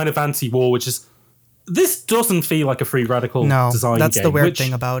 it's kind of anti-war, which is, this doesn't feel like a Free Radical design game. That's the weird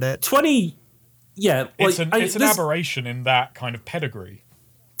thing about it. It's an aberration in that kind of pedigree.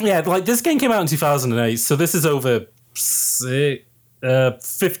 Yeah, like this game came out in 2008, so this is over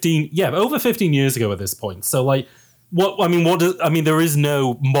 15 years ago at this point. So like, there is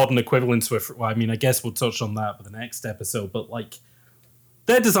no modern equivalent to it. I mean, I guess we'll touch on that for the next episode, but like,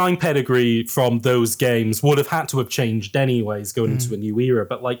 their design pedigree from those games would have had to have changed anyways going into a new era.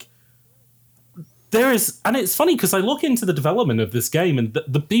 But like, there is, and it's funny because I look into the development of this game, and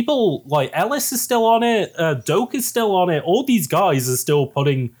the people like Ellis is still on it, Doak is still on it. All these guys are still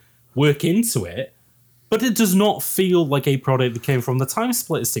putting work into it, but it does not feel like a product that came from the Time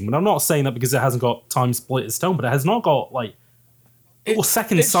Splitters team. And I'm not saying that because it hasn't got Time Splitters tone, but it has not got like or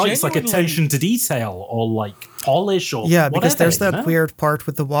second sights, like attention to detail or like polish or yeah, because whatever, there's that weird part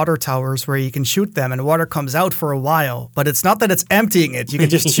with the water towers where you can shoot them and water comes out for a while, but it's not that it's emptying it. You can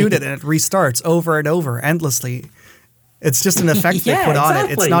just shoot it and it restarts over and over endlessly. It's just an effect they put on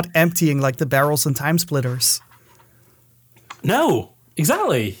it. It's not emptying like the barrels and Time Splitters. No,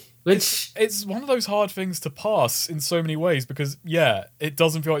 exactly. It's one of those hard things to pass in so many ways because, yeah, it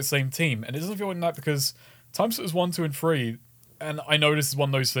doesn't feel like the same team. And it doesn't feel like that because Time Splitters 1, 2, and 3, and I know this is one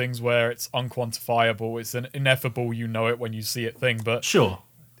of those things where it's unquantifiable, it's an ineffable, you know it when you see it thing, but sure,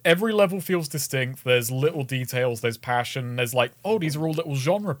 every level feels distinct. There's little details, there's passion, there's like, oh, these are all little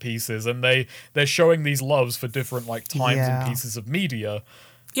genre pieces, and they're showing these loves for different like times and pieces of media.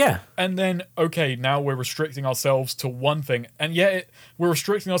 Yeah. And then, okay, now we're restricting ourselves to one thing. And yet, we're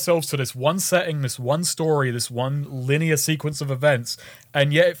restricting ourselves to this one setting, this one story, this one linear sequence of events.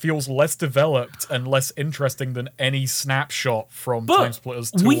 And yet it feels less developed and less interesting than any snapshot from Time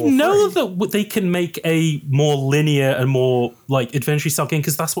Splitters 2 we or 3. know that they can make a more linear and more like adventure style game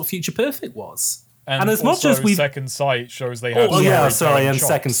because that's what Future Perfect was. And as also, much as we Second Sight shows they have... and shots.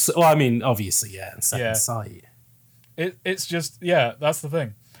 Second... Well, I mean, obviously, yeah, and Second Sight. It's just, yeah, that's the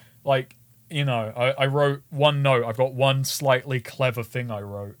thing. Like, you know, I wrote one note. I've got one slightly clever thing I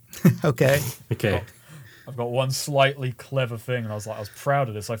wrote. Okay. I've got one slightly clever thing, and I was proud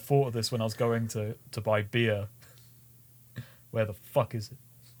of this. I thought of this when I was going to buy beer. Where the fuck is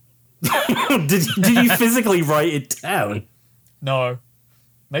it? Did you physically write it down? No.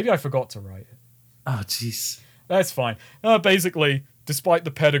 Maybe I forgot to write it. Oh, jeez. That's fine. Basically, despite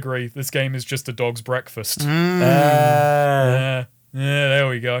the pedigree, this game is just a dog's breakfast. Yeah, there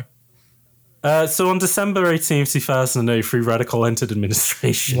we go. So on December 18th, 2003, Radical entered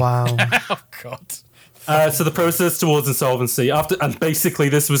administration. Wow. Oh, God. So the process towards insolvency, and basically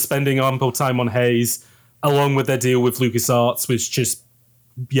this was spending ample time on Haze, along with their deal with LucasArts, which just,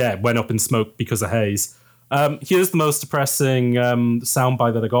 went up in smoke because of Haze. Here's the most depressing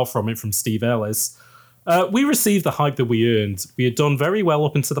soundbite that I got from it from Steve Ellis. We received the hype that we earned. We had done very well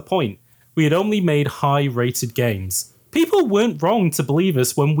up until the point. We had only made high-rated games. People weren't wrong to believe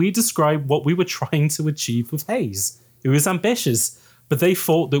us when we described what we were trying to achieve with Haze. It was ambitious, but they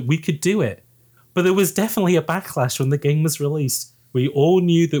thought that we could do it. But there was definitely a backlash when the game was released. We all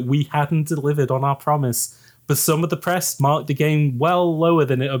knew that we hadn't delivered on our promise, but some of the press marked the game well lower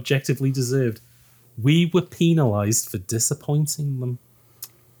than it objectively deserved. We were penalized for disappointing them.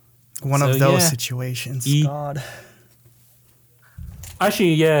 One of those situations. God.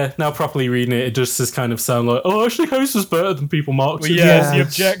 Actually, now properly reading it, it just does kind of sound like, oh, actually, Haze was better than people marked it. The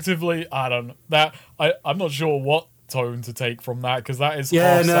objectively, I don't know. That I'm not sure what tone to take from that, because that is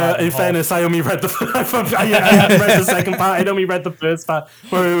in fairness, I only read I haven't read the second part. I only read the first part,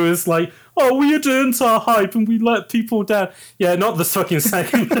 where it was like, oh, we adjourned our hype and we let people down. Yeah, not the fucking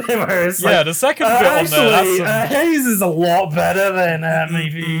second bit where it's like, the second bit on there. Haze is a lot better than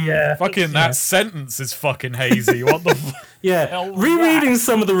maybe. Fucking that sentence is fucking hazy. What the fuck? Rereading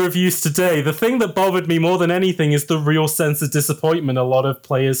some of the reviews today, the thing that bothered me more than anything is the real sense of disappointment a lot of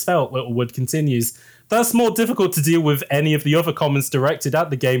players felt. Littlewood continues. That's more difficult to deal with any of the other comments directed at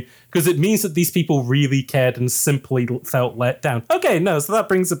the game, because it means that these people really cared and simply felt let down. Okay, no, so that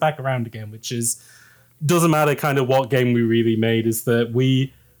brings it back around again, which is, doesn't matter kind of what game we really made, is that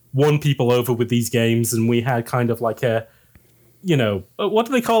we won people over with these games, and we had kind of like a, what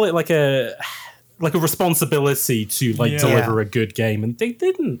do they call it? Like a responsibility to deliver a good game, and they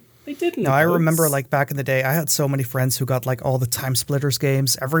didn't. No, I remember back in the day, I had so many friends who got all the Time Splitters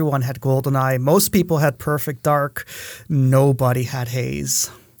games. Everyone had GoldenEye. Most people had Perfect Dark. Nobody had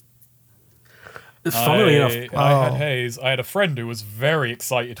Haze. Funnily enough, I had Haze. I had a friend who was very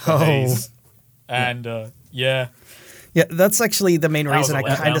excited for Haze, and yeah, that's actually the main reason I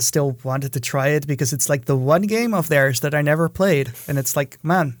kind of still wanted to try it, because it's the one game of theirs that I never played, and it's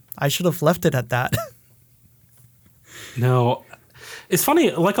man, I should have left it at that. No. It's funny,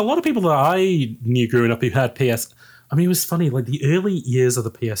 a lot of people that I knew growing up who had PS... I mean, it was funny, the early years of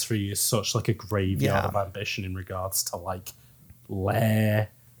the PS3 is such, a graveyard of ambition in regards to, Lair,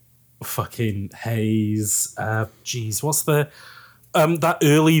 fucking Haze, what's the... that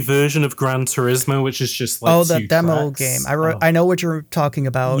early version of Gran Turismo, which is just, that demo game. I know what you're talking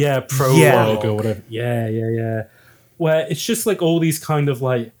about. Yeah, Prologue or whatever. Yeah. where it's just like all these kind of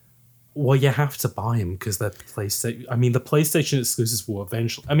like, well, you have to buy them because they're PlayStation. I mean, the PlayStation exclusives will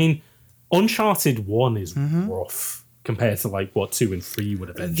eventually. I mean, Uncharted 1 is rough compared to like what 2 and 3 would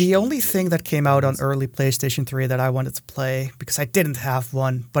eventually. The only thing that came out on early PlayStation 3 that I wanted to play, because I didn't have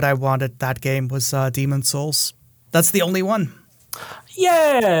one, but I wanted that game, was Demon's Souls. That's the only one.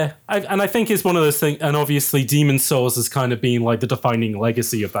 Yeah, and I think it's one of those things. And obviously, Demon's Souls has kind of been like the defining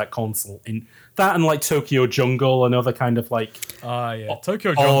legacy of that console. In that, and like Tokyo Jungle and other kind of like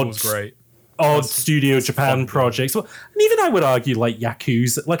Tokyo Jungle was great. Odd Studio Japan projects. Well, and even I would argue like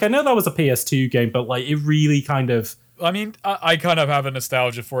Yakuza. Like I know that was a PS2 game, but like it really kind of. I mean, I kind of have a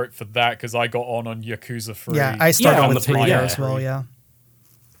nostalgia for it for that because I got on Yakuza 3. Yeah, I started on with the 3 yeah. as well. Yeah.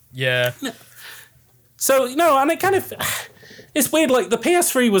 Yeah. So and it kind of. It's weird, like, the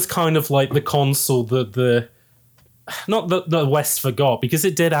PS3 was kind of like the console that not the West forgot, because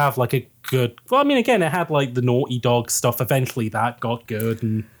it did have, like, a good... Well, I mean, again, it had, like, the Naughty Dog stuff. Eventually that got good,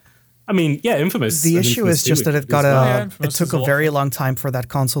 and... I mean, yeah, Infamous... The issue is just that it took a very fun. long time for that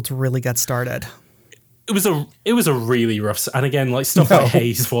console to really get started. It was a really rough... And again, like, stuff like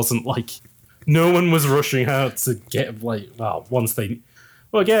Haze wasn't, like... No one was rushing out to get, like... Well, once they...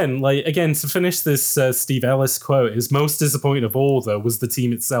 Well, again, to finish this Steve Ellis quote, his most disappointing of all, though, was the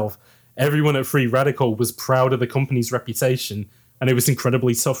team itself. Everyone at Free Radical was proud of the company's reputation, and it was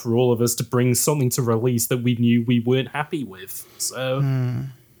incredibly tough for all of us to bring something to release that we knew we weren't happy with. So...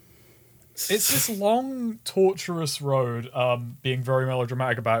 It's this long, torturous road, being very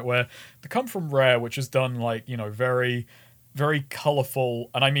melodramatic about it, where they come from Rare, which has done, like, you know, very... very colourful,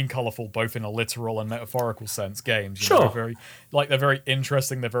 and I mean colourful both in a literal and metaphorical sense, games. You know, they're very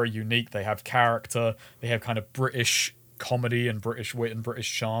interesting, they're very unique, they have character, they have kind of British comedy and British wit and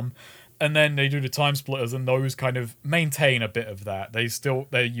British charm. And then they do the Time Splitters, and those kind of maintain a bit of that.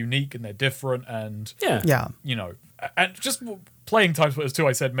 They're unique and they're different, and you know, and just playing Time Splitters 2,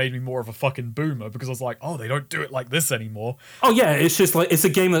 I said, made me more of a fucking boomer, because I was like, oh, they don't do it like this anymore. Oh yeah, it's just like, it's a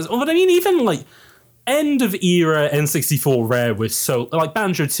game that's... But I mean, even like end of era N64 Rare was so like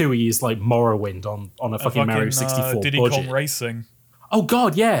Banjo-Tooie is like Morrowind on a fucking Mario 64 Diddy budget. Kong Racing. Oh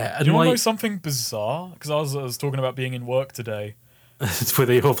god, yeah. And Do you want to know something bizarre? Because I was talking about being in work today. Were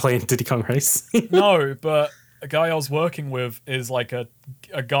they all playing Diddy Kong Race? No, but a guy I was working with is like a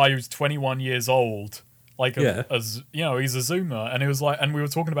guy who's 21 years old. Like you know, he's a Zoomer, and it was like, and we were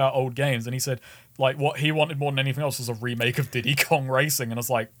talking about old games, and he said like what he wanted more than anything else was a remake of Diddy Kong Racing, and I was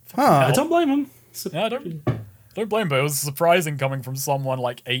like, I don't blame him. Yeah, I don't blame him, but it was surprising coming from someone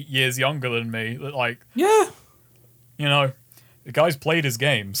like 8 years younger than me. That like, yeah, you know, the guy's played his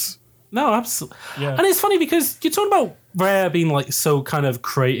games. No, absolutely. Yeah. And it's funny because you're talking about Rare being like so kind of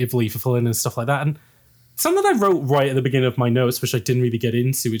creatively fulfilling and stuff like that, and something I wrote right at the beginning of my notes, which I didn't really get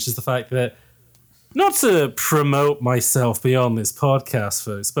into, which is the fact that, not to promote myself beyond this podcast,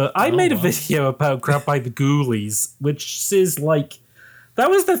 folks, but I made a video about Grab by the Ghoulies, which is like, that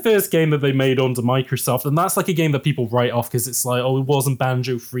was the first game that they made under Microsoft, and that's like a game that people write off because it's like, oh, it wasn't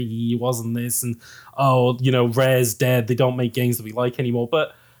Banjo-free, it wasn't this, and oh, you know, Rare's dead, they don't make games that we like anymore.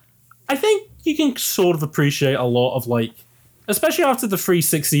 But I think you can sort of appreciate a lot of like, especially after the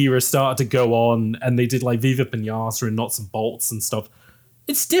 360 era started to go on, and they did like Viva Pinata and Nuts and Bolts and stuff.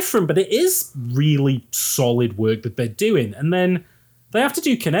 It's different, but it is really solid work that they're doing. And then they have to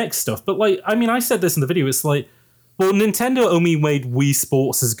do Kinect stuff. But like, I mean, I said this in the video, it's like, well, Nintendo only made Wii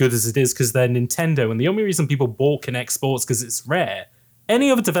Sports as good as it is because they're Nintendo, and the only reason people bought Kinect Sports because it's Rare.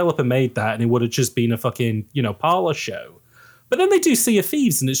 Any other developer made that, and it would have just been a fucking, you know, parlor show. But then they do Sea of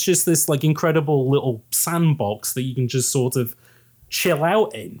Thieves, and it's just this like incredible little sandbox that you can just sort of chill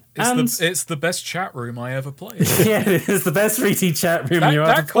out in. It's the best chat room I ever played. Yeah, it is the best 3D chat room you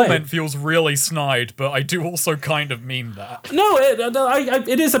ever played. That comment feels really snide, but I do also kind of mean that. No,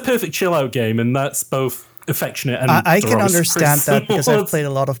 it is a perfect chill out game, and that's both affectionate and I can understand that because I've played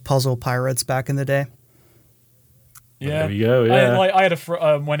a lot of Puzzle Pirates back in the day. Yeah, there you go. Yeah, I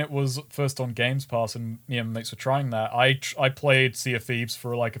had when it was first on Games Pass, and me and mates were trying that. I played Sea of Thieves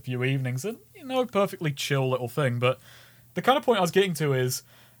for like a few evenings, and you know, perfectly chill little thing. But the kind of point I was getting to is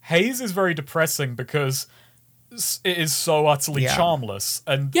Haze is very depressing because it is so utterly charmless,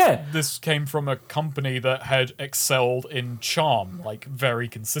 and this came from a company that had excelled in charm like very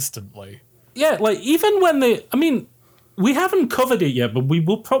consistently. Yeah, like even when I mean, we haven't covered it yet, but we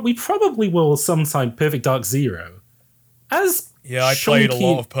probably will sometime. Perfect Dark Zero. I played a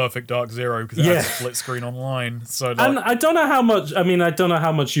lot of Perfect Dark Zero because it had split screen online. So, like, and I don't know how much. I mean, I don't know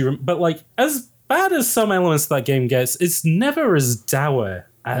how much but like as bad as some elements of that game gets, it's never as dour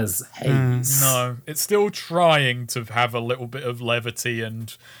as Haze. No, it's still trying to have a little bit of levity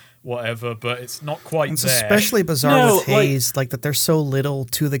and whatever, but it's not quite It's there. especially bizarre No, with Haze, like that there's so little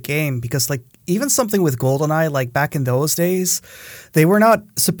to the game, because like even something with GoldenEye, like back in those days, they were not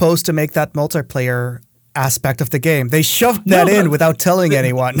supposed to make that multiplayer aspect of the game. They shoved that in without telling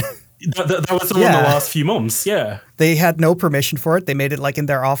anyone. That was all in Yeah. the last few months, yeah. They had no permission for it. They made it like in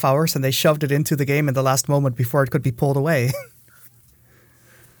their off hours, and they shoved it into the game in the last moment before it could be pulled away.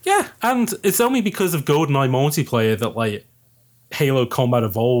 Yeah, and it's only because of GoldenEye multiplayer that like Halo Combat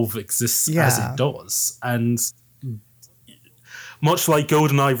Evolve exists as Yeah. it does. And much like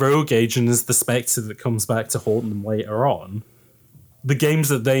GoldenEye Rogue Agent is the Spectre that comes back to haunt them later on, the games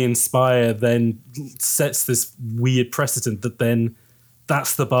that they inspire then sets this weird precedent that then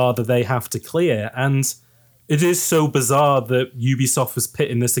that's the bar that they have to clear. And it is so bizarre that Ubisoft was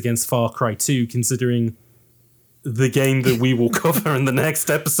pitting this against Far Cry 2, considering the game that we will cover in the next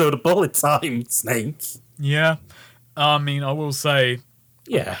episode of Bullet Time, Snake. Yeah. I mean, I will say,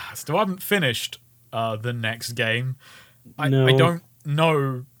 Yeah. I still haven't finished the next game. I No. don't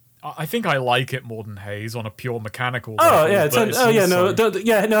know. I think I like it more than Haze on a pure mechanical Oh level. yeah, but it's also-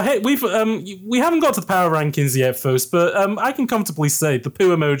 Hey, we haven't got to the power rankings yet, folks, but I can comfortably say the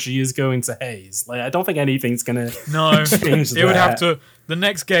poo emoji is going to Haze. Like, I don't think anything's gonna No, change it would have that. to. The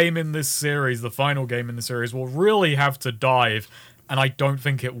next game in this series, the final game in the series, will really have to dive, and I don't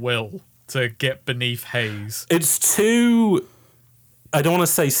think it will, to get beneath Haze. It's too. I don't want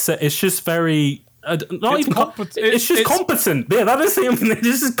to say. It's just very. Not It's even. It's just competent. Yeah, that is the.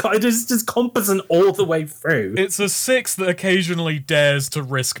 It is just competent all the way through. It's a 6 that occasionally dares to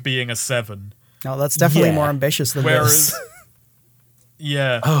risk being a 7. No, that's definitely Yeah. more ambitious than Whereas, this.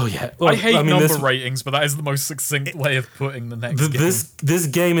 yeah. Oh yeah, I hate number this, ratings, but that is the most succcent way of putting the next game. This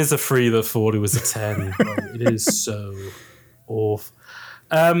game is a 3 that thought it was a 10. Like, it is so awful.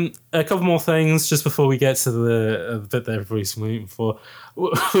 A couple more things just before we get to the bit that everybody's waiting for.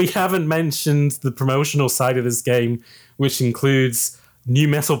 We haven't mentioned the promotional side of this game, which includes new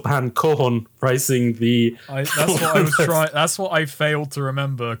metal band Korn pricing the. That's what I was trying. That's what I failed to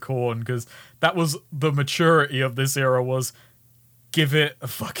remember, Korn, because that was the maturity of this era. Was give it a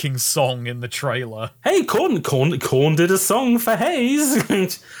fucking song in the trailer. Hey, Korn did a song for Haze,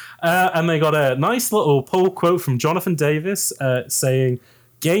 and they got a nice little pull quote from Jonathan Davis saying,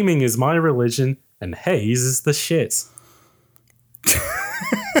 "Gaming is my religion, and Haze is the shit."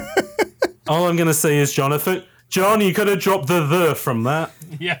 All I'm gonna say is, John, you could have dropped the from that.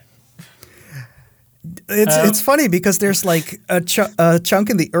 Yeah. It's funny because there's like a chunk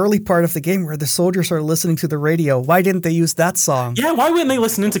in the early part of the game where the soldiers are listening to the radio. Why didn't they use that song? Yeah, why weren't they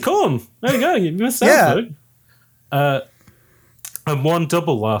listening to Korn? There you go, you missed out. Yeah. And one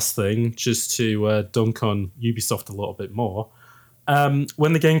double last thing, just to dunk on Ubisoft a little bit more.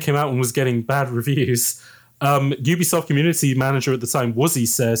 When the game came out and was getting bad reviews, Ubisoft community manager at the time, Wuzzy,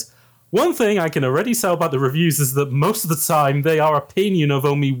 says, "One thing I can already tell about the reviews is that most of the time they are opinion of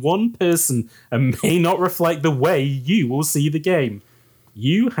only one person and may not reflect the way you will see the game.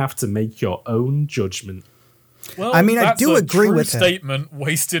 You have to make your own judgment." Well, I mean, I that's do a agree true with him. statement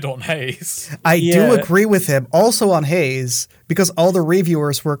wasted on Haze. I Yeah. do agree with him. Also on Haze, because all the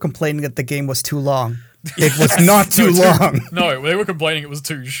reviewers were complaining that the game was too long. It was not too long. No, they were complaining it was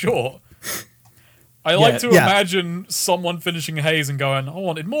too short. I like to Yeah. imagine someone finishing Haze and going, "I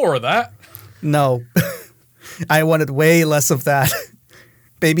wanted more of that." No. I wanted way less of that.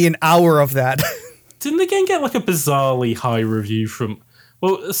 Maybe an hour of that. Didn't the game get like a bizarrely high review from?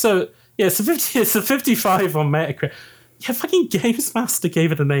 Well, so yeah, it's a 55 on Metacritic. Yeah, fucking Games Master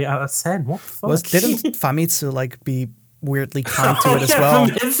gave it an 8 out of 10. What the fuck? Didn't Famitsu like be weirdly kind to it as well?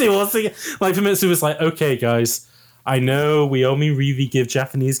 Famitsu was like, "Okay, guys, I know we only really give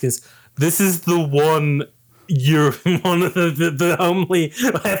Japanese games. This is the one one of the only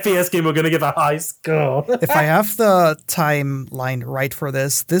FPS game we're going to give a high score." If I have the timeline right for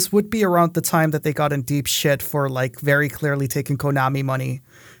this would be around the time that they got in deep shit for like very clearly taking Konami money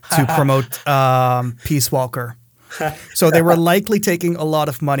to promote Peace Walker. So they were likely taking a lot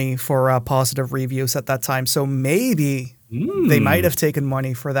of money for positive reviews at that time. So maybe they might have taken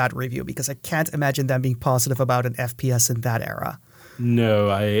money for that review, because I can't imagine them being positive about an FPS in that era. No,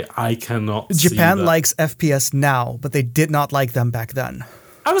 I cannot. Japan see that. likes FPS now, but they did not like them back then.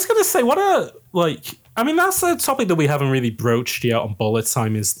 I was gonna say, I mean, that's a topic that we haven't really broached yet on Bullet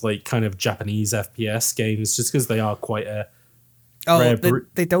Time, is like kind of Japanese FPS games, just because they are quite a rare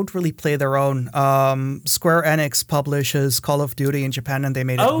They don't really play their own. Square Enix publishes Call of Duty in Japan, and they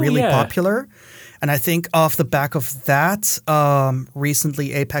made it really popular. And I think off the back of that,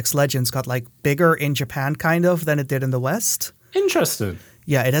 recently Apex Legends got like bigger in Japan kind of than it did in the West. Interesting.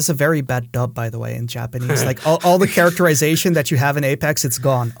 Yeah, it has a very bad dub, by the way, in Japanese. Like all the characterization that you have in Apex, it's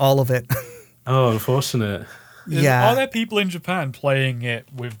gone, all of it. Oh, unfortunate. Are there people in Japan playing it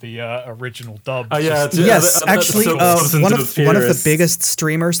with the original dub? Oh, yeah. Yes, actually, one of the biggest biggest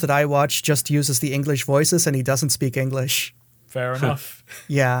streamers that I watch just uses the English voices, and he doesn't speak English. Fair enough.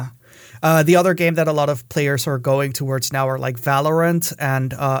 Yeah. The other game that a lot of players are going towards now are like Valorant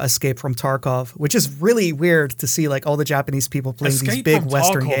and Escape from Tarkov, which is really weird to see like all the Japanese people playing these big from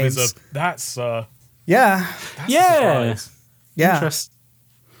Western Tarkov games. That's Yeah. Yeah. Yeah. Interesting.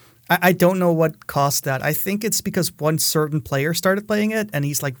 I don't know what caused that. I think it's because one certain player started playing it and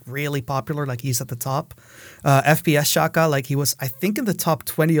he's like really popular, like he's at the top. FPS Shaka, like he was, I think, in the top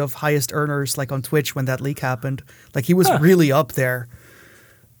 20 of highest earners like on Twitch when that leak happened. Like he was really up there.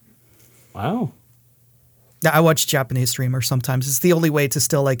 Wow. Yeah, I watch Japanese streamers sometimes. It's the only way to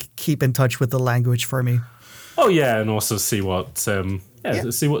still like keep in touch with the language for me. Oh yeah, and also see what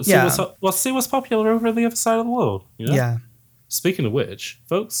see what's popular over the other side of the world. You know? Yeah. Speaking of which,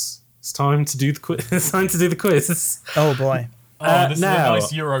 folks, it's time to do the quiz. It's time to do the quiz. Oh boy. this now-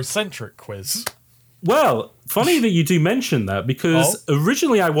 is a nice Eurocentric quiz. Well, funny that you do mention that because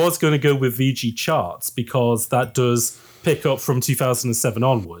originally I was going to go with VG charts because that does pick up from 2007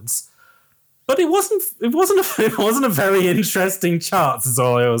 onwards. But it wasn't a very interesting charts, is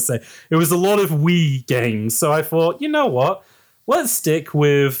all I always say. It was a lot of Wii games. So I thought, you know what? Let's stick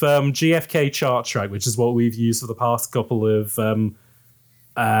with GFK chart track, which is what we've used for the past couple of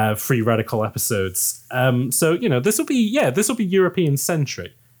Free Radical episodes. So, you know, this will be European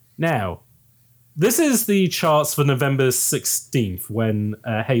centric. Now, this is the charts for November 16th when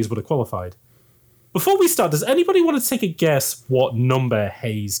Haze would have qualified. Before we start, does anybody want to take a guess what number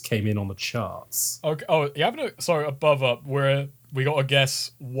Haze came in on the charts? Okay. Oh, you have AboveUp, where we got to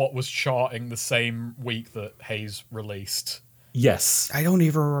guess what was charting the same week that Haze released. Yes. I don't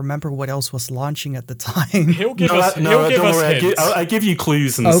even remember what else was launching at the time. He'll give us hints. I give you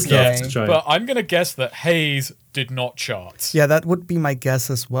clues and stuff to try. But I'm going to guess that Haze did not chart. Yeah, that would be my guess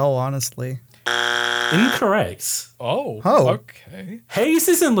as well, honestly. Incorrect. Oh. Okay. Haze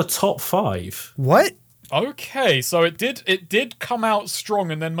is in the top 5. What? Okay, so it did come out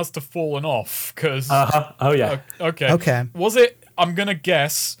strong and then must have fallen off because. Oh yeah. Okay. Okay. Was it? I'm gonna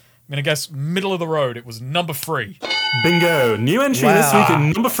guess middle of the road. It was number 3. Bingo. New entry this week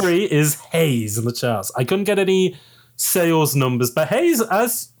at number 3 is Haze in the charts. I couldn't get any sales numbers, but Haze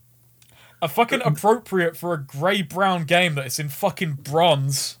as a fucking appropriate for a grey-brown game that is in fucking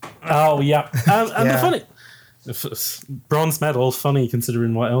bronze. Oh yeah. And the funny bronze medal, funny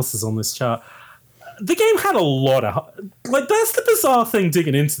considering what else is on this chart. The game had a lot of that's the bizarre thing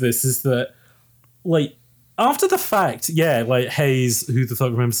digging into this is that after the fact, Haze, who the fuck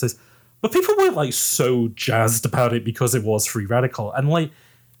remembers this, but people were so jazzed about it because it was Free Radical, and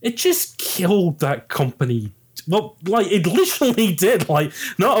it just killed that company. Well, it literally did.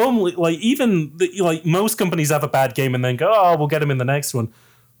 Not only even most companies have a bad game and then go, oh, we'll get them in the next one.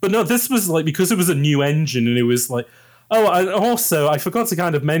 But no, this was because it was a new engine and it was and also I forgot to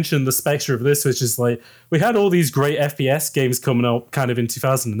kind of mention the spectre of this, which is we had all these great FPS games coming up kind of in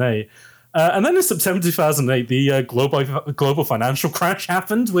 2008. And then in September 2008, the global financial crash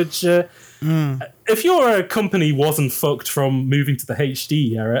happened, which, if your company wasn't fucked from moving to the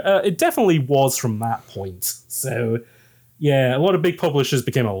HD era, it definitely was from that point. So, yeah, a lot of big publishers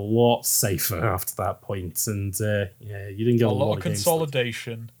became a lot safer after that point, and you didn't get a lot of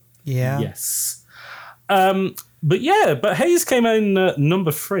consolidation. Yeah. Yes. But Haze came in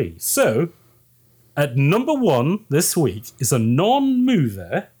number 3. So, at number 1 this week is a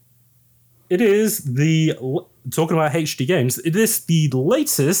non-mover. It is talking about HD games, it is the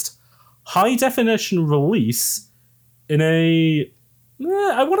latest high-definition release in I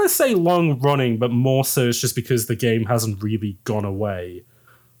want to say long-running, but more so it's just because the game hasn't really gone away.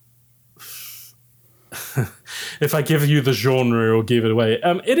 If I give you the genre, it'll give it away.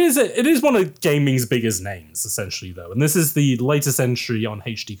 It is one of gaming's biggest names, essentially, though. And this is the latest entry on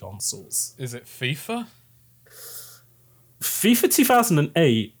HD consoles. Is it FIFA? FIFA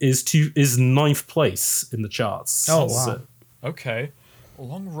 2008 is 9th place in the charts. Oh, wow. So, okay.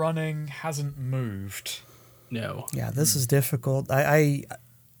 Long running hasn't moved. no. Yeah, this is difficult.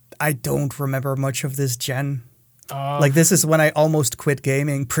 I don't remember much of this gen. This is when I almost quit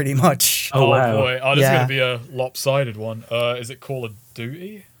gaming, pretty much. Oh, wow. Boy. This is going to be a lopsided one. Is it Call of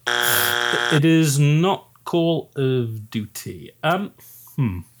Duty? It is not Call of Duty. Let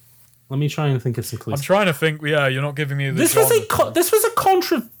me try and think of some clues. I'm trying to think. Yeah, you're not giving me the. This was a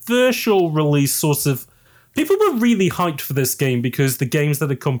controversial release. Sort of, people were really hyped for this game because the games that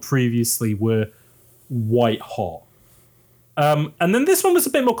had come previously were white hot. And then this one was a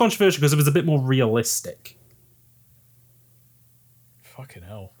bit more controversial because it was a bit more realistic. Fucking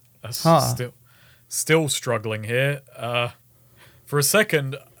hell. That's Huh. still struggling here. For a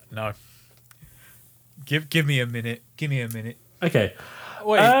second, no. Give me a minute. Give me a minute. Okay.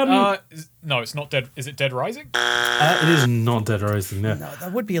 Wait, no, it's not Dead. Is it Dead Rising? It is not Dead Rising, no. No,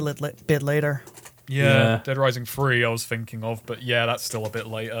 that would be a bit later. Yeah, Yeah. Dead Rising 3 I was thinking of, but yeah, that's still a bit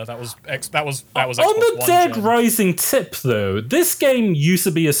later. That was Xbox On the One Dead gen. Rising tip, though, this game used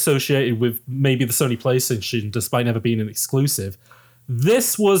to be associated with maybe the Sony PlayStation, despite never being an exclusive.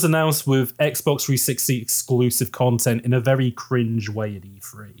 This was announced with Xbox 360 exclusive content in a very cringe way at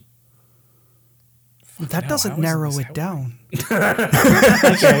E3. That hell, doesn't how is narrow this it helping? down.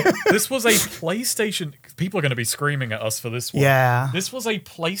 This was a PlayStation. People are going to be screaming at us for this one. Yeah. This was a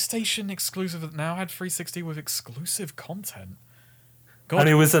PlayStation exclusive that now had 360 with exclusive content. God, And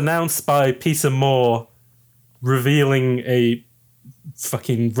it was announced by Peter Moore revealing a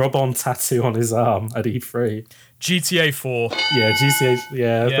fucking rub-on tattoo on his arm at E3. GTA 4. Yeah, GTA.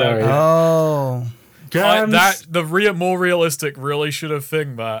 Yeah, there we go. Oh. More realistic really should have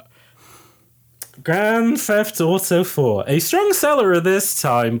thing that. Grand Theft Auto 4. A strong seller at this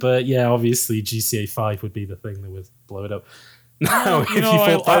time, but yeah, obviously GTA 5 would be the thing that would blow it up. Now, You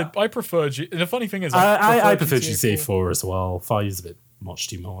know, I prefer. The funny thing is, I prefer GTA 4 as well. 5 is a bit much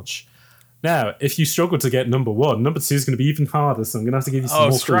too much. Now, if you struggle to get number 1, number 2 is going to be even harder, so I'm going to have to give you some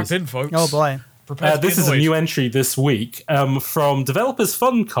more strap clues. in, folks. Oh boy. Prepare to be This is a annoyed. new entry this week from developers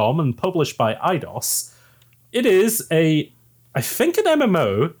Funcom and published by Eidos. It is I think an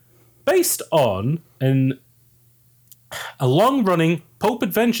MMO based on a long-running pulp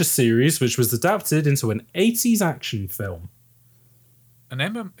adventure series which was adapted into an 80s action film.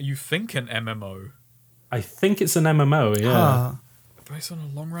 You think an MMO? I think it's an MMO, yeah. Huh. Based on a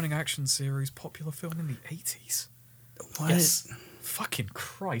long-running action series, popular film in the 80s. What? Yes. Fucking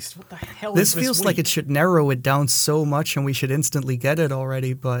Christ, what the hell This is this feels like week? it should narrow it down so much and we should instantly get it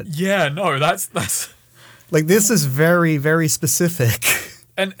already, but Yeah, no, that's like this is very, very specific.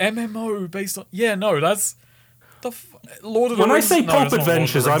 an MMO based on... Yeah, no, that's... Lord of the When I Rings... say no, Pulp it's not Lord of the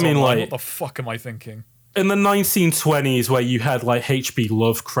Adventures, I Rings mean, Online. like- What the fuck am I thinking? In the 1920s, where you had like H.P.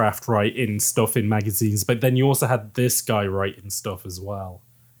 Lovecraft writing stuff in magazines, but then you also had this guy writing stuff as well.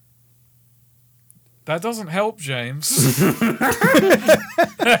 That doesn't help, James. H.P.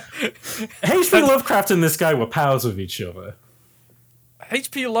 Lovecraft and this guy were pals with each other.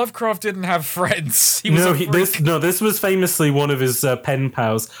 H.P. Lovecraft didn't have friends. He was This was famously one of his pen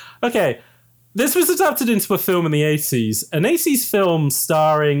pals. Okay, this was adapted into a film in the 80s, an 80s film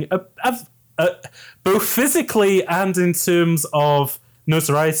starring both physically and in terms of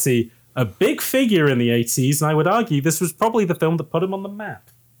notoriety, a big figure in the 80s, and I would argue this was probably the film that put him on the map.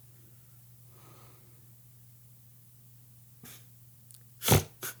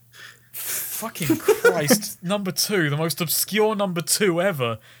 Fucking Christ. Number 2, the most obscure number 2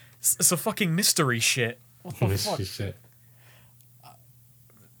 ever. It's a fucking mystery shit. What the fuck? Shit.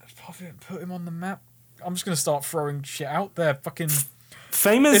 Put him on the map. I'm just gonna start throwing shit out there. Fucking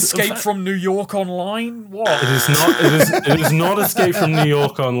Famous Escape from New York Online. What? It is not. It is not Escape from New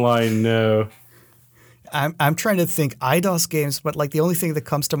York Online. No. I'm trying to think IDOS games, but like the only thing that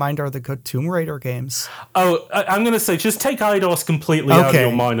comes to mind are the good Tomb Raider games. Oh, I'm going to say just take IDOS completely out of Okay.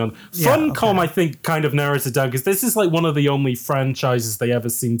 your mind. On Yeah, Funcom, okay. I think, kind of narrows it down because this is like one of the only franchises they ever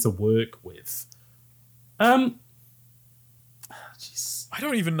seem to work with. I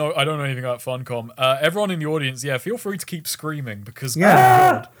don't even know. I don't know anything about Funcom. Everyone in the audience, yeah, feel free to keep screaming because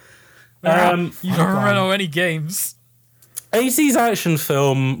Yeah. you don't know any games. 80s action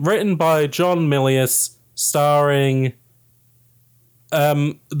film written by John Milius, starring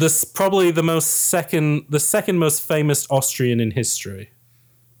this probably the second most famous Austrian in history.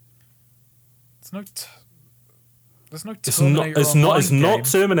 There's no It's not. Terminator It's not. Online It's not game.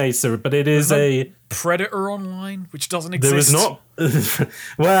 Terminator, but it is There's no a. Predator Online, which doesn't exist. There is not.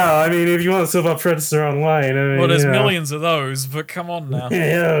 Well, I mean, if you want to talk about Predator Online, I mean, Well, there's you know. millions of those, but come on now.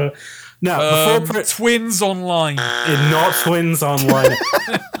 Yeah. Now, before Twins Online, not Twins Online.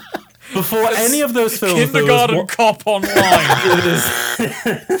 Before any of those films, Kindergarten Cop Online.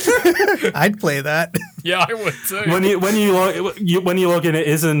 I'd play that. Yeah, I would too. when you log in, it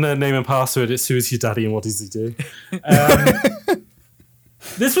isn't a name and password. It's who's your daddy and what does he do.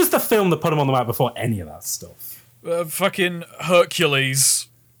 This was the film that put him on the map before any of that stuff. Fucking Hercules.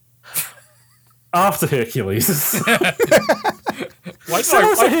 After Hercules, Why so did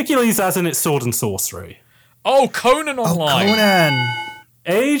also Hercules as in its sword and sorcery. Oh, Conan Online. Conan.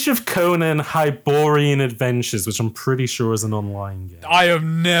 Age of Conan Hyborian Adventures, which I'm pretty sure is an online game. I have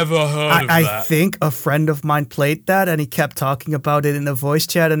never heard of I that. think a friend of mine played that, and he kept talking about it in the voice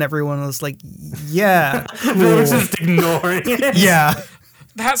chat, and everyone was like, "Yeah, They were just ignoring it. yeah."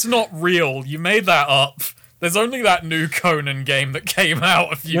 That's not real. You made that up. There's only that new Conan game that came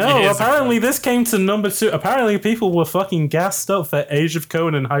out a few No, years apparently ago. this came to number 2. Apparently people were fucking gassed up for Age of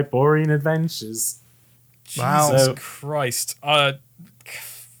Conan Hyborian Adventures. Wow. Jesus So- Christ.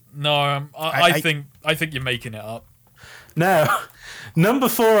 No, I think you're making it up. Now, number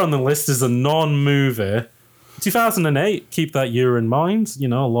 4 on the list is a non-mover. 2008, keep that year in mind. You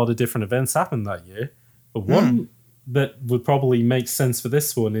know, a lot of different events happened that year. But one that would probably make sense for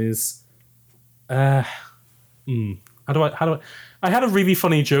this one is... How do I... I had a really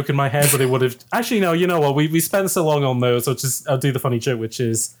funny joke in my head, but it would have... Actually, no, you know what? We spent so long on those, I'll do the funny joke, which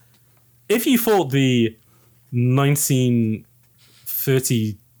is... If you thought the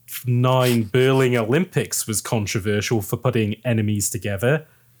 1939 Berlin Olympics was controversial for putting enemies together,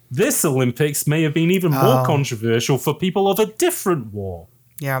 this Olympics may have been even more controversial for people of a different war.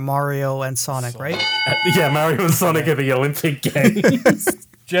 Yeah, Mario and Sonic, right? Yeah, Mario and Sonic are the Olympic Games.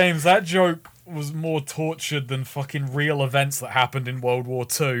 James, that joke was more tortured than fucking real events that happened in World War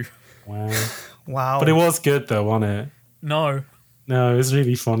II. Wow. Wow. But it was good though, wasn't it? No. No, it was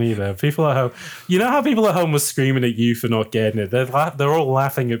really funny though. People at home, you know how people at home were screaming at you for not getting it? They're all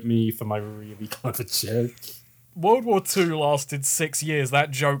laughing at me for my really clever joke. World War II lasted 6 years.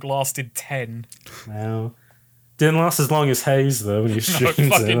 That joke lasted 10. Wow. Didn't last as long as Haze though when he streamed it.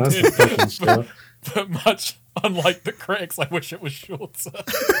 fucking That's for didn't. fucking sure. But much unlike the critics, I wish it was shorter.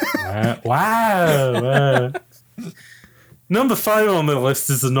 Wow. Number 5 on the list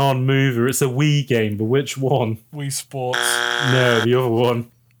is a non-mover. It's a Wii game, but which one? Wii Sports. No, the other one.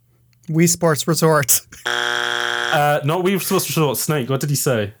 Wii Sports Resort. Not Wii Sports Resort. Snake, what did he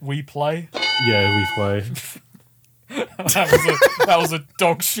say? We Play. Yeah, we play. That was a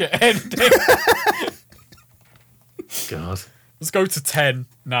dog shit ending. God. Let's go to 10.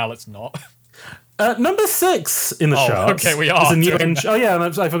 Nah, let's not. Number 6 in the charts. okay, we are is a new doing Oh yeah,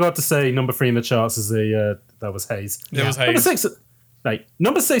 and I forgot to say number 3 in the charts is that was Haze. It was Number Haze. 6. Right,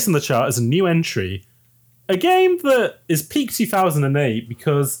 number 6 in the chart is a new entry, a game that is peak 2008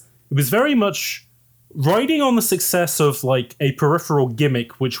 because it was very much riding on the success of like a peripheral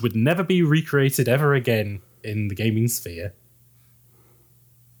gimmick which would never be recreated ever again in the gaming sphere.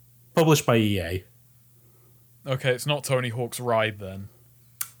 Published by EA. Okay, it's not Tony Hawk's Ride then.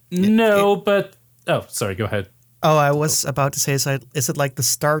 No, but oh, sorry, go ahead. Oh, I was about to say, is it like the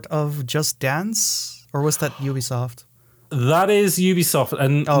start of Just Dance? Or was that Ubisoft? That is Ubisoft,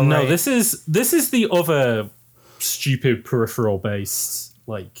 and Oh, no, right. this is the other stupid peripheral based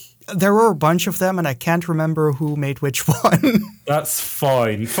like. There were a bunch of them, and I can't remember who made which one. That's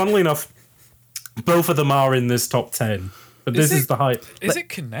fine. Funnily enough, both of them are in this top 10, but this is the high. Is it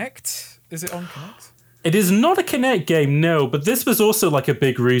Connect? Is it on Connect? It is not a Kinect game, no, but this was also like a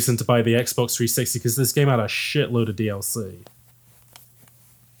big reason to buy the Xbox 360 because this game had a shitload of DLC.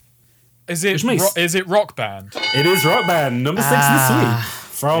 Is it is it Rock Band? It is Rock Band, number 6 this week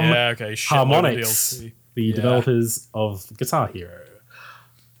from Yeah, okay. shitload of Harmonix, DLC. the developers of Guitar Hero.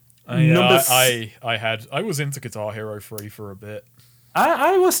 Yeah, I was into Guitar Hero 3 for a bit.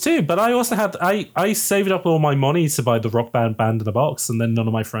 I was too, but I also had I saved up all my money to buy the Rock Band in a box, and then none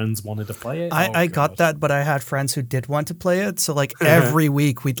of my friends wanted to play it. I got that, but I had friends who did want to play it. So like every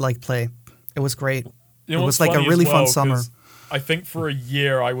week we'd like play. It was great. You know It what's was like a funny as really fun well, summer. 'cause I think for a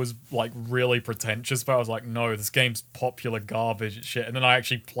year I was like really pretentious, but I was like, no, this game's popular garbage and shit. And then I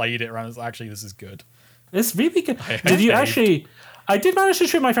actually played it around. And was actually, this is good. It's really good. Did you actually? I did manage to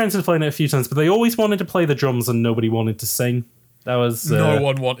trick my friends into playing it a few times, but they always wanted to play the drums and nobody wanted to sing. That was No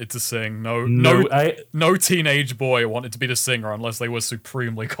one wanted to sing. No teenage boy wanted to be the singer unless they were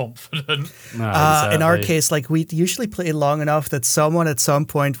supremely confident. No, In our exactly. case, like we usually play long enough that someone at some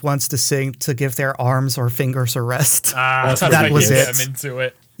point wants to sing to give their arms or fingers a rest. that was Get it. them into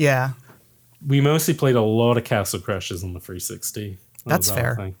it. Yeah, We mostly played a lot of Castle Crashers on the 360. That's was our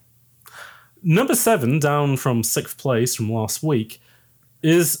fair. thing. Number 7, down from 6th place from last week,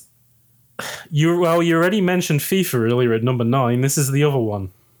 is you already mentioned FIFA earlier at number 9. This is the other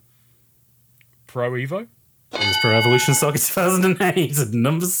one. Pro Evo? It's Pro Evolution Soccer 2008 at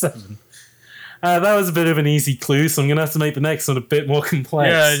number 7. That was a bit of an easy clue, so I'm going to have to make the next one a bit more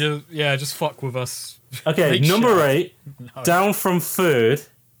complex. Just fuck with us. Okay, Make number sure. 8, down from 3rd,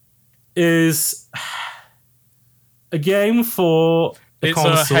 is a game for a It's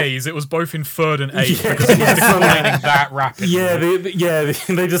console. Haze. It was both in 3rd and 8th Yeah. because it was declining that rapidly. Yeah,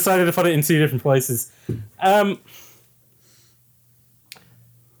 they decided to put it in 2 different places.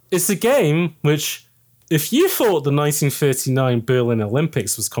 it's a game which, if you thought the 1939 Berlin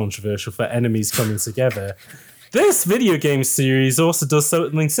Olympics was controversial for enemies coming together, this video game series also does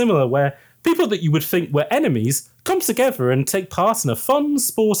something similar, where people that you would think were enemies come together and take part in a fun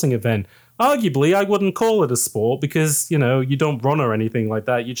sporting event. Arguably, I wouldn't call it a sport because, you know, you don't run or anything like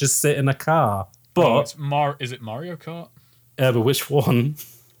that. You just sit in a car. But is it Mario Kart? But which one?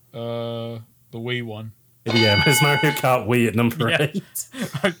 The Wii one. Yeah, it's Mario Kart Wii at number 8.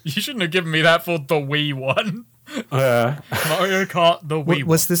 You shouldn't have given me that for the Wii one. Mario Kart, the Wii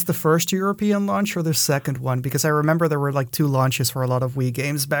Was this the first European launch or the second one? Because I remember there were like 2 launches for a lot of Wii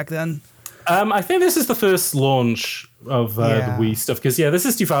games back then. I think this is the first launch of the Wii stuff. Because, this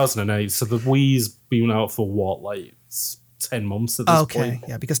is 2008. So the Wii's been out for what, like 10 months at this point?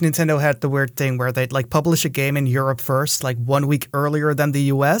 Yeah, because Nintendo had the weird thing where they'd like publish a game in Europe first, like 1 week earlier than the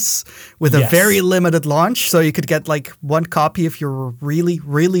US, with a very limited launch. So you could get like 1 copy if you were really,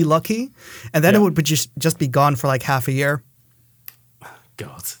 really lucky. And then it would just be gone for like half a year.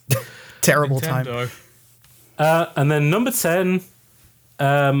 God. Terrible Nintendo. time. And then number 10,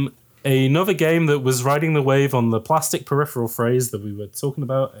 another game that was riding the wave on the plastic peripheral phrase that we were talking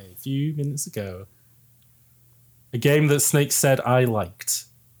about a few minutes ago. A game that Snake said I liked.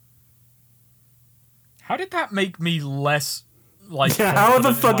 How did that make me less like? How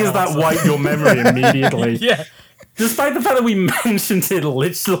the fuck is that wipe your memory immediately? Yeah. Despite the fact that we mentioned it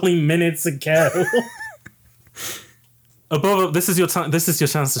literally minutes ago. AboveUp, this is your time. This is your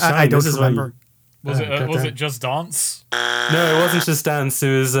chance to shine. I don't remember. Was it Just Dance? No, it wasn't Just Dance.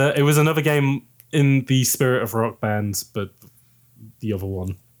 It was another game in the spirit of Rock Band, but the other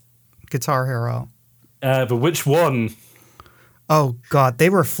one. Guitar Hero. But which one? Oh God, they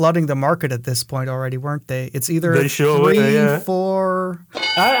were flooding the market at this point already, weren't they? It's either they sure 3, were, 4.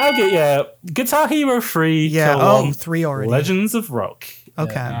 I'll get Guitar Hero 3. Yeah, 3 already. Legends of Rock.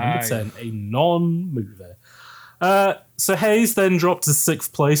 Okay. Number 10, a non-mover. So Haze then dropped to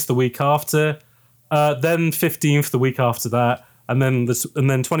 6th place the week after, then 15th the week after that, and then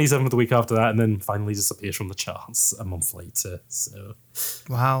 27th the week after that, and then finally disappears from the charts a month later. So,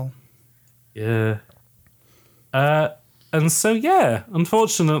 wow. Yeah. And so,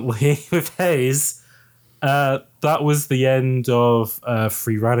 unfortunately, with Haze, that was the end of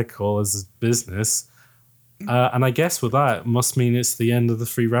Free Radical as a business. And I guess with that, it must mean it's the end of the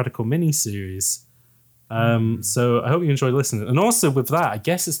Free Radical mini-series. So I hope you enjoyed listening. And also with that, I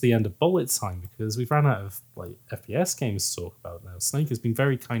guess it's the end of Bullet Time, because we've ran out of like FPS games to talk about now. Snake has been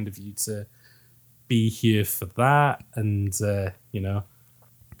very kind of you to be here for that, and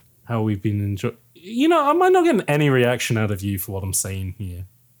how we've been enjoying. I might not get any reaction out of you for what I'm saying here.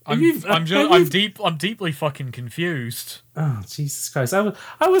 I'm deeply fucking confused. Oh Jesus Christ!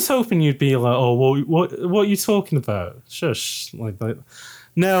 I was hoping you'd be like, oh, what are you talking about? Shush! Like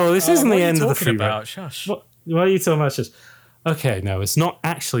no, this isn't the end of the Free Radical. Shush. What are you talking about? Shush. Okay, no, it's not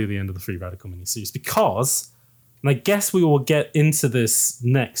actually the end of the Free Radical miniseries, because, and I guess we will get into this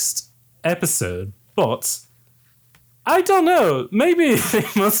next episode, but I don't know. Maybe they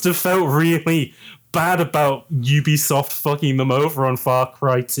must have felt really bad about Ubisoft fucking them over on Far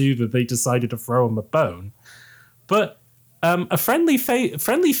Cry 2 that they decided to throw them a bone. But a friendly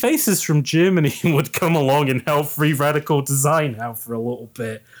faces from Germany would come along and help Free Radical design out for a little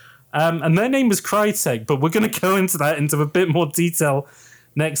bit. And their name was Crytek, but we're going to go into that into a bit more detail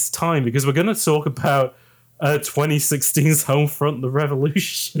next time, because we're going to talk about 2016's Homefront: The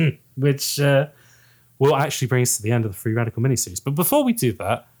Revolution, which will actually bring us to the end of the Free Radical miniseries. But before we do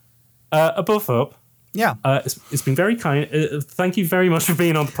that, AboveUp, it's been very kind. Thank you very much for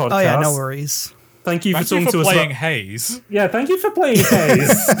being on the podcast. Oh yeah, no worries. Thank you for talking to us. Playing Haze. Yeah, thank you for playing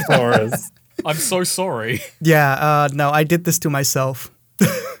Haze for us. I'm so sorry. Yeah, no, I did this to myself.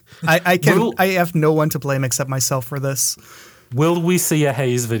 I have no one to blame except myself for this. Will we see a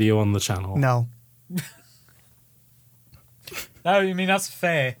Haze video on the channel? No. No, you mean that's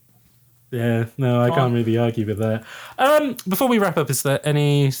fair. Yeah, no, I can't really argue with that. Before we wrap up, is there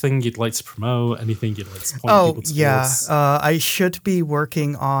anything you'd like to promote? Anything you'd like to point people towards? I should be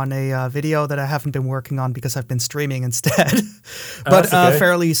working on a video that I haven't been working on because I've been streaming instead. But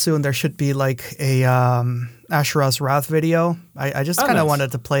fairly soon there should be like a Ashura's Wrath video. I just kind of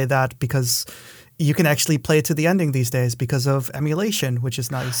wanted to play that because you can actually play to the ending these days because of emulation, which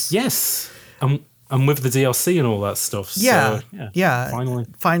is nice. Yes. And with the DLC and all that stuff. Yeah.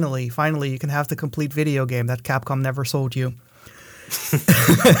 Finally, you can have the complete video game that Capcom never sold you.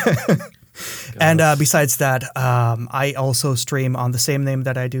 And besides that, I also stream on the same name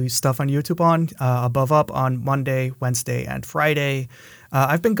that I do stuff on YouTube on, AboveUp on Monday, Wednesday, and Friday.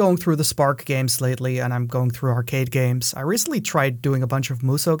 I've been going through the Spark games lately, and I'm going through arcade games. I recently tried doing a bunch of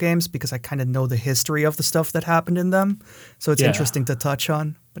Muso games because I kind of know the history of the stuff that happened in them, so it's interesting to touch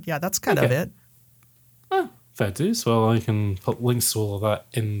on. But yeah, that's kind of it. Fair dues. Well, I can put links to all of that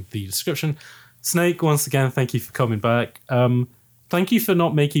in the description. Snake, once again, thank you for coming back. Thank you for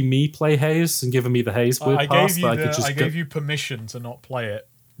not making me play Haze and giving me the Haze word pass. I gave you permission to not play it.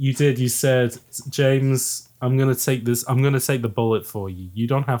 You did. You said, James, I'm going to take this. I'm going to take the bullet for you. You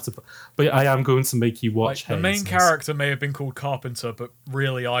don't have to. But I am going to make you watch Haze. The main character may have been called Carpenter, but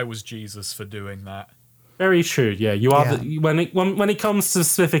really I was Jesus for doing that. Very true. Yeah, you are. Yeah. When it comes to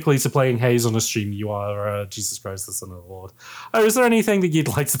specifically to playing Haze on a stream, you are Jesus Christ, the Son of the Lord. Is there anything that you'd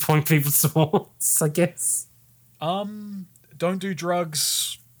like to point people towards? I guess. Don't do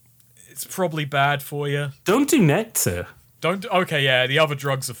drugs. It's probably bad for you. Don't do nectar. Okay, yeah, the other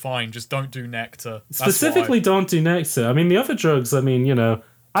drugs are fine. Just don't do nectar. Specifically, don't do nectar. I mean, the other drugs. I mean,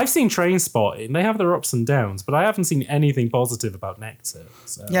 I've seen Train Spotting. They have their ups and downs, but I haven't seen anything positive about nectar.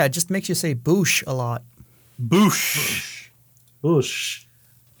 So. Yeah, it just makes you say "boosh" a lot. Boosh. Boosh.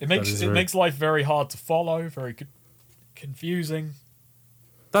 It makes life very hard to follow, very confusing.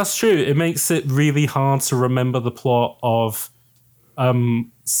 That's true. It makes it really hard to remember the plot of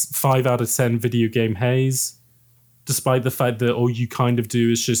 5 out of 10 video game Haze, despite the fact that all you kind of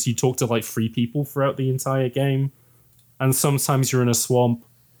do is just you talk to like 3 people throughout the entire game, and sometimes you're in a swamp,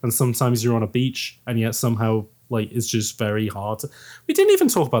 and sometimes you're on a beach, and yet somehow like it's just very hard. We didn't even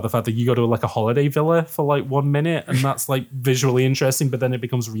talk about the fact that you go to like a holiday villa for like 1 minute, and that's like visually interesting, but then it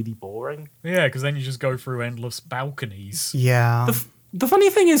becomes really boring. Yeah, because then you just go through endless balconies. Yeah. The funny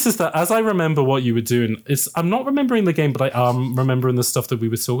thing is that as I remember what you were doing, I'm not remembering the game, but I am remembering the stuff that we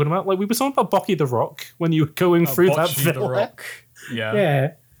were talking about. Like we were talking about Bocky the Rock when you were going through that villa. The Rock.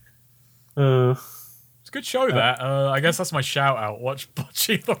 Yeah. Yeah. It's a good show. That I guess that's my shout out. Watch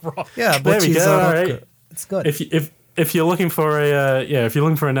Bocce the Rock. Yeah, Bocce the Rock. Right. It's good. If you're looking for if you're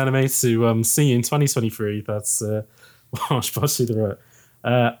looking for an anime to see in 2023, that's watch Bocce the Rock.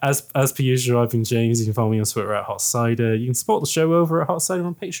 As per usual, I've been James. You can follow me on Twitter at Hot Cider. You can support the show over at Hot Cider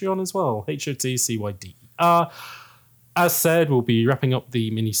on Patreon as well. HOTCYDER. As said, we'll be wrapping up the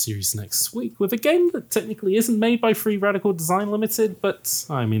mini-series next week with a game that technically isn't made by Free Radical Design Limited, but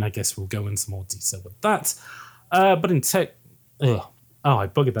I mean, I guess we'll go into more detail with that. But in tech... I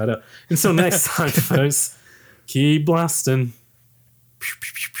buggered that up. Until next time, folks, keep blasting.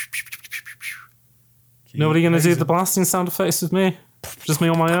 Nobody going to do the blasting sound effects with me? Just me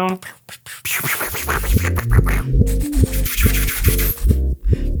on my own?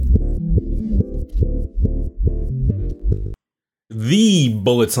 The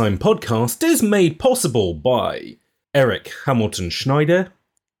Bullet Time podcast is made possible by Eric Hamilton Schneider,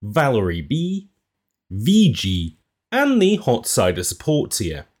 Valerie B, VG, and the Hot Cider support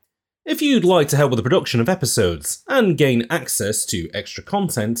tier. If you'd like to help with the production of episodes and gain access to extra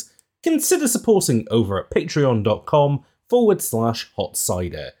content, consider supporting over at patreon.com/Hot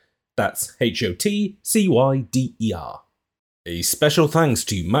Cider. That's HOTCYDER. A special thanks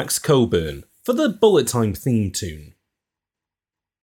to Max Coburn for the Bullet Time theme tune.